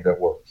 22 mag that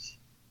works.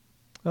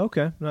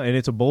 Okay. And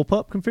it's a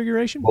bullpup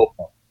configuration?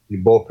 The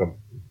bullpup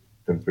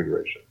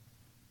configuration.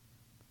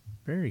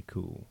 Very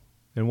cool.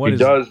 And what he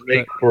does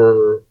make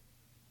for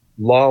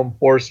law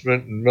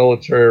enforcement and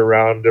military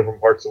around different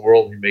parts of the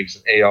world. He makes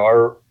an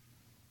AR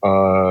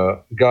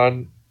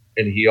gun,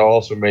 and he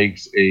also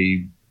makes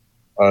a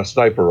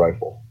sniper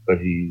rifle that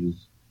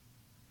he's.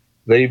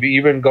 They've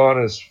even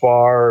gone as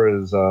far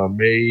as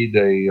made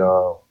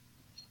a.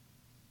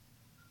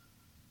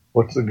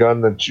 What's the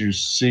gun that you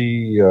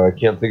see? I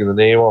can't think of the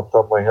name off the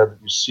top of my head. That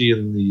you see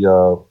in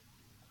the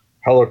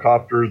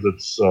helicopters.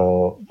 That's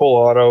full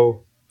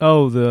auto.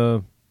 Oh,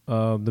 the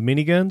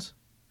miniguns.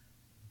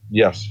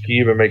 Yes, he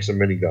even makes a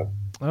minigun.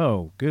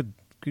 Oh, good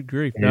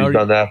grief! And he's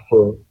done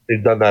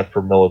that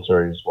for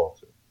military as well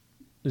too.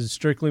 Is it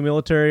strictly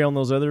military on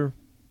those other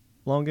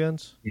long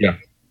guns? Yeah.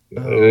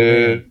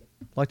 I'd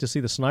like to see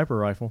the sniper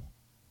rifle.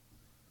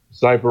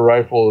 Sniper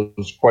rifle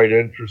is quite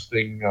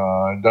interesting.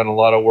 I've done a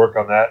lot of work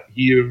on that.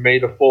 He even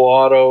made a full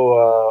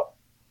auto,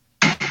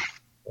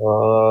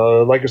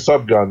 like a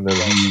subgun that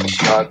he's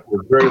got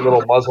with very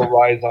little muzzle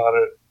rise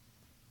on it.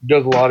 He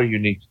does a lot of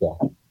unique stuff.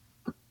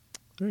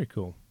 Very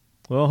cool.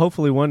 Well,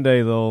 hopefully one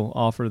day they'll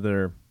offer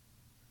their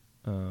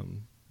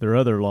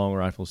other long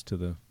rifles to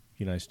the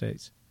United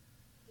States.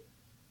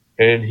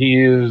 And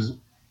he is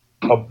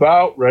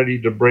about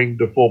ready to bring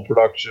to full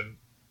production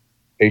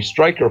a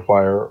striker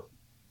fire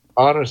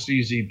on a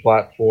CZ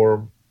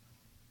platform,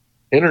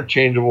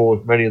 interchangeable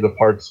with many of the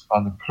parts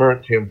on the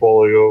current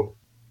Tampolio.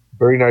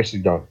 Very nicely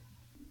done.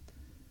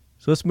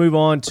 So let's move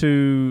on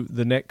to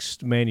the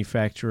next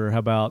manufacturer. How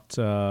about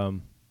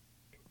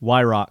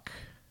Wyrock?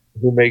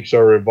 Who makes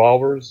our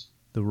revolvers?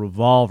 The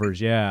revolvers,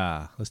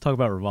 yeah. Let's talk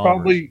about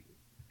revolvers.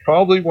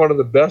 Probably one of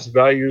the best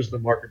values in the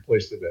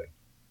marketplace today.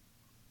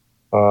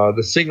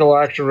 The single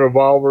action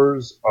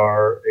revolvers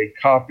are a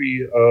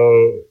copy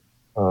of,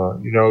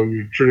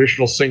 your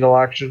traditional single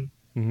action.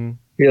 Mm-hmm.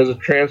 He has a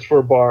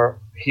transfer bar.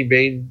 He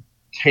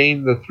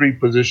maintained the 3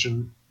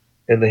 position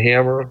in the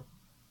hammer.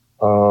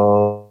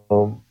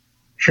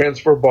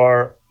 Transfer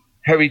bar,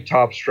 heavy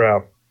top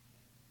strap.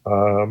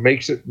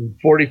 Makes it in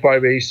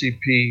 45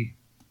 ACP,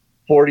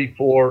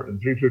 44 and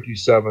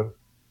 357.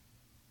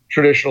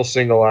 Traditional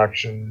single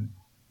action.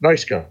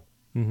 Nice gun.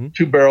 Mm-hmm.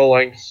 2 barrel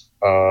lengths,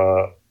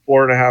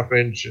 4.5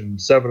 inch and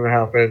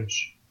 7.5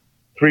 inch.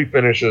 3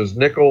 finishes,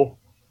 nickel,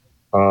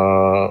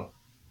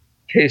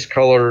 case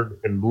colored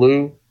and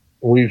blue.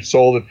 We've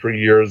sold it for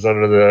years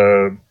under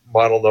the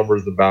model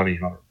numbers, the Bounty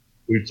Hunter.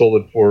 We've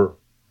sold it for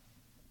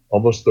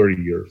almost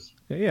 30 years.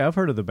 Yeah, I've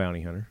heard of the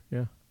Bounty Hunter.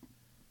 Yeah.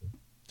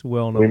 It's a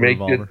well-known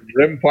revolver. We make it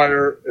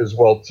rimfire as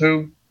well,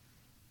 too.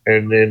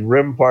 And in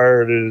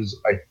rimfire, it is,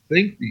 I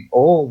think, the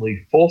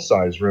only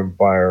full-size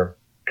rimfire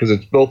because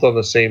it's built on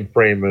the same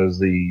frame as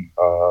the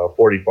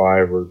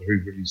 45 or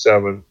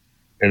 357,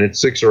 and it's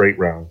 6 or 8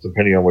 rounds,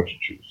 depending on what you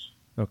choose.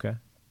 Okay.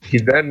 He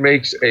then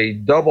makes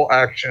a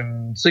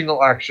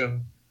single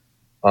action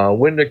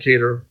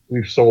windicator.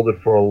 We've sold it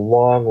for a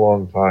long,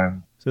 long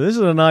time. So this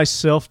is a nice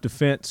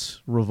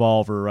self-defense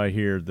revolver right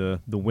here, the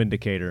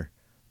Windicator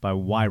by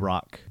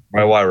Wyrock.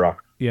 By Wyrock.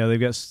 Yeah, they've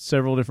got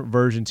several different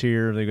versions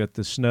here. They've got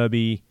the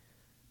snubby,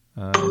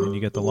 and then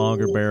you got the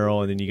longer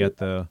barrel, and then you got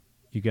the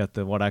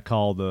what I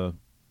call the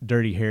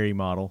Dirty Harry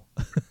model,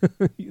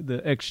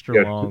 the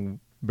extra long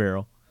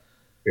barrel.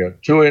 Yeah,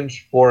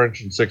 2-inch,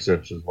 4-inch, and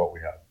 6-inch is what we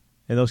have.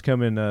 And those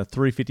come in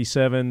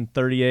 357,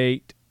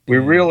 38.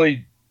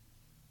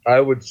 I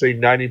would say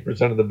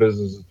 90% of the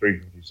business is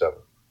 357.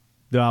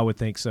 I would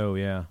think so,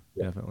 yeah,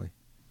 definitely.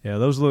 Yeah,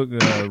 those look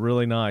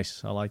really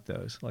nice. I like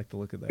those. I like the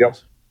look of those. Yep.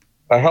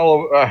 A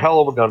hell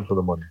of a gun for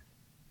the money.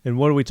 And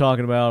what are we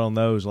talking about on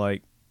those?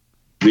 Like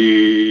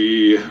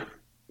the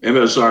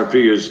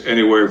MSRP is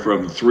anywhere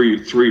from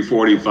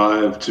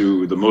 $345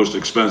 to the most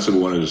expensive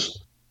one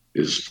is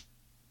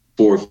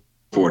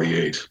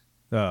 $448.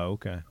 Oh,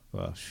 okay.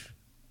 Well,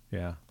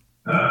 yeah.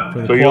 For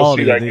the so you'll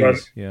see that gun.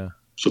 Yeah.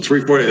 So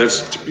 $340.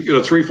 That's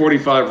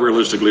 $345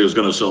 realistically is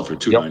going to sell for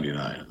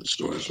 $299 in the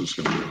store. So it's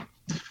going to be.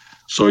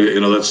 So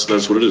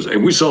that's what it is.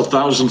 And we sell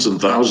thousands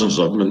and thousands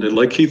of them. And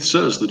like Keith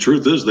says, the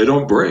truth is they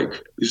don't break.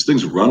 These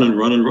things run and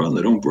run and run.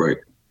 They don't break.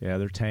 Yeah,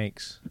 they're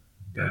tanks.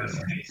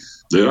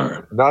 They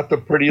are. Not the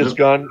prettiest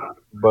gun,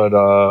 but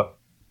well,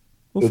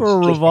 for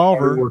a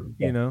revolver,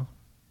 Yeah.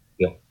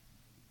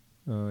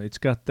 It's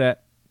got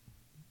that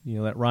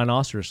that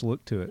rhinoceros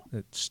look to it.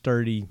 That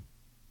sturdy,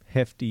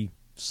 hefty,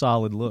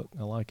 solid look.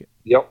 I like it.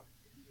 Yep.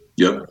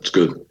 It's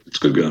good.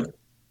 It's a good gun.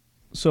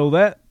 So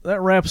that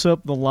wraps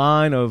up the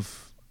line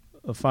of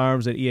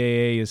firearms that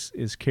EAA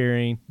is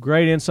carrying.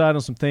 Great insight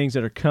on some things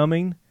that are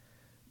coming.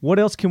 What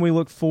else can we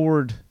look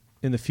forward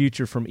in the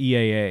future from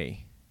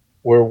EAA?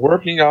 We're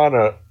working on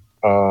a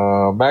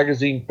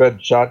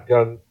magazine-fed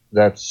shotgun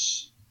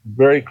that's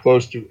very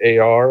close to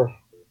AR,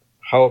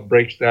 how it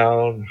breaks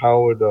down,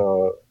 how it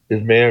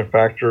is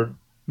manufactured.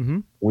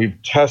 Mm-hmm. We've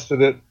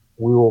tested it.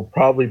 We will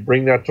probably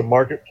bring that to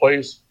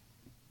marketplace,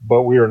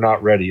 but we are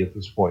not ready at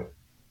this point.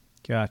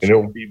 Gotcha. And it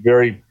will be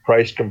very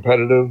price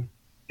competitive.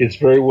 It's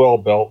very well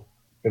built,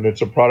 and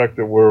it's a product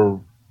that we're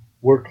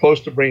close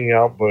to bringing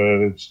out,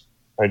 but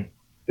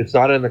it's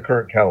not in the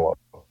current catalog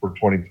for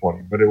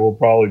 2020, but it will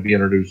probably be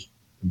introduced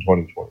in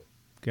 2020.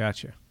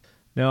 Gotcha.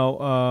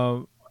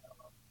 Now,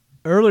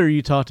 earlier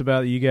you talked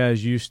about that you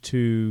guys used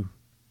to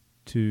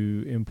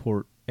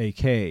import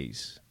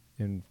AKs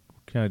and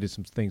kind of did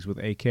some things with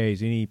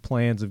AKs. Any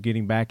plans of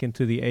getting back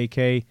into the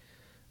AK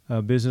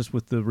business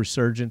with the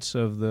resurgence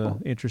of the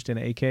interest in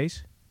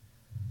AKs?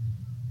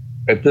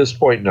 At this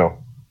point, no.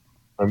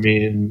 I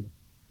mean,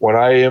 when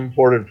I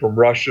imported from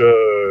Russia,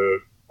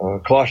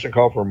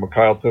 Kalashnikov from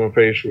Mikhail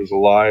Timofeyevich was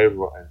alive.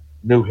 I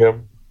knew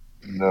him.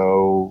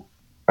 No,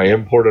 I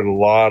imported a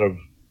lot of,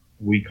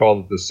 we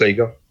called it the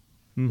Sega.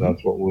 Mm-hmm.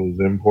 That's what was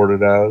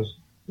imported as.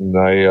 And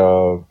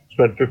I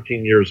spent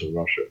 15 years in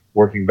Russia,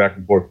 working back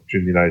and forth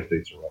between the United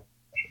States and Russia.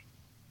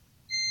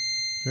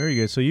 Very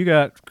good. So you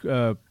got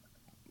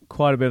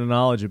quite a bit of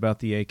knowledge about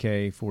the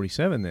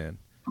AK-47 then.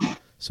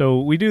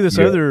 So we do this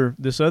other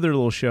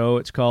little show.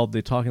 It's called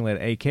the Talking Lead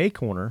AK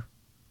Corner,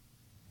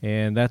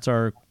 and that's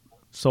our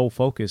sole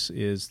focus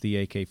is the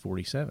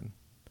AK-47.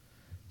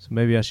 So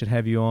maybe I should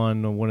have you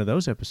on one of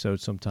those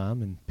episodes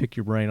sometime and pick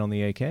your brain on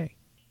the AK.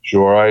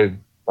 Sure. I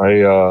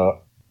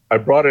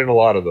brought in a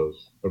lot of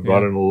those. I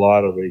brought in a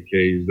lot of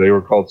AKs. They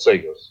were called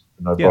Segas,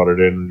 and I brought it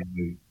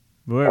in.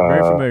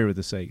 Very familiar with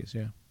the Segas,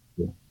 yeah.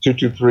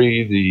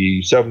 223,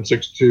 the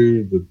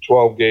 762, the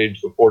 12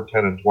 gauge, the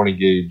 410 and 20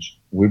 gauge.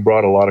 We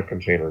brought a lot of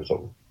containers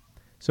of them.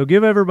 So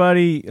give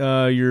everybody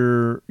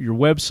your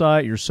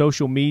website, your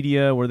social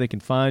media, where they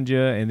can find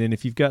you, and then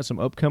if you've got some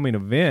upcoming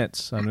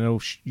events, I know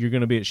you're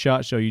going to be at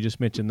SHOT Show. You just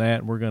mentioned that,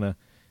 and we're going to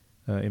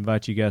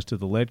invite you guys to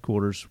the lead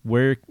quarters.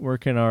 Where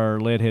can our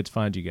lead heads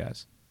find you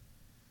guys?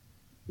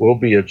 We'll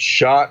be at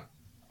SHOT.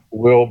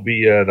 We'll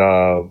be at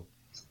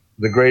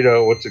the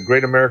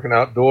Great American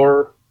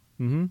Outdoor.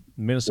 Mm-hmm.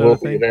 Minnesota we'll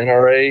be at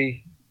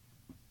NRA.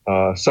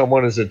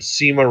 Someone is at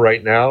SEMA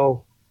right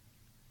now.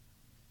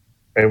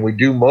 And we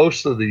do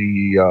most of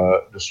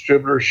the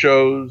distributor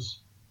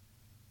shows.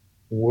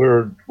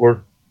 We're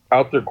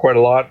out there quite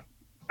a lot.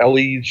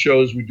 LE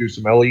shows, we do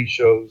some LE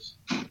shows.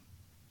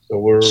 So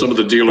we're some of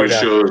the dealer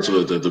shows,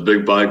 the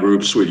big buy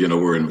groups.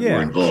 We're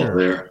involved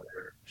there.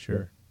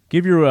 Sure.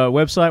 Give your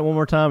website one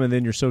more time, and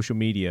then your social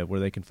media where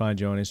they can find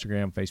you on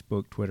Instagram,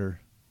 Facebook, Twitter.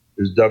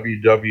 Is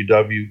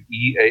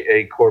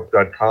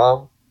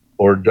www.eaacorp.com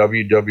or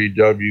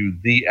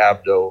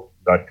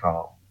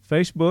www.theabdo.com.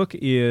 Facebook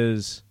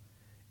is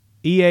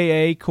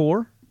EAA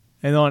Corp,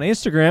 and on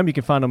Instagram you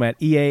can find them at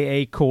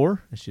EAA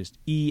Corp. It's just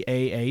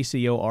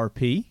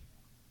EAACORP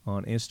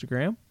on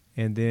Instagram.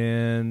 And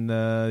then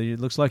it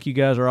looks like you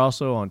guys are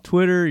also on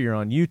Twitter. You're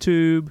on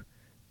YouTube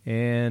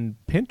and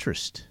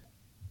Pinterest.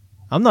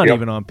 I'm not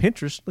even on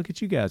Pinterest. Look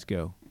at you guys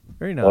go.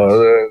 Very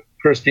nice.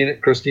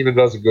 Christina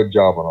does a good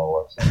job on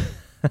all that.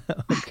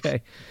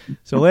 Okay.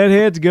 So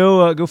Leadheads,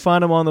 go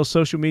find them on those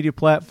social media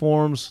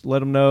platforms. Let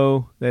them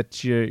know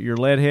that you're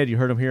Leadhead. You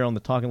heard them here on the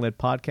Talking Lead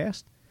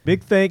podcast.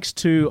 Big thanks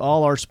to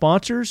all our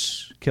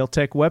sponsors,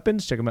 Kel-Tec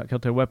Weapons. Check them out,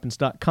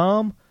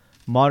 keltecweapons.com.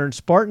 Modern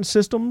Spartan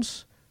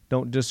Systems.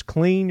 Don't just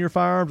clean your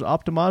firearms,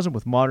 optimize them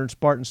with Modern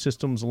Spartan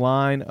Systems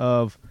line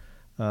of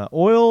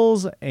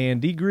oils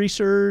and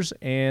degreasers,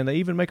 and they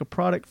even make a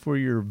product for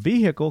your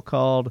vehicle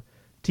called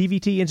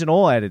TVT engine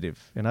oil additive,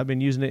 and I've been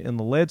using it in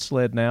the lead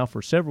sled now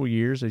for several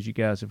years, as you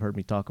guys have heard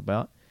me talk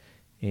about,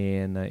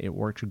 and it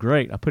works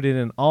great. I put it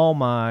in all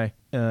my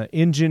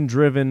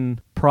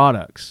engine-driven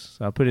products.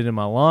 So I put it in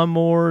my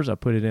lawnmowers, I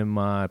put it in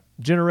my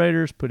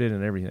generators, put it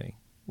in everything.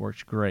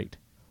 Works great.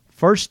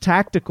 First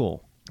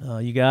Tactical.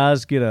 You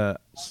guys get a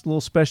little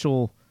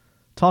special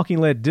Talking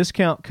Lead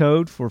discount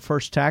code for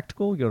First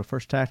Tactical. You go to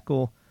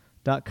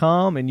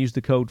firsttactical.com and use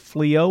the code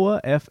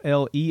FLEOA,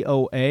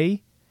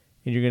 F-L-E-O-A,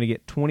 and you're going to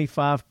get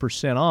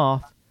 25%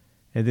 off,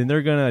 and then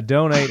they're going to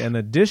donate an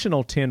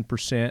additional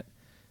 10%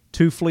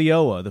 to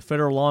FLEOA, the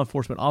Federal Law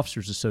Enforcement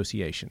Officers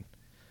Association.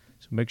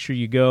 So make sure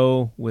you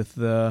go with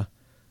the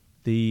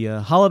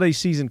holiday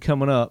season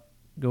coming up.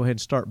 Go ahead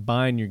and start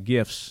buying your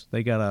gifts.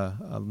 They got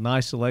a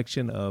nice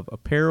selection of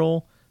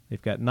apparel.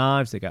 They've got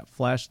knives. They got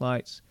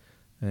flashlights,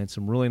 and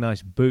some really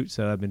nice boots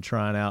that I've been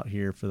trying out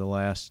here for the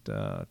last 2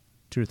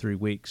 or 3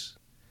 weeks,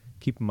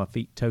 keeping my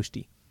feet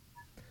toasty.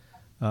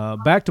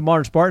 Back to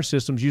Modern Spartan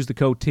Systems, use the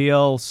code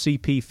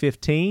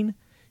TLCP15.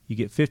 You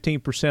get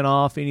 15%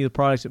 off any of the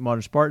products at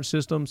Modern Spartan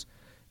Systems,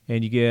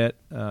 and you get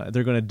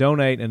they're going to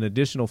donate an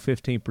additional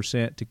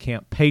 15% to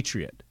Camp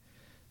Patriot,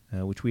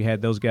 which we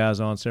had those guys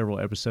on several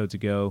episodes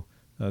ago.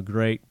 A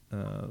great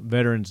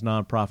veterans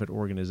nonprofit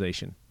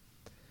organization.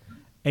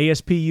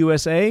 ASP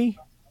USA,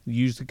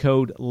 use the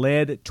code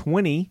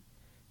LED20,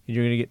 and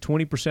you're going to get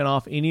 20%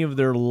 off any of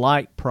their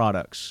light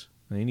products.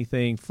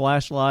 Anything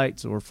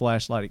flashlights or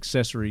flashlight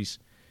accessories,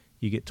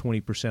 you get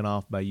 20%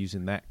 off by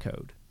using that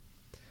code.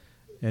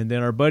 And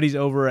then our buddies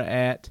over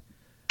at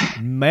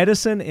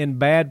Medicine in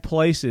Bad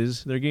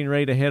Places, they're getting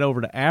ready to head over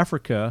to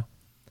Africa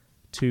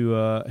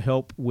to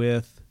help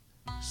with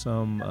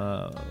some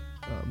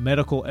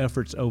medical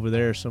efforts over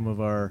there. Some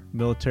of our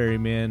military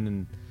men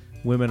and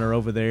women are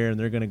over there, and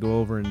they're going to go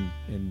over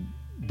and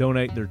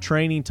donate their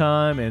training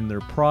time and their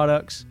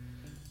products.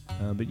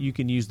 But you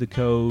can use the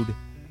code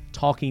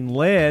Talking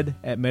Lead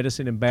at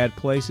Medicine in Bad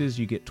Places.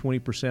 You get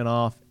 20%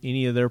 off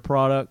any of their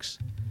products.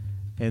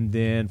 And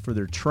then for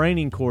their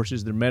training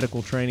courses, their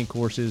medical training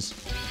courses,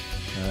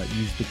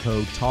 use the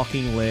code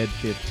Talking Lead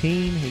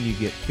 15, and you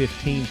get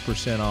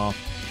 15% off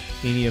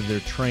any of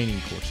their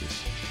training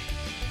courses.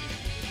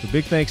 So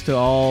big thanks to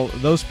all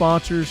those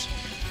sponsors,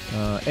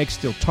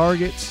 X-Steel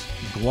Targets,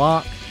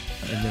 Glock,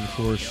 and then of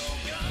course,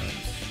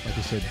 like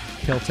I said,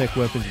 Kel-Tec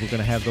Weapons. We're going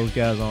to have those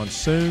guys on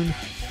soon,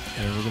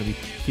 and we're going to be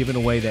giving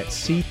away that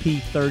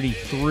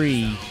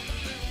CP33,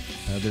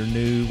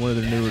 one of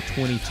their newer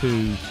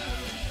 22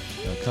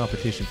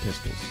 competition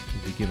pistols.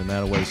 We'll be giving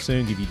that away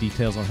soon. Give you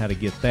details on how to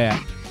get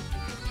that.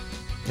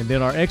 And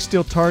then our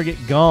X-Steel Target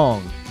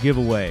Gong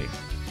giveaway.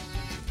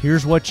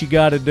 Here's what you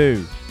got to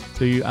do.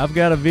 So I've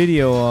got a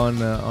video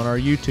on our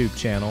YouTube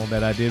channel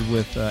that I did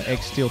with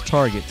X-Steel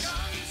Targets,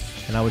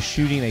 and I was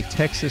shooting a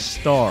Texas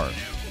Star,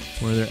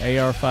 one of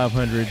their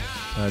AR-500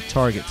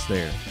 targets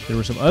there. There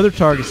were some other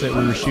targets that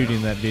we were shooting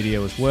in that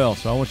video as well,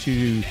 so I want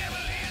you to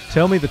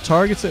tell me the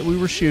targets that we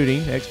were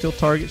shooting, X-Steel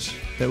targets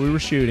that we were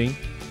shooting,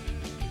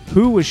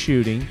 who was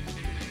shooting,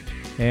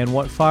 and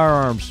what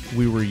firearms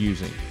we were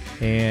using.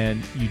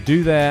 And you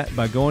do that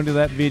by going to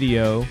that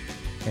video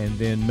and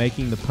then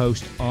making the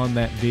post on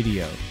that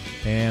video.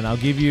 And I'll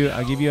give you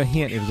a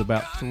hint. It was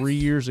about 3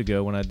 years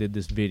ago when I did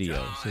this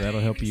video, so that'll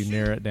help you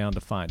narrow it down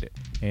to find it.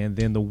 And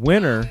then the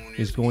winner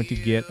is going to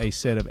get a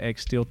set of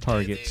X-Steel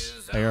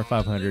Targets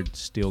AR-500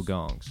 steel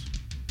gongs.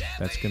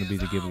 That's going to be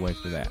the giveaway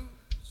for that.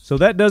 So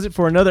that does it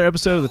for another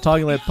episode of the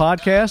Talking Lead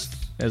podcast.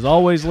 As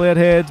always,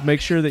 Leadheads, make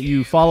sure that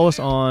you follow us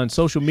on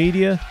social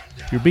media.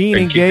 You're being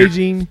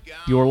engaging.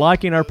 You're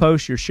liking our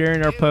posts. You're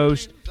sharing our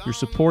posts. You're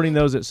supporting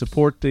those that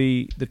support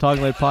the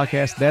Talking Lead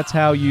podcast. That's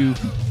how you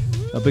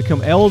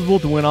become eligible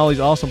to win all these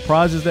awesome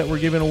prizes that we're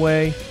giving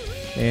away,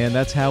 and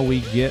that's how we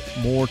get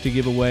more to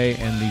give away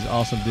and these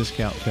awesome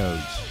discount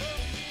codes.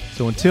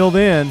 So until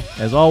then,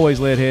 as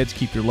always, Leadheads,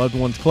 keep your loved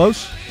ones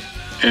close.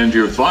 And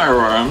your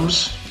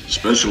firearms,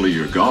 especially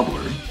your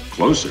gobbler,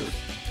 closer.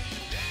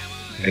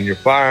 And your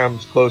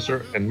firearms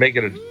closer, and make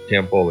it a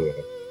Campolio.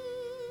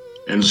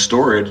 And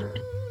store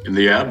it in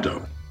the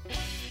abdo.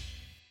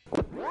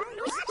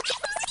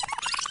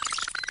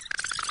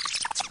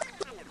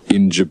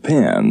 In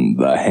Japan,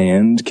 the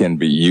hand can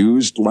be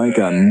used like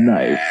a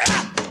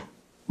knife.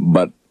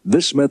 But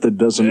this method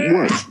doesn't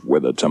work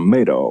with a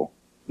tomato.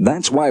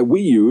 That's why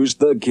we use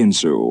the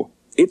Ginsu.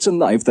 It's a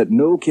knife that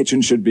no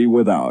kitchen should be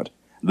without.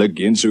 The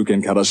Ginsu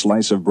can cut a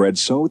slice of bread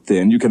so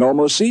thin you can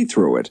almost see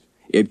through it.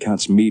 It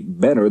cuts meat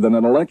better than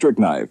an electric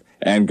knife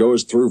and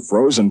goes through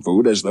frozen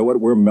food as though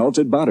it were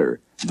melted butter.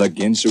 The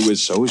Ginsu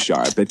is so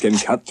sharp it can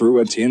cut through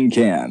a tin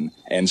can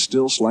and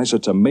still slice a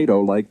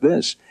tomato like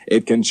this.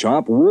 It can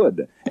chop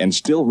wood and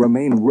still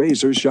remain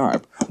razor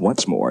sharp.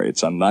 What's more,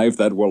 it's a knife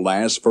that will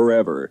last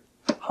forever.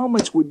 How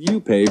much would you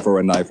pay for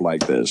a knife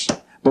like this?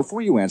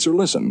 Before you answer,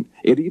 listen.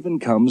 It even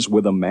comes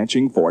with a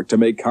matching fork to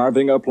make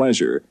carving a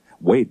pleasure.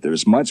 Wait,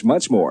 there's much,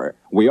 much more.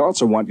 We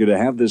also want you to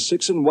have this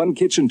 6-in-1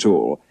 kitchen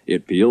tool.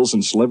 It peels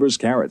and slivers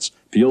carrots,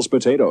 peels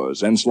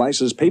potatoes, and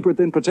slices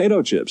paper-thin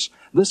potato chips.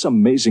 This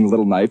amazing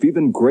little knife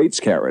even grates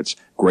carrots,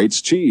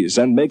 grates cheese,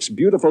 and makes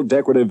beautiful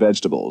decorative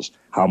vegetables.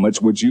 How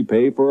much would you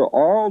pay for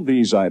all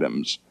these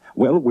items?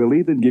 Well, we'll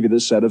even give you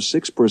this set of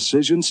 6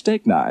 precision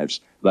steak knives.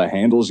 The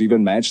handles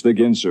even match the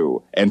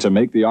Ginsu. And to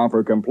make the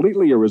offer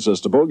completely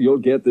irresistible, you'll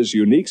get this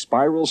unique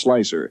spiral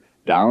slicer.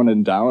 Down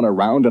and down,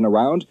 around and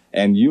around,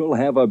 and you'll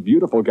have a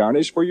beautiful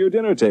garnish for your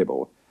dinner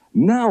table.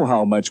 Now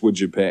how much would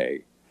you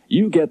pay?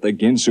 You get the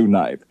Ginsu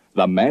knife,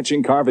 the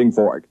matching carving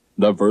fork,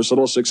 the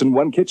versatile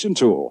 6-in-1 kitchen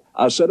tool,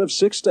 a set of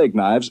 6 steak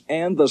knives,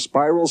 and the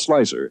spiral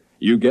slicer.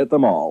 You get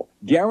them all,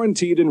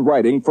 guaranteed in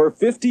writing for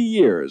 50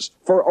 years,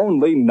 for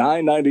only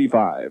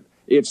 $9.95.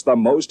 It's the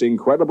most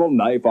incredible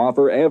knife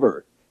offer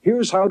ever.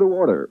 Here's how to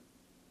order.